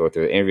kind of go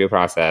through the interview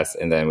process,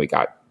 and then we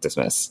got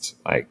dismissed.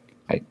 Like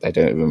I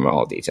don't remember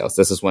all the details.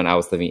 This is when I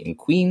was living in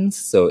Queens,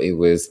 so it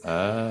was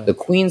the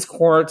Queens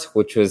Court,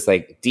 which was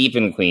like deep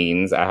in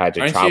Queens. I had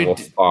to travel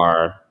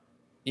far.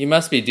 You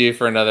must be due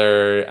for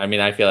another. I mean,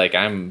 I feel like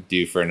I'm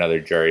due for another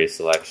jury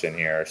selection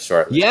here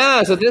shortly.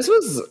 Yeah, so this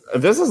was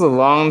a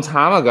long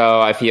time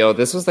ago. I feel it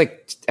was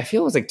like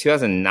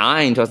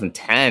 2009,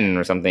 2010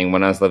 or something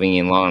when I was living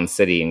in Long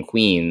City in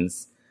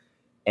Queens,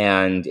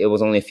 and it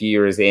was only a few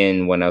years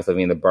in when I was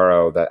living in the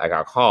borough that I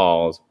got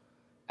called.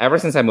 Ever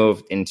since I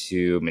moved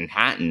into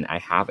Manhattan, I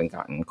haven't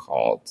gotten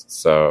called.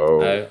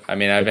 So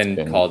I've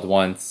been called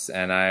once,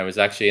 and I was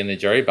actually in the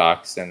jury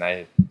box, and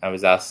I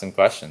was asked some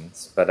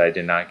questions, but I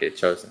did not get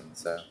chosen.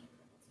 So.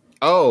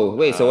 Oh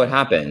wait! So what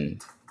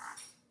happened?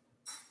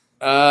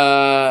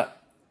 I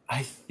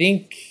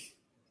think.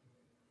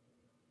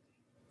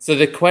 So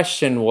the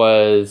question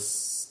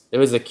was, it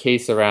was a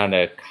case around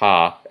a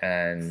cop,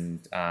 and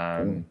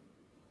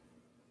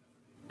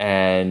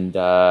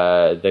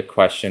the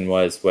question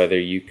was whether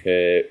have you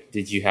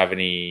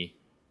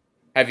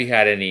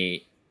had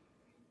any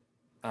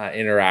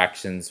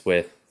interactions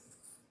with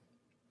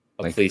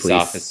a police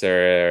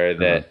officer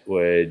that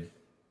would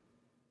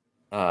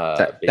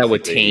that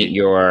would taint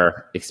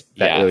your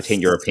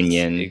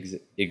opinion.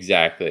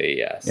 Exactly.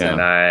 Yes. Yeah.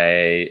 And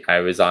I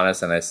was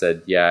honest, and I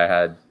said,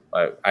 I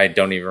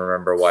don't even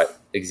remember what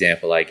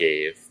example I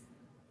gave.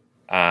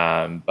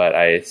 But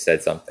I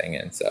said something,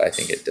 and so I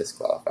think it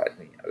disqualified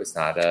me. I was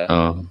not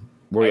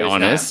were you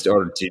honest,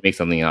 or did you make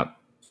something up?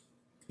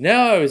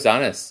 No, I was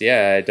honest.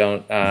 Yeah, I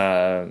don't.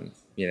 And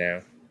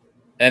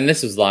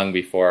this was long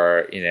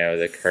before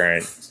the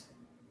current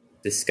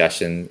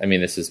discussion. I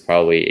mean, this was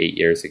probably 8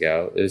 years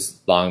ago. It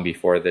was long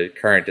before the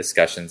current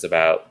discussions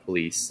about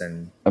police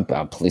and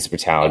about police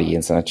brutality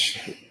and such.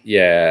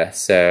 Yeah,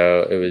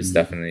 so it was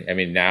definitely. I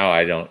mean, now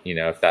I don't.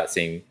 If that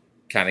same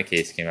kind of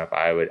case came up,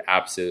 I would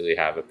absolutely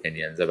have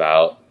opinions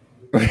about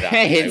that.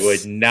 I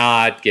would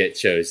not get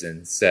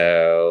chosen.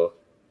 So,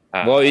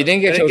 well, you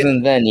didn't get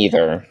chosen then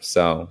either.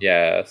 So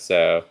yeah.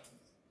 So,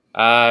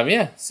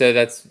 So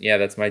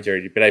that's my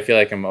journey. But I feel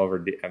like I'm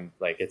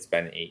like it's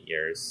been 8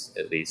 years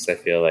at least. I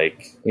feel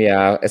like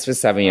it's been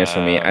 7 years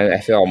for me. I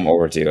feel I'm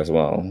overdue as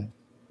well.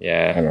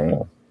 Yeah, I don't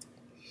know.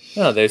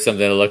 Well, there's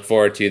something to look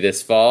forward to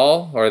this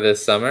fall or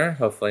this summer.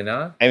 Hopefully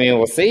not. I mean,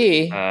 we'll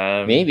see.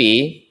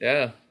 Maybe.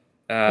 Yeah.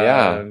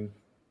 Yeah.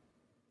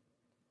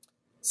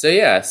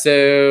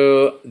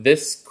 So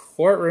this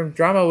courtroom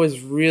drama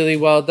was really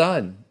well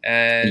done,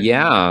 and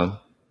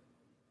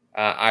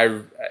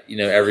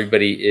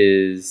everybody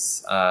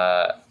is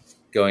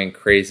going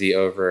crazy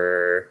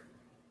over.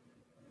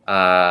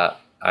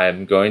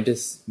 I'm going to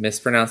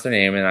mispronounce her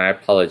name, and I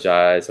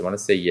apologize. I want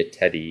to say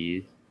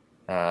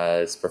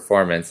Yetedi's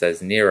performance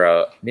as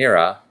Nira,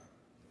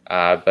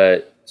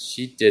 but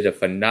she did a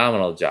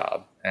phenomenal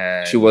job.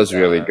 And she was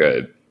really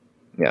good.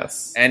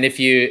 Yes. And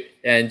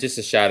just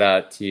a shout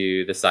out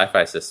to the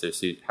Sci-Fi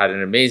Sisters, who had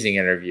an amazing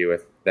interview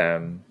with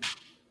them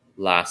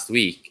last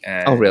week.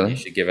 And oh, really?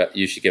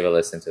 You should give a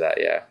listen to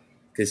that. Yeah,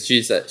 because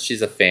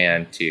she's a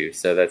fan too.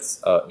 So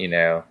that's Oh,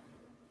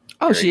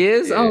 she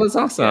is? Good. Oh, that's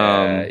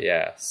awesome.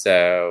 Yeah.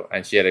 So,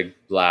 and she had a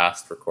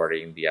blast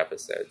recording the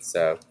episode.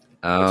 So, which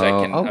I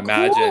can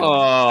imagine.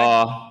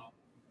 Cool.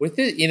 With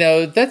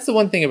it, that's the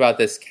one thing about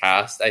this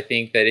cast. I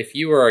think that if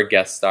you were a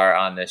guest star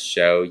on this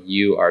show,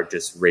 you are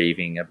just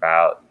raving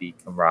about the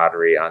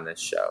camaraderie on this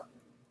show.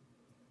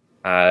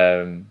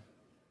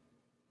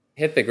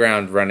 Hit the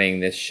Ground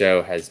Running, this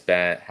show has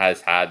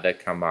had the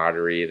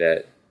camaraderie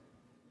that,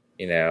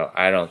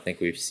 I don't think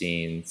we've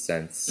seen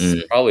since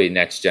probably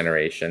Next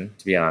Generation,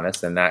 to be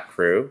honest, and that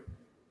crew.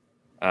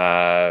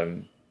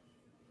 No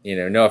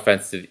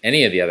offense to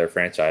any of the other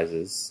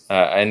franchises,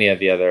 any of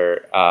the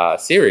other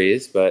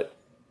series, but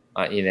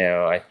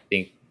I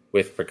think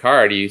with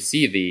Picard, you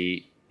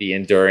see the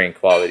enduring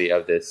quality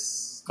of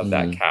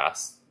that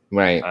cast,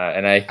 right?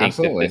 And I think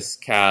that this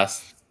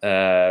cast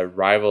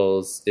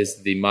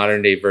is the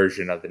modern day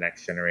version of the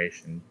Next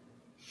Generation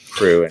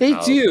crew. They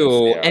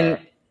do, and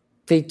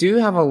they do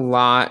have a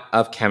lot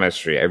of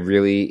chemistry. I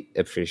really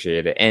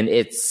appreciate it, and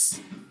it's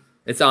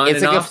on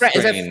and off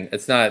screen.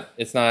 It's not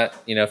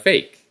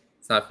fake.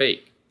 It's not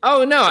fake.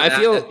 Oh no, I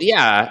feel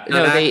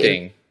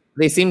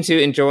they seem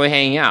to enjoy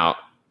hanging out,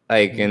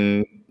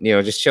 and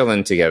just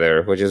chilling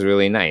together, which is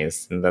really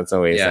nice, and that's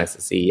always nice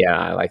to see. Yeah,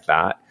 I like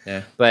that.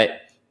 Yeah,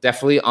 but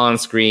definitely on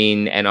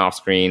screen and off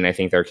screen, I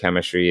think their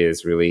chemistry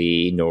is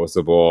really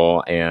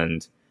noticeable,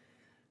 and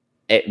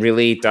it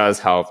really does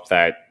help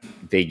that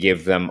they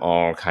give them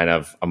all kind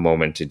of a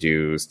moment to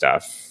do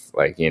stuff,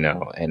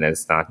 and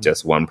it's not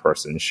just one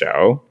person's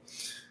show.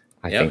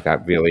 I think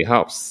that really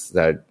helps,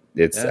 that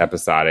it's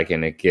episodic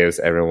and it gives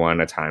everyone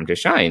a time to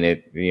shine.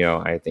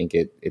 I think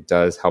it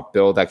does help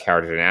build that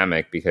character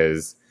dynamic,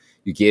 because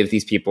you give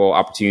these people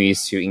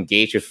opportunities to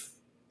engage with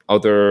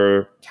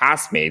other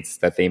castmates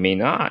that they may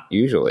not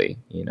usually,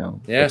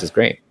 which is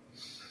great.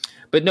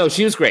 But no,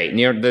 she was great.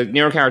 The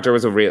Nero character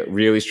was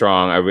really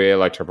strong. I really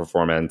liked her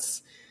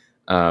performance.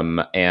 I'm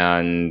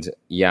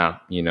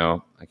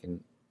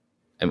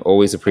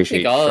always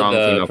appreciate strong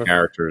female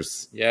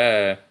characters.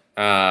 Yeah.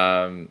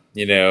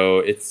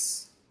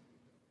 It's,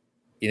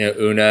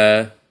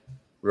 Una,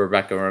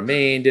 Rebecca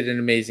Romaine did an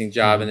amazing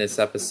job in this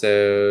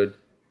episode.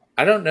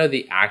 I don't know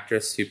the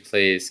actress who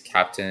plays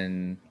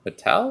Captain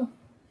Patel,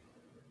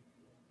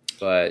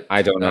 but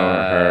I don't know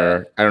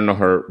her. I don't know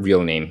her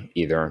real name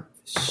either.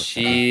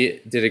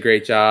 She did a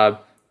great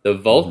job. The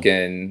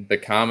Vulcan,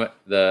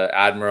 the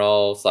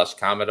Admiral /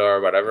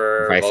 Commodore,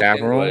 whatever, Vice Vulcan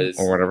Admiral was,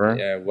 or whatever.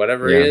 Yeah,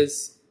 whatever he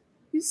is,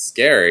 he's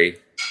scary.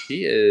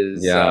 He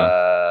is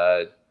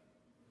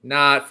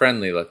not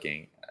friendly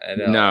looking.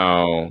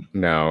 No,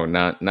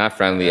 not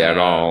friendly at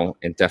all.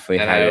 It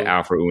definitely had it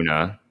out for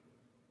Una.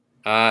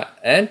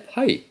 And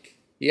Pike.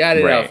 He had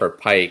it out for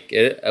Pike.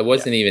 It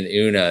wasn't even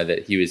Una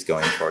that he was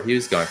going for. He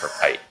was going for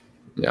Pike.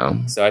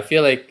 Yeah. So I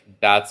feel like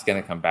that's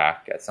going to come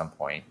back at some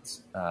point.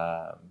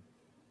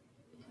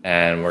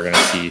 And we're going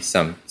to see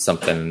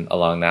something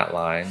along that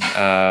line.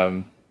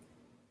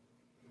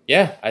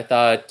 I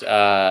thought,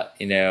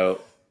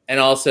 and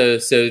also,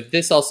 so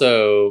this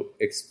also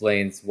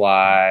explains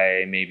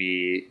why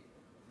maybe,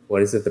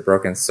 the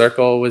Broken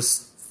Circle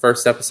was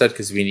first episode,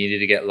 because we needed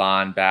to get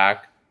Lon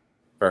back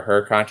for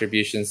her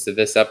contributions to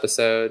this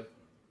episode.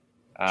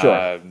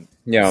 Sure.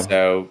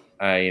 So,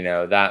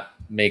 that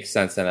makes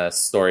sense in a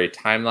story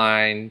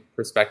timeline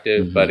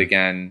perspective. But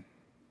again,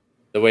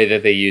 the way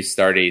that they use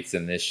stardates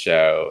in this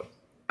show.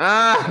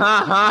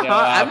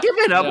 I've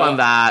given up on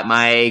that,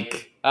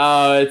 Mike.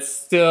 Oh, it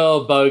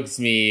still bugs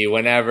me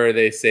whenever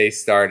they say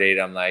stardate.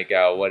 I'm like,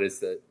 oh, what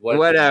is it?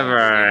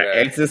 Whatever.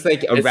 It's just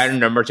like a random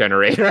number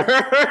generator.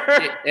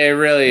 it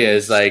really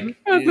is. Like,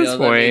 at this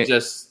point,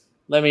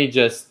 let me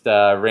just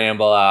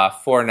ramble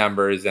off 4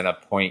 numbers and a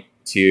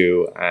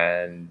 0.2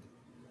 and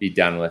be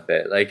done with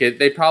it. Like,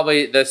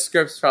 the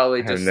scripts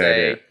probably just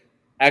say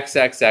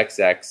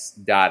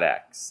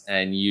XXXX.X,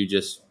 and you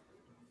just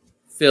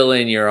fill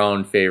in your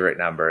own favorite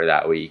number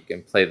that week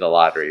and play the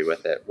lottery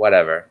with it.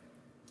 Whatever.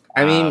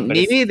 I mean,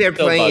 maybe they're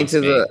playing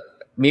into the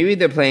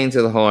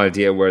whole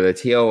idea where the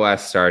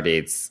TOS star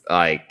dates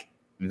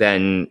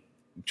then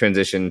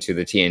transition to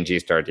the TNG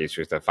star dates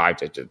with the 5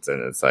 digits,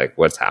 and it's like,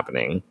 what's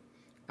happening?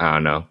 I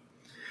don't know.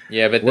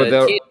 Yeah, but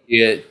the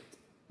TNG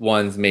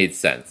ones made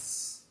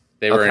sense.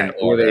 They were in Were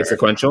order. they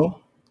sequential?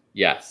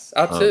 Yes,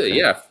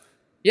 absolutely. Okay.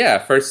 Yeah.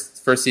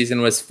 First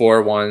season was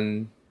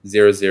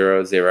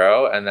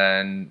 41000, and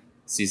then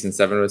season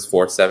 7 was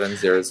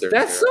 47000.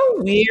 That's so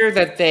weird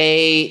that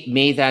they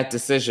made that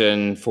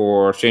decision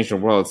for Stranger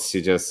Worlds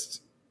to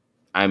just,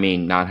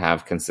 not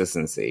have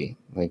consistency.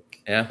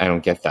 Like, Yeah. I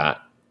don't get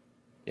that.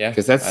 Yeah,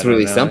 Because that's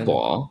really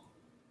simple.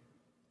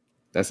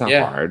 That's not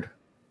Yeah. hard.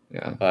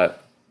 Yeah.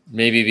 But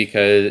maybe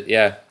because,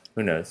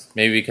 who knows?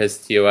 Maybe because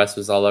TOS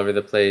was all over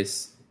the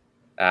place.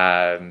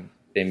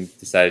 They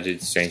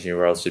decided Strange New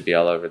Worlds should be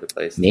all over the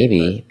place.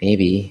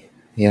 Maybe.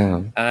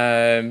 Yeah.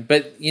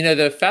 But,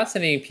 the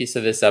fascinating piece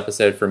of this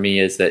episode for me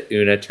is that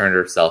Una turned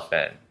herself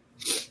in.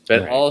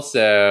 But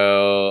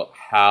also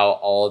how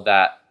all of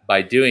that,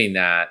 by doing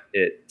that,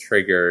 it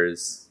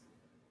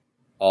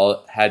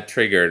had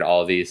triggered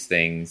all these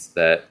things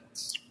that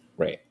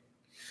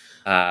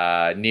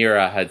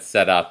Nira had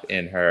set up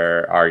in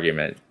her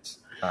argument.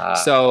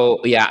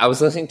 I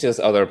was listening to this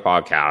other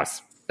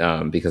podcast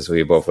because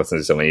we both listen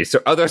to so many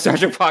other Star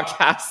Trek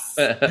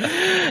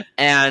podcasts,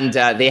 and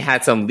they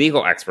had some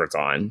legal experts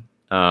on.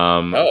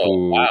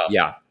 Wow!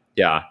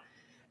 Yeah,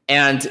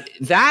 and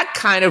that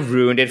kind of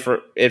ruined it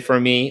for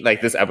me.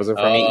 Like this episode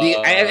for me,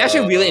 I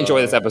actually really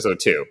enjoyed this episode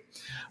too,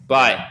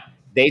 but.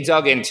 They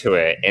dug into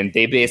it, and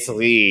they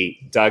basically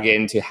dug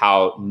into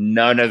how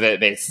none of it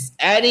makes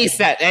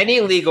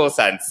any legal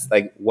sense,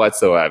 like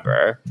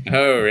whatsoever.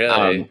 Oh,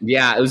 really?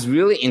 Yeah, it was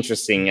really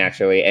interesting,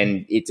 actually,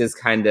 and it just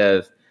kind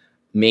of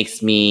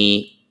makes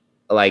me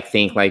like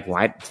think, like,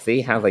 why do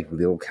they have like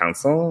legal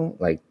counsel,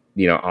 like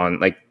on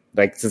like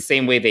it's the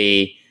same way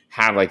they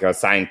have like a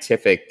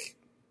scientific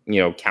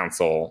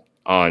counsel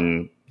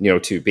on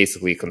to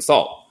basically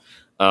consult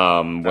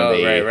when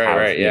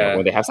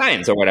when they have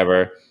science or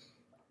whatever.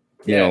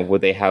 Would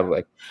they have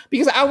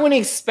because I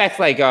wouldn't expect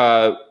like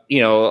a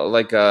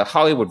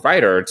Hollywood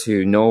writer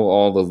to know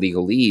all the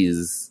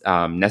legalese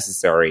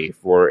necessary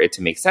for it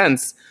to make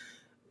sense.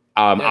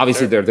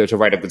 Obviously, they're there to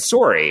write a good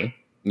story,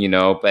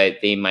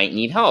 but they might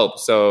need help.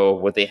 So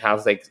would they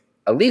have like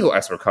a legal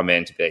expert come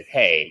in to be like,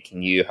 hey,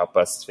 can you help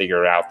us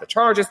figure out the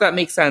charges that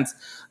make sense?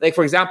 Like,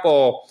 for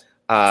example,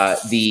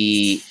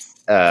 the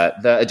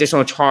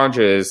additional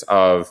charges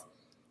of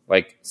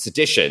like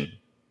sedition.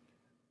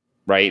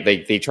 Right,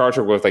 like they charge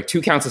her with like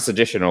 2 counts of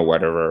sedition or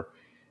whatever,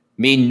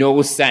 made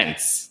no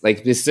sense.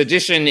 Like the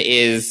sedition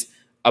is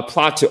a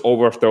plot to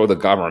overthrow the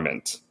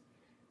government,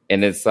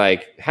 and it's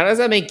like, how does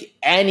that make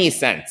any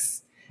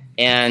sense?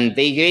 And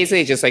they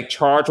basically just like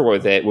charge her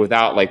with it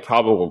without like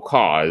probable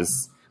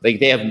cause. Like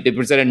they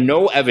presented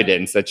no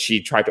evidence that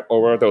she tried to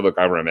overthrow the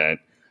government,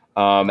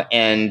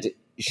 and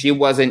she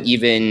wasn't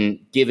even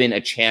given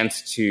a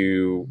chance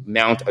to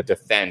mount a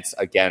defense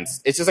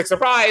against. It's just like,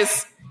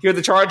 surprise, here are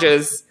the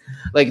charges.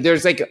 Like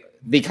there's like,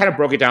 they kind of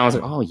broke it down. I was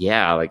like, oh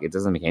yeah, like it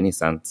doesn't make any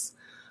sense,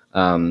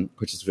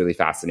 which is really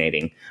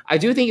fascinating. I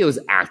do think it was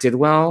acted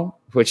well,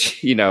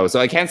 which, so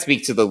I can't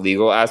speak to the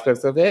legal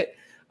aspects of it.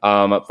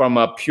 From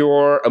a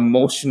pure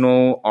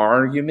emotional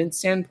argument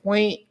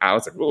standpoint, I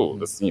was like, oh,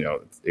 this,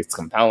 it's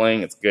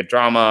compelling. It's good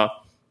drama.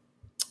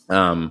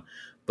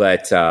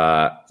 But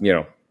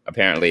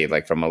apparently,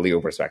 like from a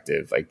legal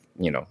perspective, like,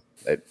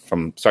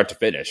 from start to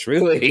finish,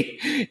 really,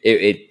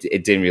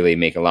 it didn't really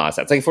make a lot of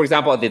sense. Like, for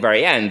example, at the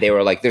very end, they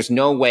were like, there's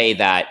no way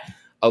that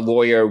a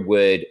lawyer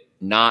would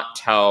not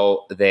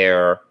tell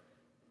their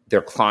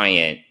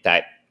client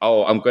that,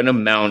 oh, I'm going to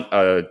mount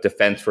a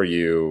defense for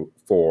you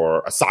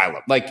for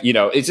asylum. Like,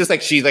 it's just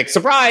like, she's like,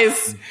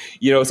 surprise,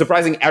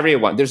 surprising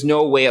everyone. There's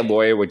no way a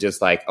lawyer would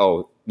just like,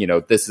 oh,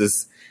 this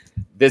is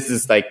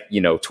like,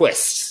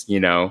 twists,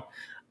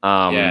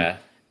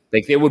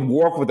 like they would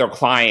work with their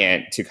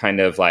client to kind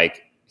of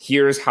like,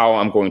 here's how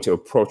I'm going to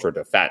approach your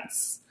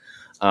defense.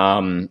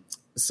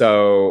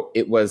 So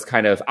it was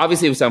kind of,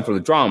 obviously it was done for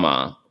the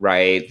drama,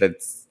 right?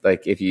 That's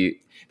like,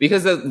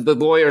 because the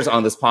lawyers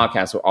on this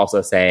podcast were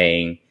also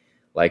saying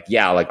like,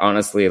 yeah, like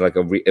honestly, like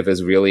if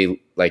it's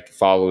really like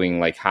following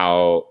like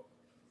how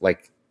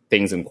like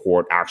things in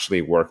court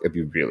actually work, it'd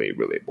be really,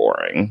 really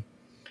boring.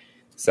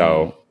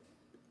 So,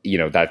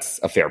 that's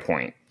a fair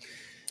point.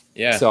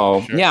 Yeah. So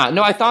sure. yeah,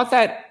 no, I thought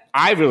that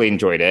I really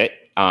enjoyed it.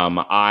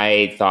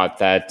 I thought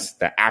that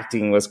the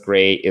acting was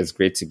great. It was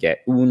great to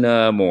get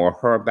Una, more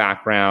her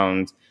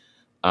background.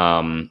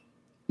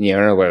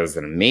 Was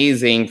an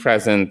amazing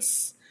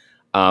presence.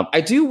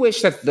 I do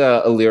wish that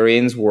the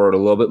Illyrians were a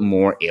little bit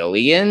more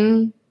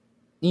alien,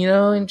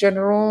 in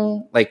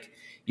general. Like,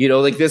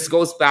 like this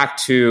goes back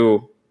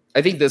to,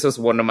 I think this was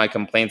one of my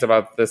complaints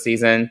about this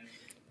season.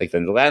 Like the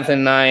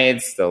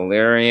Lanthanites, the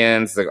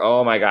Illyrians, like,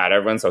 oh my God,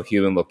 everyone's so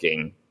human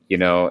looking.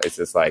 It's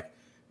just like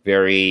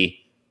very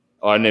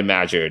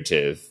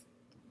unimaginative.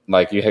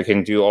 Like you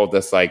can do all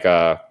this like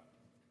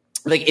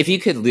if you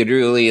could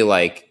literally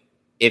like,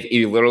 if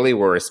you literally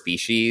were a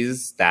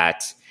species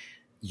that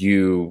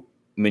you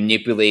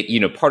manipulate,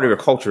 part of your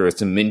culture is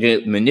to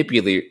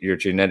manipulate your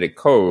genetic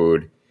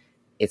code.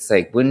 It's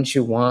like, wouldn't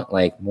you want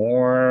like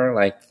more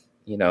like,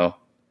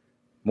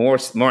 more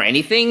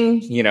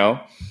anything,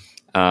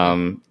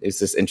 It's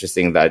just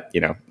interesting that,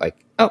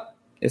 like, oh,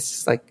 it's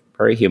just like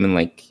very human.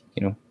 Like,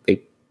 you know,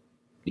 they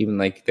even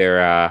like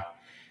their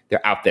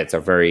outfits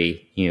are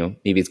very, you know,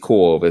 maybe it's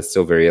cool, but it's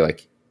still very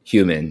like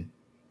human,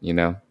 you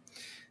know.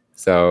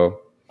 So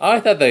I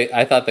thought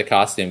the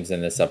costumes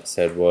in this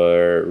episode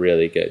were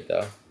really good,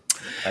 though.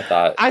 I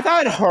thought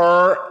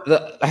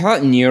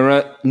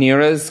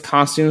Nira's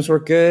costumes were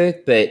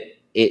good, but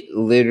it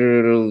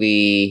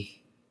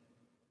literally,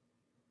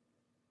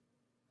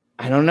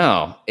 I don't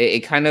know. It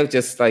kind of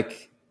just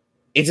like,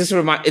 it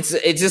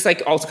just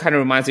like also kind of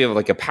reminds me of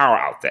like a power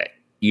outfit,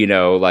 you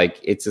know, like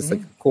it's just like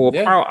a cool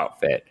power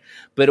outfit,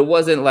 but it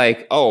wasn't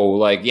like, oh,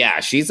 like, yeah,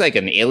 she's like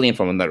an alien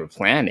from another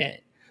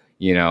planet,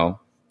 you know.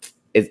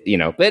 It's, you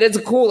know, but it's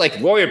a cool like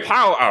warrior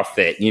power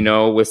outfit, you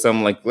know, with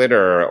some like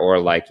glitter or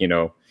like, you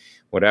know,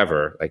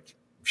 whatever. Like,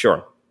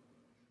 sure,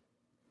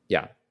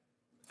 yeah.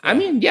 I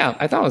mean, yeah,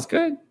 I thought it was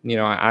good. You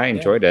know, I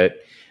enjoyed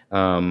it.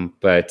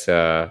 But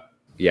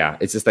yeah,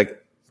 it's just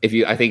like if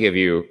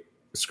you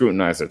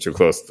scrutinize it too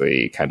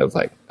closely, kind of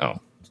like, oh,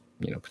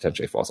 you know,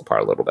 potentially falls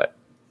apart a little bit.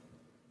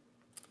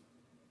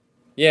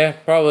 Yeah,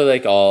 probably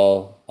like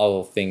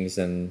all things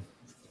in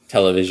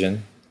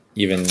television.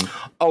 Even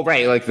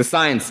right, like the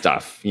science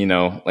stuff, you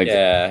know, like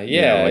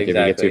you know, like exactly. if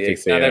you get too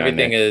fixated, not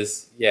everything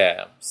is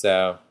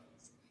So,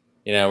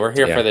 you know, we're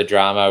here for the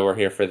drama, we're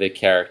here for the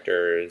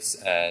characters,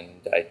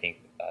 and I think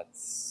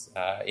that's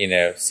you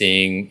know,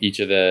 seeing each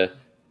of the,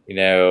 you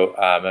know,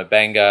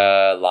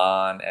 M'Benga,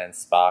 Lon, and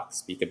Spock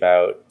speak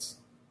about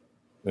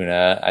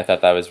Una, I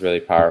thought that was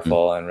really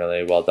powerful and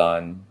really well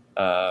done.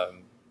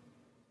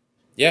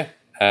 You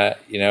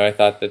know, I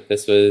thought that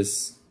this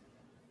was.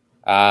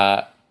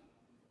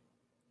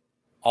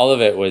 All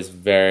of it was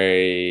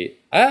very.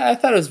 I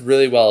thought it was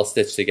really well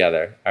stitched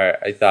together.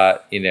 I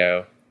thought, you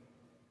know,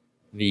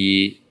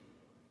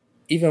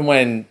 even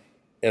when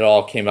it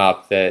all came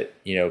up that,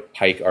 you know,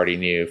 Pike already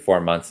knew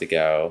 4 months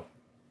ago,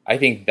 I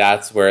think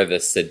that's where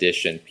the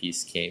sedition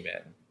piece came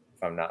in,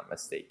 if I'm not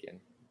mistaken.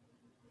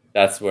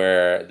 That's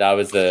where that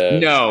was the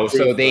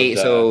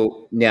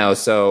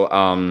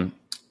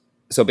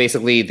so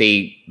basically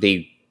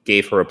they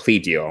gave her a plea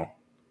deal,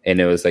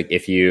 and it was like,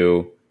 if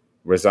you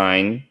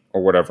resign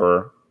or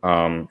whatever,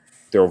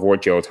 they'll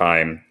avoid jail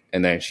time,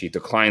 and then she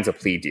declines a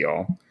plea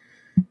deal,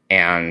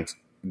 and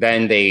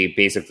then they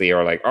basically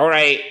are like, all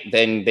right,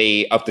 then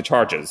they up the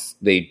charges.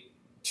 They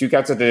 2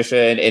 counts of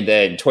sedition, and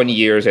then 20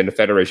 years in the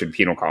Federation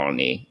penal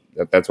colony.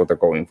 That's what they're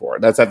going for.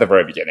 That's at the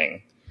very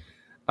beginning.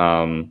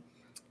 And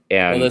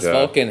this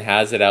Vulcan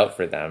has it out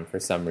for them for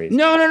some reason.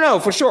 No,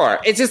 for sure.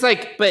 It's just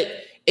like, but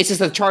it's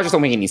just the charges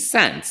don't make any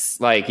sense.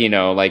 Like, you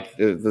know, like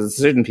the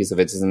certain piece of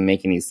it doesn't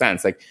make any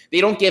sense. Like, they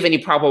don't give any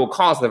probable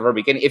cause at the very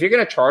beginning. If you're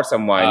going to charge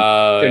someone,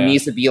 there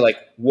needs to be like,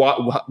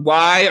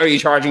 why are you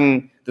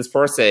charging this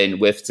person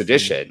with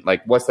sedition?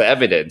 Like, what's the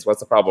evidence?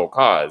 What's the probable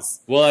cause?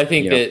 Well, I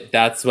think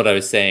that's what I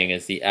was saying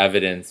is the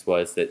evidence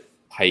was that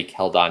Pike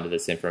held on to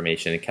this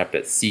information and kept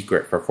it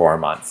secret for 4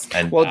 months.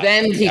 And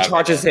then he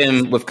charges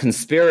him with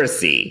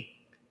conspiracy.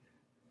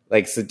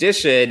 Like,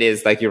 sedition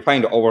is like you're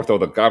trying to overthrow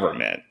the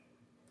government.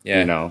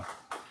 Yeah. You know?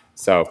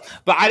 So,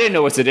 but I didn't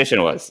know what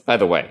sedition was, by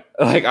the way.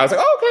 Like, I was like,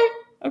 oh,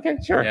 okay,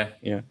 sure.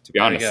 Yeah. To be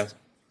honest.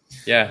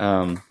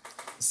 Yeah.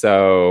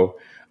 So,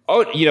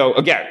 you know,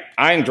 again,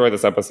 I enjoyed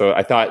this episode.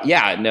 I thought,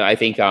 I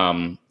think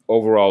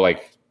overall,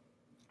 like,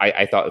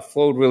 I thought it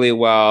flowed really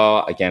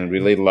well. Again,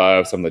 really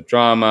loved some of the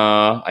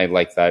drama. I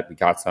like that we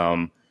got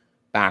some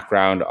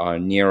background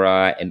on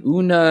Nira and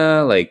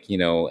Una, like, you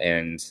know,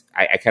 and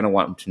I kind of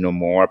want to know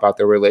more about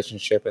their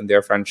relationship and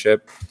their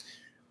friendship.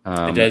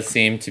 It does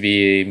seem to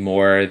be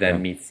more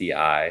than meets the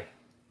eye,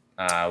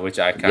 which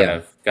I kind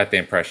of got the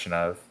impression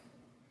of.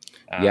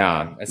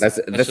 I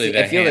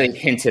feel they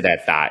hinted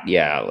at that,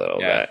 a little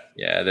bit.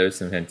 Yeah, there was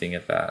some hinting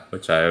at that,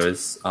 which I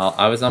was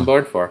on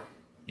board for.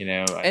 You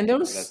know, and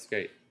that's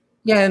great.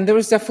 Yeah, and there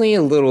was definitely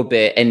a little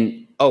bit,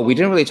 and we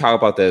didn't really talk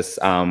about this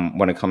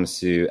when it comes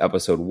to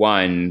episode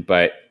 1,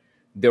 but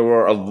there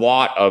were a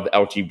lot of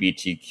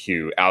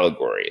LGBTQ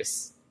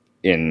allegories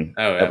in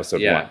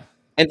episode 1.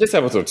 And this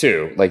episode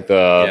too, like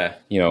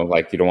you know,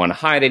 like you don't want to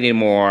hide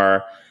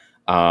anymore.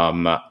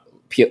 Pelia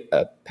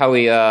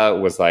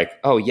was like,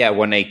 oh yeah,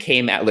 when they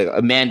came out, like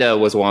Amanda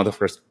was one of the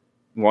first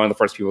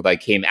people that I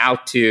came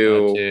out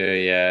to.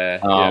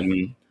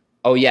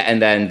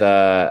 And then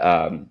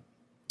the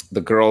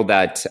girl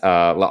that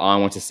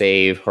La'an went to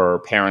save, her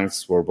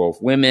parents were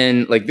both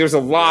women. Like, there's a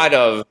lot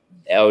of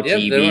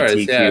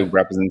LGBTQ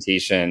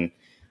representation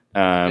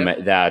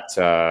that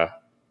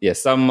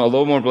some a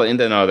little more blatant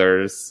than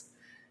others.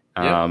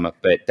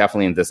 But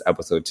definitely in this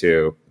episode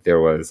too, there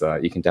was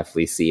you can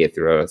definitely see it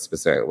through a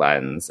specific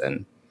lens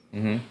and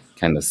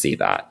kind of see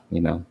that,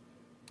 you know.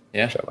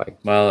 Yeah.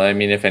 Well, I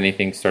mean, if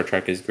anything, Star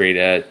Trek is great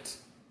at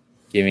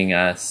giving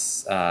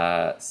us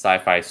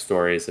sci-fi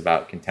stories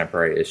about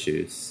contemporary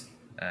issues,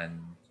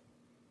 and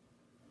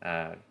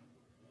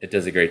it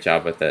does a great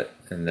job with it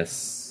in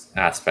this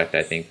aspect.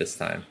 I think this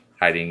time,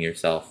 hiding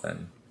yourself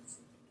and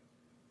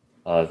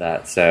all of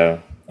that. So,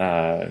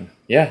 I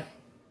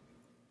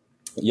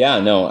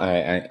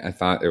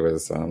thought it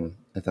was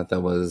I thought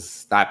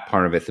that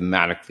part of it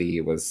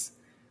thematically was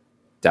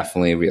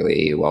definitely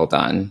really well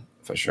done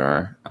for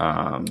sure.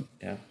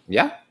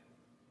 Yeah.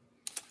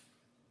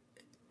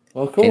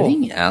 Well, cool.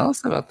 Anything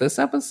else about this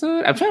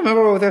episode? I'm trying to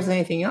remember if there's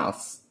anything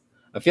else.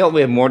 I feel like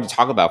we have more to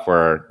talk about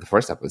for the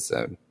first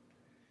episode.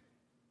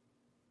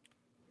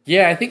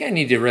 Yeah, I think I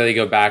need to really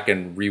go back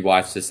and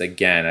rewatch this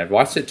again. I've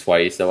watched it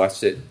twice. I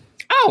watched it.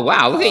 Oh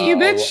wow! Look at you,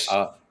 bitch.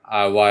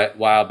 A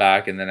while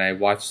back, and then I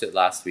watched it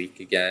last week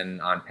again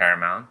on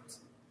Paramount.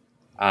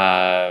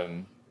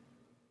 And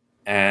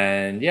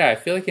yeah, I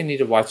feel like I need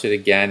to watch it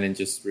again, and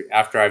just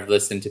after I've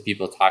listened to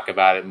people talk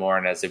about it more,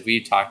 and as if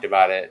we talked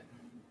about it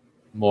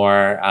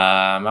more,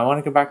 I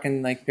want to go back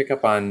and like pick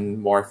up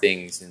on more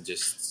things and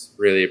just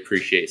really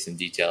appreciate some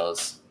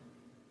details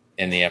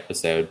in the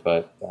episode.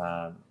 But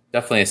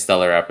definitely a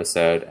stellar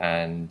episode,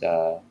 and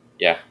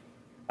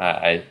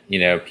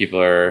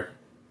people are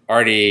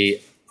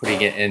already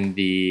putting it in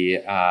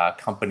the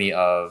company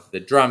of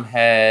the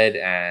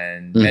Drumhead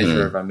and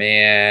Measure of a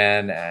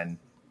Man and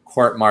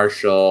Court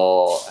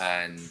Martial,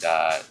 and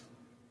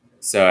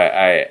so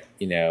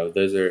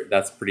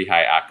that's pretty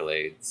high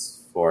accolades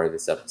for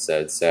this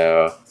episode.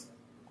 So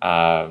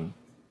I'm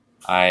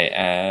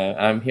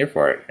here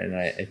for it, and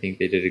I think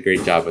they did a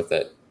great job with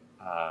it.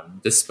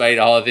 Despite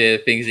all of the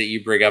things that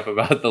you bring up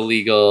about the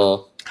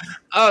legal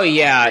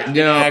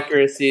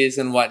inaccuracies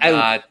and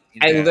whatnot.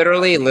 I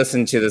literally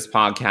listened to this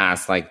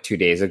podcast like 2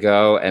 days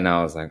ago, and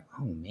I was like,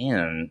 "Oh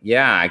man,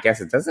 yeah, I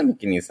guess it doesn't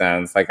make any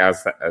sense." Like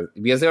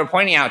because they were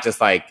pointing out just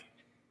like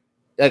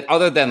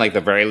other than like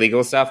the very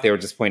legal stuff, they were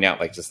just pointing out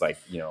like just like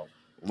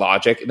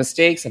logic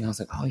mistakes, and I was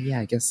like, "Oh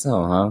yeah, I guess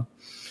so, huh?"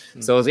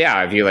 So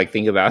if you like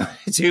think about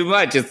it too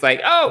much, it's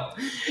like,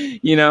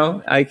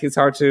 like it's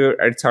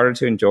harder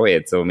to enjoy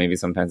it. So maybe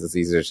sometimes it's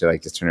easier to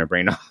like just turn your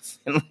brain off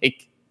and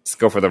like just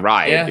go for the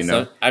ride.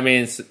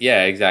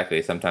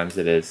 Exactly. Sometimes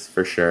it is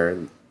for sure.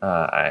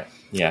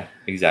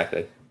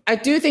 Exactly. I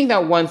do think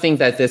that one thing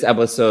that this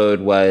episode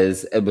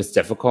was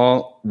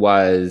difficult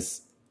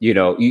was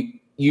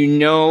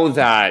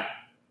that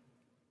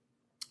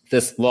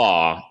this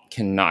law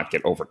cannot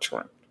get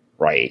overturned,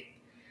 right?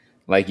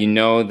 Like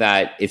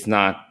that it's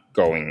not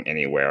going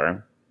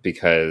anywhere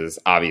because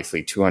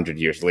obviously 200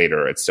 years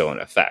later it's still in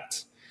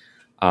effect.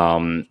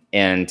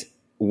 And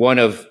one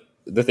of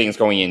the things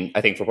going in,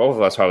 I think for both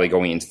of us probably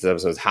going into this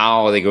episode is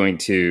how are they going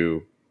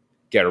to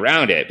get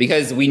around it?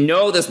 Because we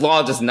know this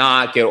law does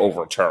not get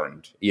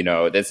overturned.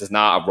 This is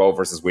not a Roe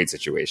versus Wade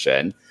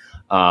situation.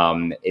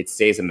 It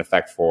stays in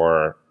effect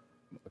for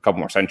a couple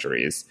more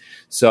centuries.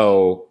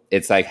 So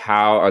it's like,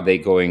 how are they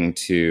going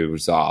to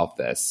resolve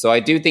this? So I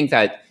do think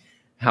that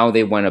how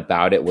they went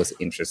about it was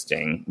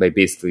interesting. Like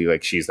basically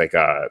like she's like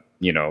a,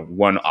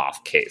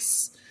 one-off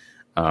case.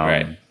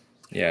 Right.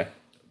 Yeah.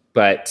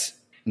 But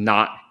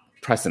not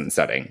precedent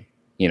setting,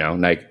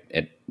 by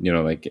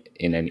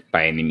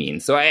any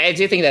means. So I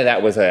do think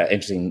that was an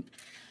interesting,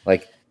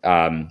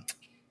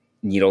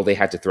 needle they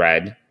had to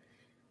thread.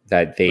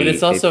 But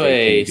it's also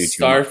a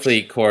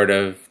Starfleet Court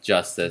of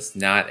Justice,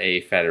 not a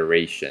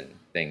Federation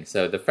thing.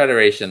 So the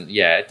Federation,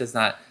 it does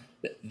not.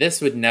 This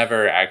would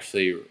never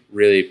actually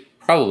really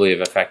probably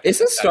have affected. Is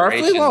this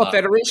Starfleet law or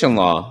Federation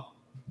law?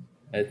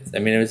 It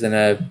was in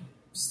a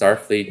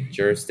Starfleet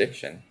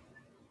jurisdiction.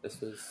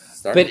 This was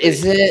Starfleet. But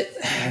is it?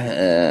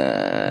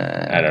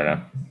 I don't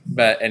know.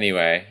 But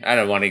anyway, I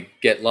don't want to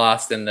get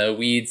lost in the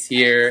weeds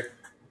here,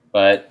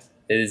 but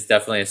it is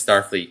definitely a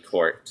Starfleet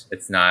court.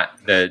 It's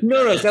not the...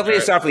 No, it's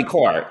definitely a Starfleet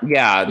court.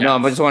 Yeah, no,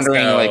 I'm just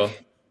wondering,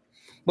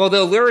 the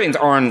Illyrians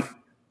aren't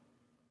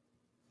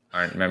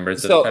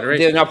members of the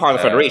Federation. They're not part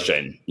of the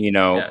Federation,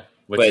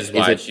 which is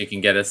why she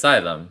can get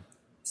asylum.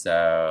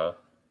 So...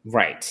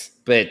 Right.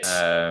 But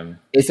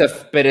it's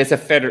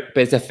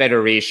a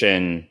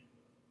Federation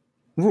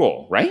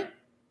rule, right?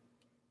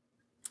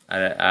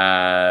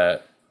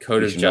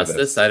 Code of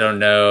Justice. I don't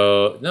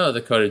know. No,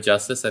 the Code of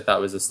Justice I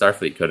thought was a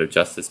Starfleet Code of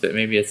Justice, but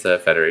maybe it's a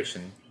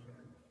Federation.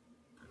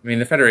 I mean,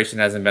 the Federation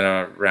hasn't been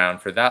around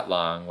for that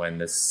long when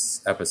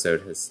this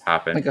episode has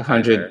happened. Like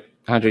 100 years?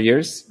 100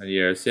 years,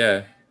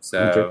 yeah.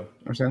 So,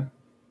 or so?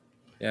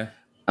 Yeah.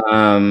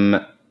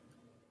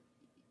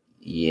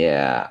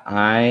 Yeah,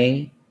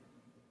 I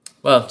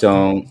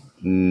don't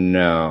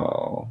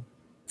know.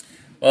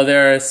 Well,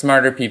 there are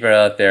smarter people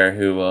out there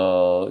who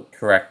will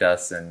correct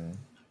us and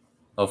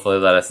hopefully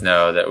let us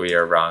know that we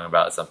are wrong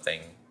about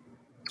something.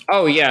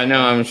 Oh yeah,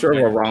 no, I'm sure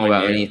we're wrong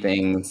about many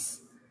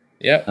things.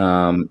 Yep.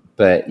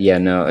 But yeah,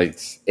 no,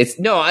 it's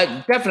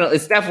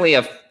definitely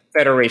a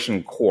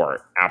Federation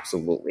court.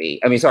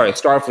 Absolutely. I mean, sorry, a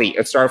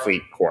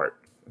Starfleet court.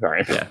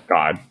 Sorry, yeah.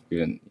 God,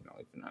 even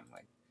I'm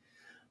like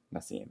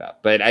messing it up.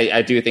 But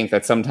I do think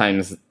that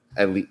sometimes,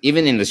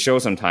 even in the show,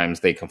 sometimes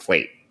they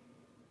conflate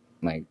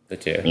like the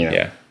two.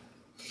 Yeah.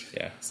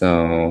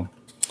 So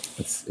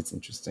it's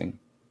interesting.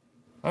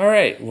 All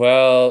right.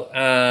 Well,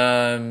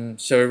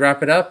 shall we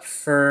wrap it up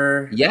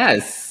for?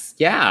 Yes.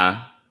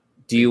 Yeah.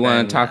 Do you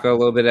want to talk a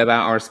little bit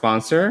about our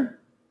sponsor,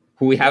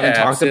 who we haven't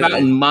talked about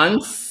in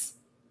months?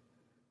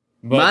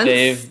 Well,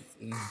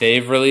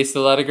 they've released a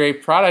lot of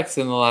great products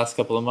in the last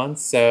couple of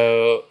months.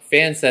 So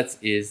Fansets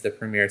is the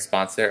premier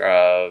sponsor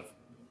of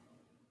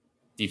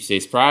Deep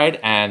Space Pride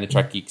and the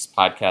Trek Geeks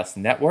Podcast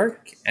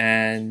Network.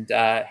 And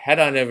head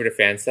on over to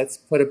Fansets,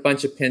 put a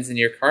bunch of pins in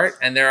your cart,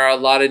 and there are a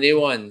lot of new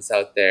ones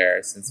out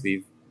there since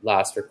we've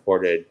last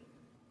recorded.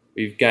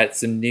 We've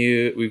got a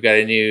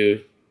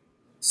new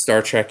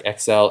Star Trek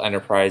XL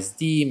Enterprise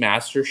D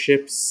Master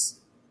Ships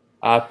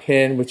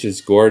pin, which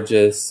is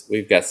gorgeous.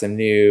 We've got some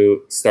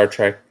new Star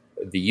Trek,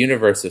 the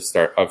universe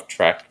of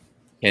Trek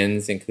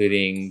pins,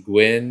 including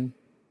Gwyn,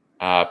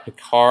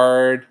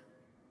 Picard,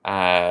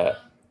 and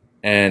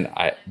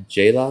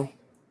Jayla,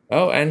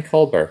 and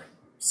Culber.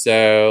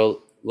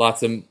 So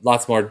lots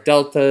more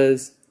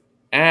deltas.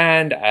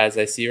 And as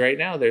I see right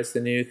now, there's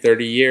the new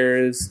 30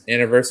 years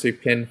anniversary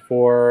pin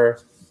for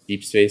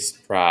Deep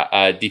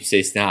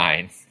Space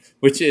Nine,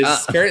 which is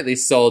currently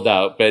sold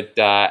out. But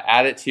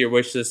add it to your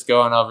wish list.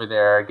 Go on over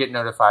there. Get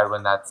notified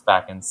when that's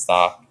back in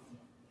stock.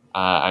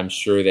 I'm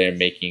sure they're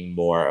making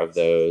more of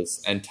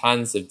those. And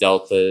tons of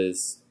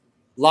deltas.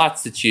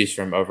 Lots to choose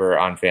from over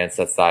on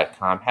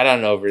fansets.com. Head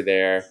on over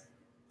there.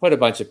 Put a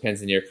bunch of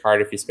pins in your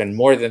cart. If you spend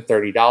more than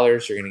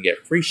 $30, you're going to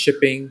get free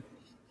shipping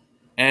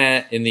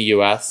in the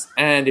US.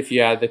 And if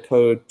you add the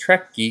code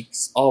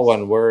TrekGeeks, all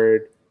one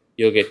word,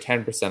 you'll get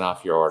 10%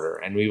 off your order.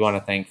 And we want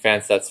to thank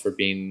Fansets for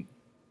being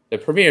the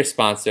premier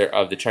sponsor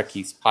of the Trek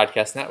Geeks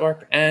Podcast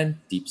Network and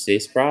Deep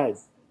Space Pride.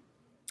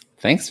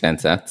 Thanks,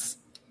 Fansets.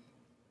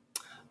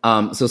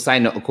 So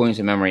side note, according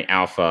to Memory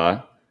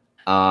Alpha,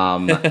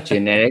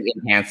 genetic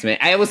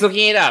enhancement. I was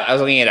looking it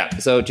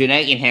up. So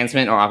genetic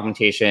enhancement or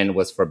augmentation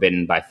was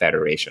forbidden by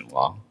Federation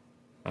law.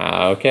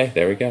 Okay,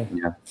 there we go.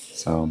 Yeah.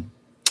 So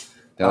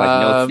they're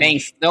like,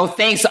 no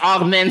thanks,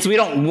 augments. We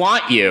don't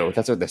want you.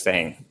 That's what they're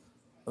saying.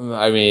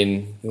 I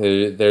mean,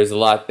 there's a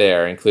lot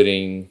there,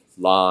 including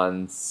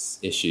Lon's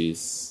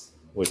issues,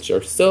 which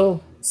are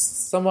still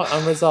somewhat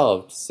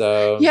unresolved.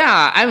 So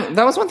yeah,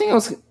 that was one thing.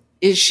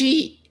 Is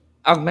she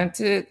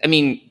augmented? I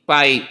mean,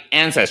 by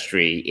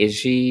ancestry, is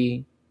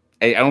she?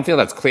 I don't feel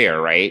that's clear,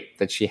 right?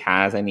 That she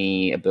has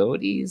any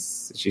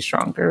abilities? Is she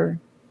stronger?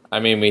 I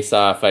mean, we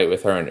saw a fight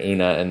with her and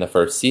Una in the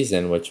first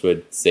season, which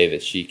would say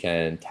that she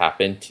can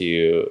tap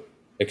into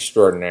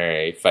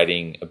extraordinary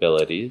fighting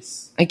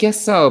abilities. I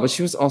guess so, but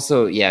she was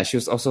also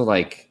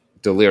like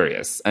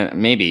delirious.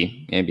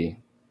 Maybe.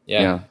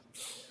 Yeah.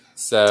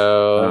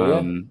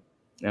 So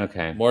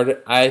okay.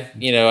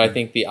 I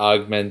think the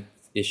augment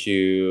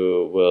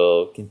issue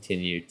will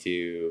continue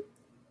to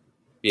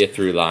be a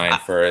through line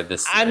for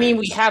this. I mean,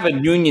 we have a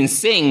Noonien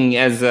Singh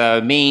as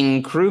a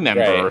main crew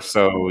member, right.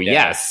 So yeah.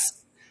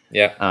 Yes.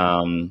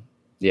 Yeah.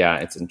 Yeah,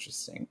 it's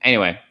interesting.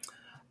 Anyway.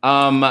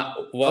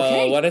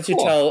 Why don't you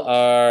tell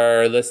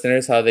our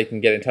listeners how they can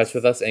get in touch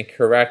with us and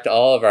correct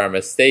all of our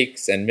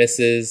mistakes and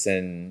misses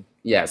and...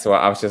 Yeah, so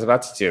I was just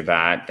about to do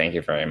that. Thank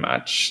you very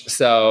much.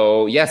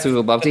 So, yes, we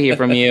would love to hear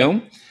from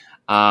you.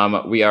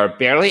 We are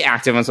barely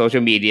active on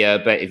social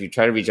media, but if you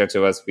try to reach out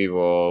to us, we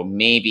will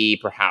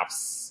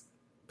perhaps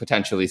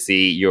potentially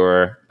see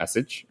your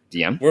message,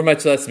 DM. We're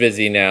much less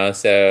busy now,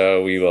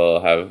 so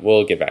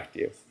we'll get back to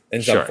you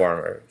in some form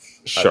or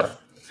Sure.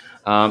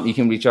 You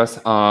can reach us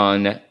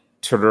on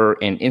Twitter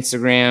and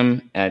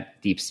Instagram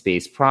at Deep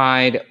Space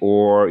Pride,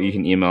 or you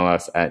can email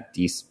us at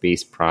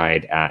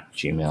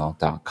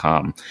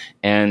deepspacepride@gmail.com.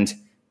 And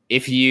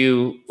if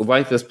you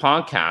like this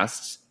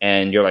podcast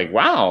and you're like,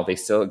 wow, they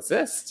still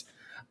exist,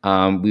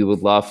 we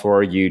would love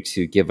for you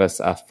to give us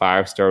a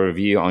 5-star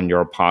review on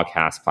your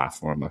podcast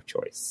platform of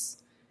choice.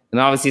 And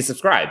obviously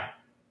subscribe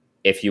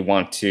if you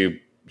want to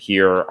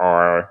hear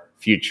our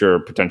future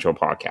potential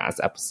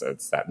podcast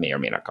episodes that may or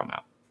may not come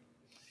out.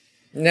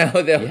 No,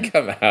 they'll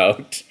come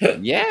out.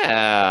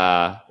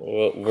 Yeah.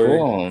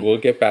 We'll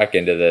get back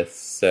into this.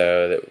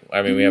 So,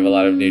 we have a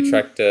lot of new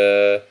Trek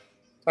to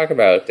talk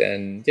about.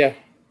 And, yeah.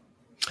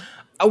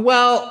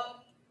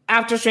 Well,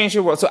 after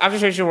Stranger Worlds,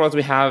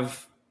 we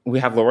have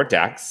Lower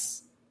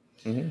Decks.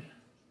 Mm-hmm.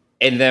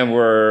 And then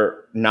we're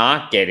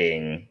not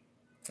getting...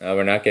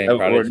 we're not getting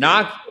Prodigy.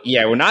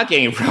 We're not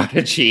getting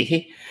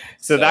Prodigy.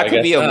 So that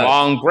could be a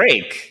long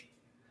break.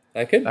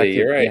 That could be.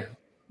 You're right.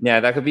 Yeah,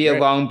 that could be a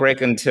long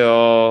break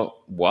until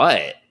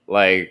what?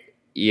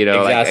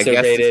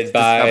 Exacerbated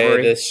by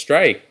the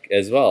strike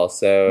as well.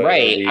 So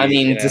right.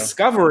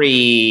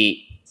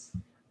 Discovery.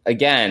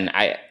 Again,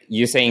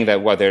 you're saying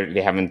that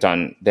they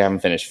haven't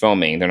finished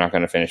filming. They're not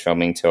going to finish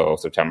filming till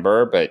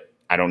September. But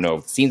I don't know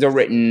if the scenes are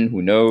written.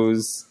 Who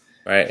knows?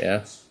 Right.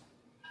 Yeah.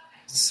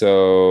 So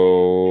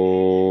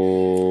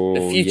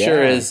the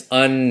future is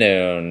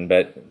unknown.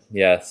 But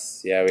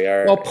yes, we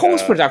are. Well,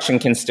 post-production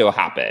can still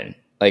happen.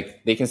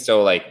 They can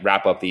still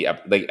wrap up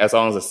as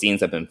long as the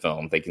scenes have been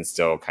filmed, they can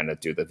still kind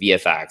of do the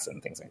VFX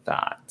and things like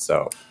that.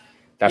 So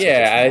that's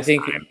I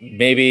think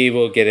maybe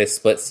we'll get a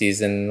split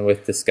season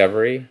with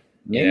Discovery.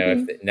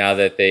 Maybe. Now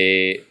that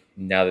they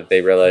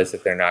realize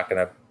that they're not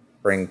going to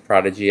bring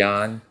Prodigy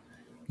on.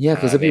 Yeah,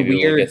 because it'd be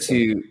weird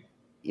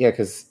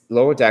because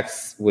Lower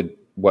Decks would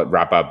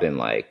wrap up in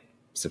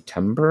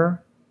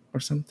September. or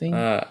something.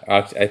 I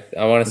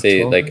want to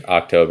say like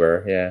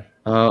October. Yeah.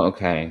 Oh,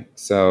 okay.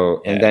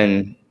 So, and Yeah.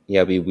 then,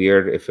 it'd be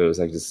weird if it was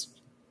like just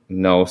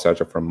no Star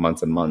Trek for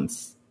months and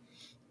months.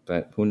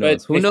 But who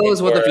knows? Who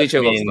knows what the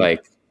future looks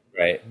like?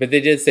 Right. But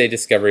they did say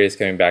Discovery is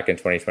coming back in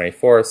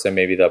 2024, so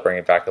maybe they'll bring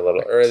it back a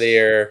little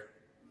earlier,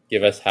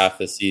 give us half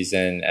the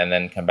season, and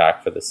then come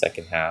back for the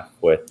second half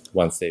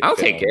once they've I'll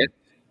take it.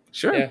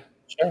 Sure. Yeah,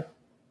 sure.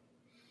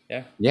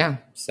 Yeah. Yeah.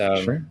 So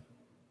sure.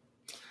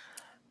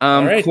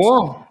 All right.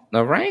 Cool.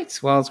 All right.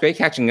 Well, it's great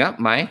catching up,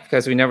 Mike,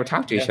 because we never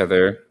talk to each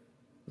other.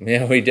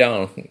 Yeah, we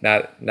don't.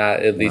 Not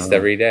at least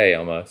every day,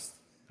 almost.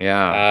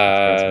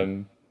 Yeah.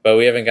 But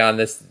we haven't gone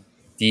this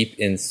deep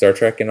in Star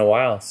Trek in a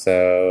while,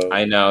 so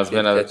I know it's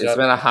been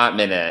a hot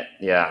minute.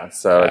 Yeah.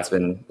 So it's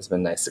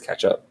been nice to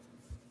catch up.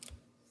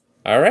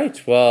 All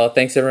right. Well,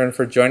 thanks everyone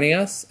for joining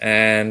us,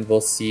 and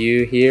we'll see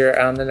you here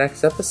on the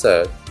next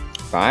episode.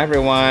 Bye,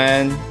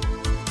 everyone.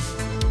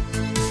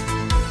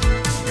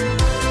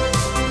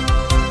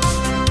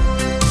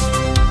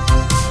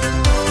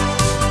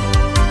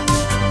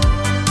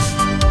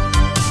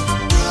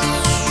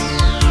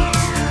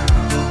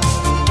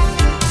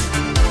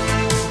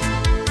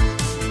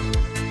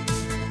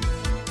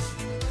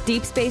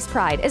 Deep Space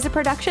Pride is a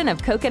production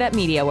of Coconut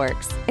Media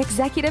Works.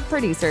 Executive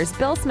producers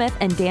Bill Smith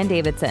and Dan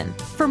Davidson.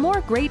 For more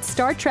great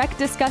Star Trek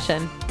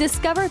discussion,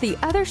 discover the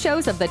other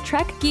shows of the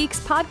Trek Geeks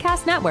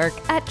Podcast Network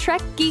at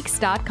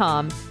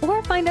trekgeeks.com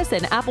or find us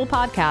in Apple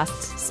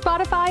Podcasts,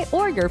 Spotify,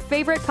 or your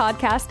favorite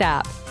podcast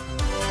app.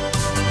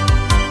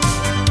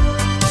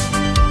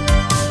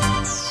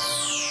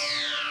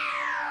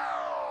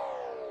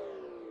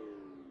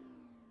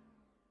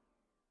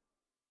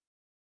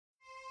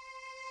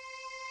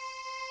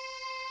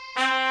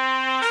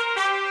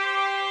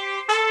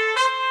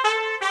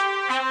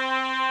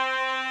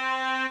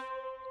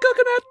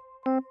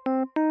 Coconut.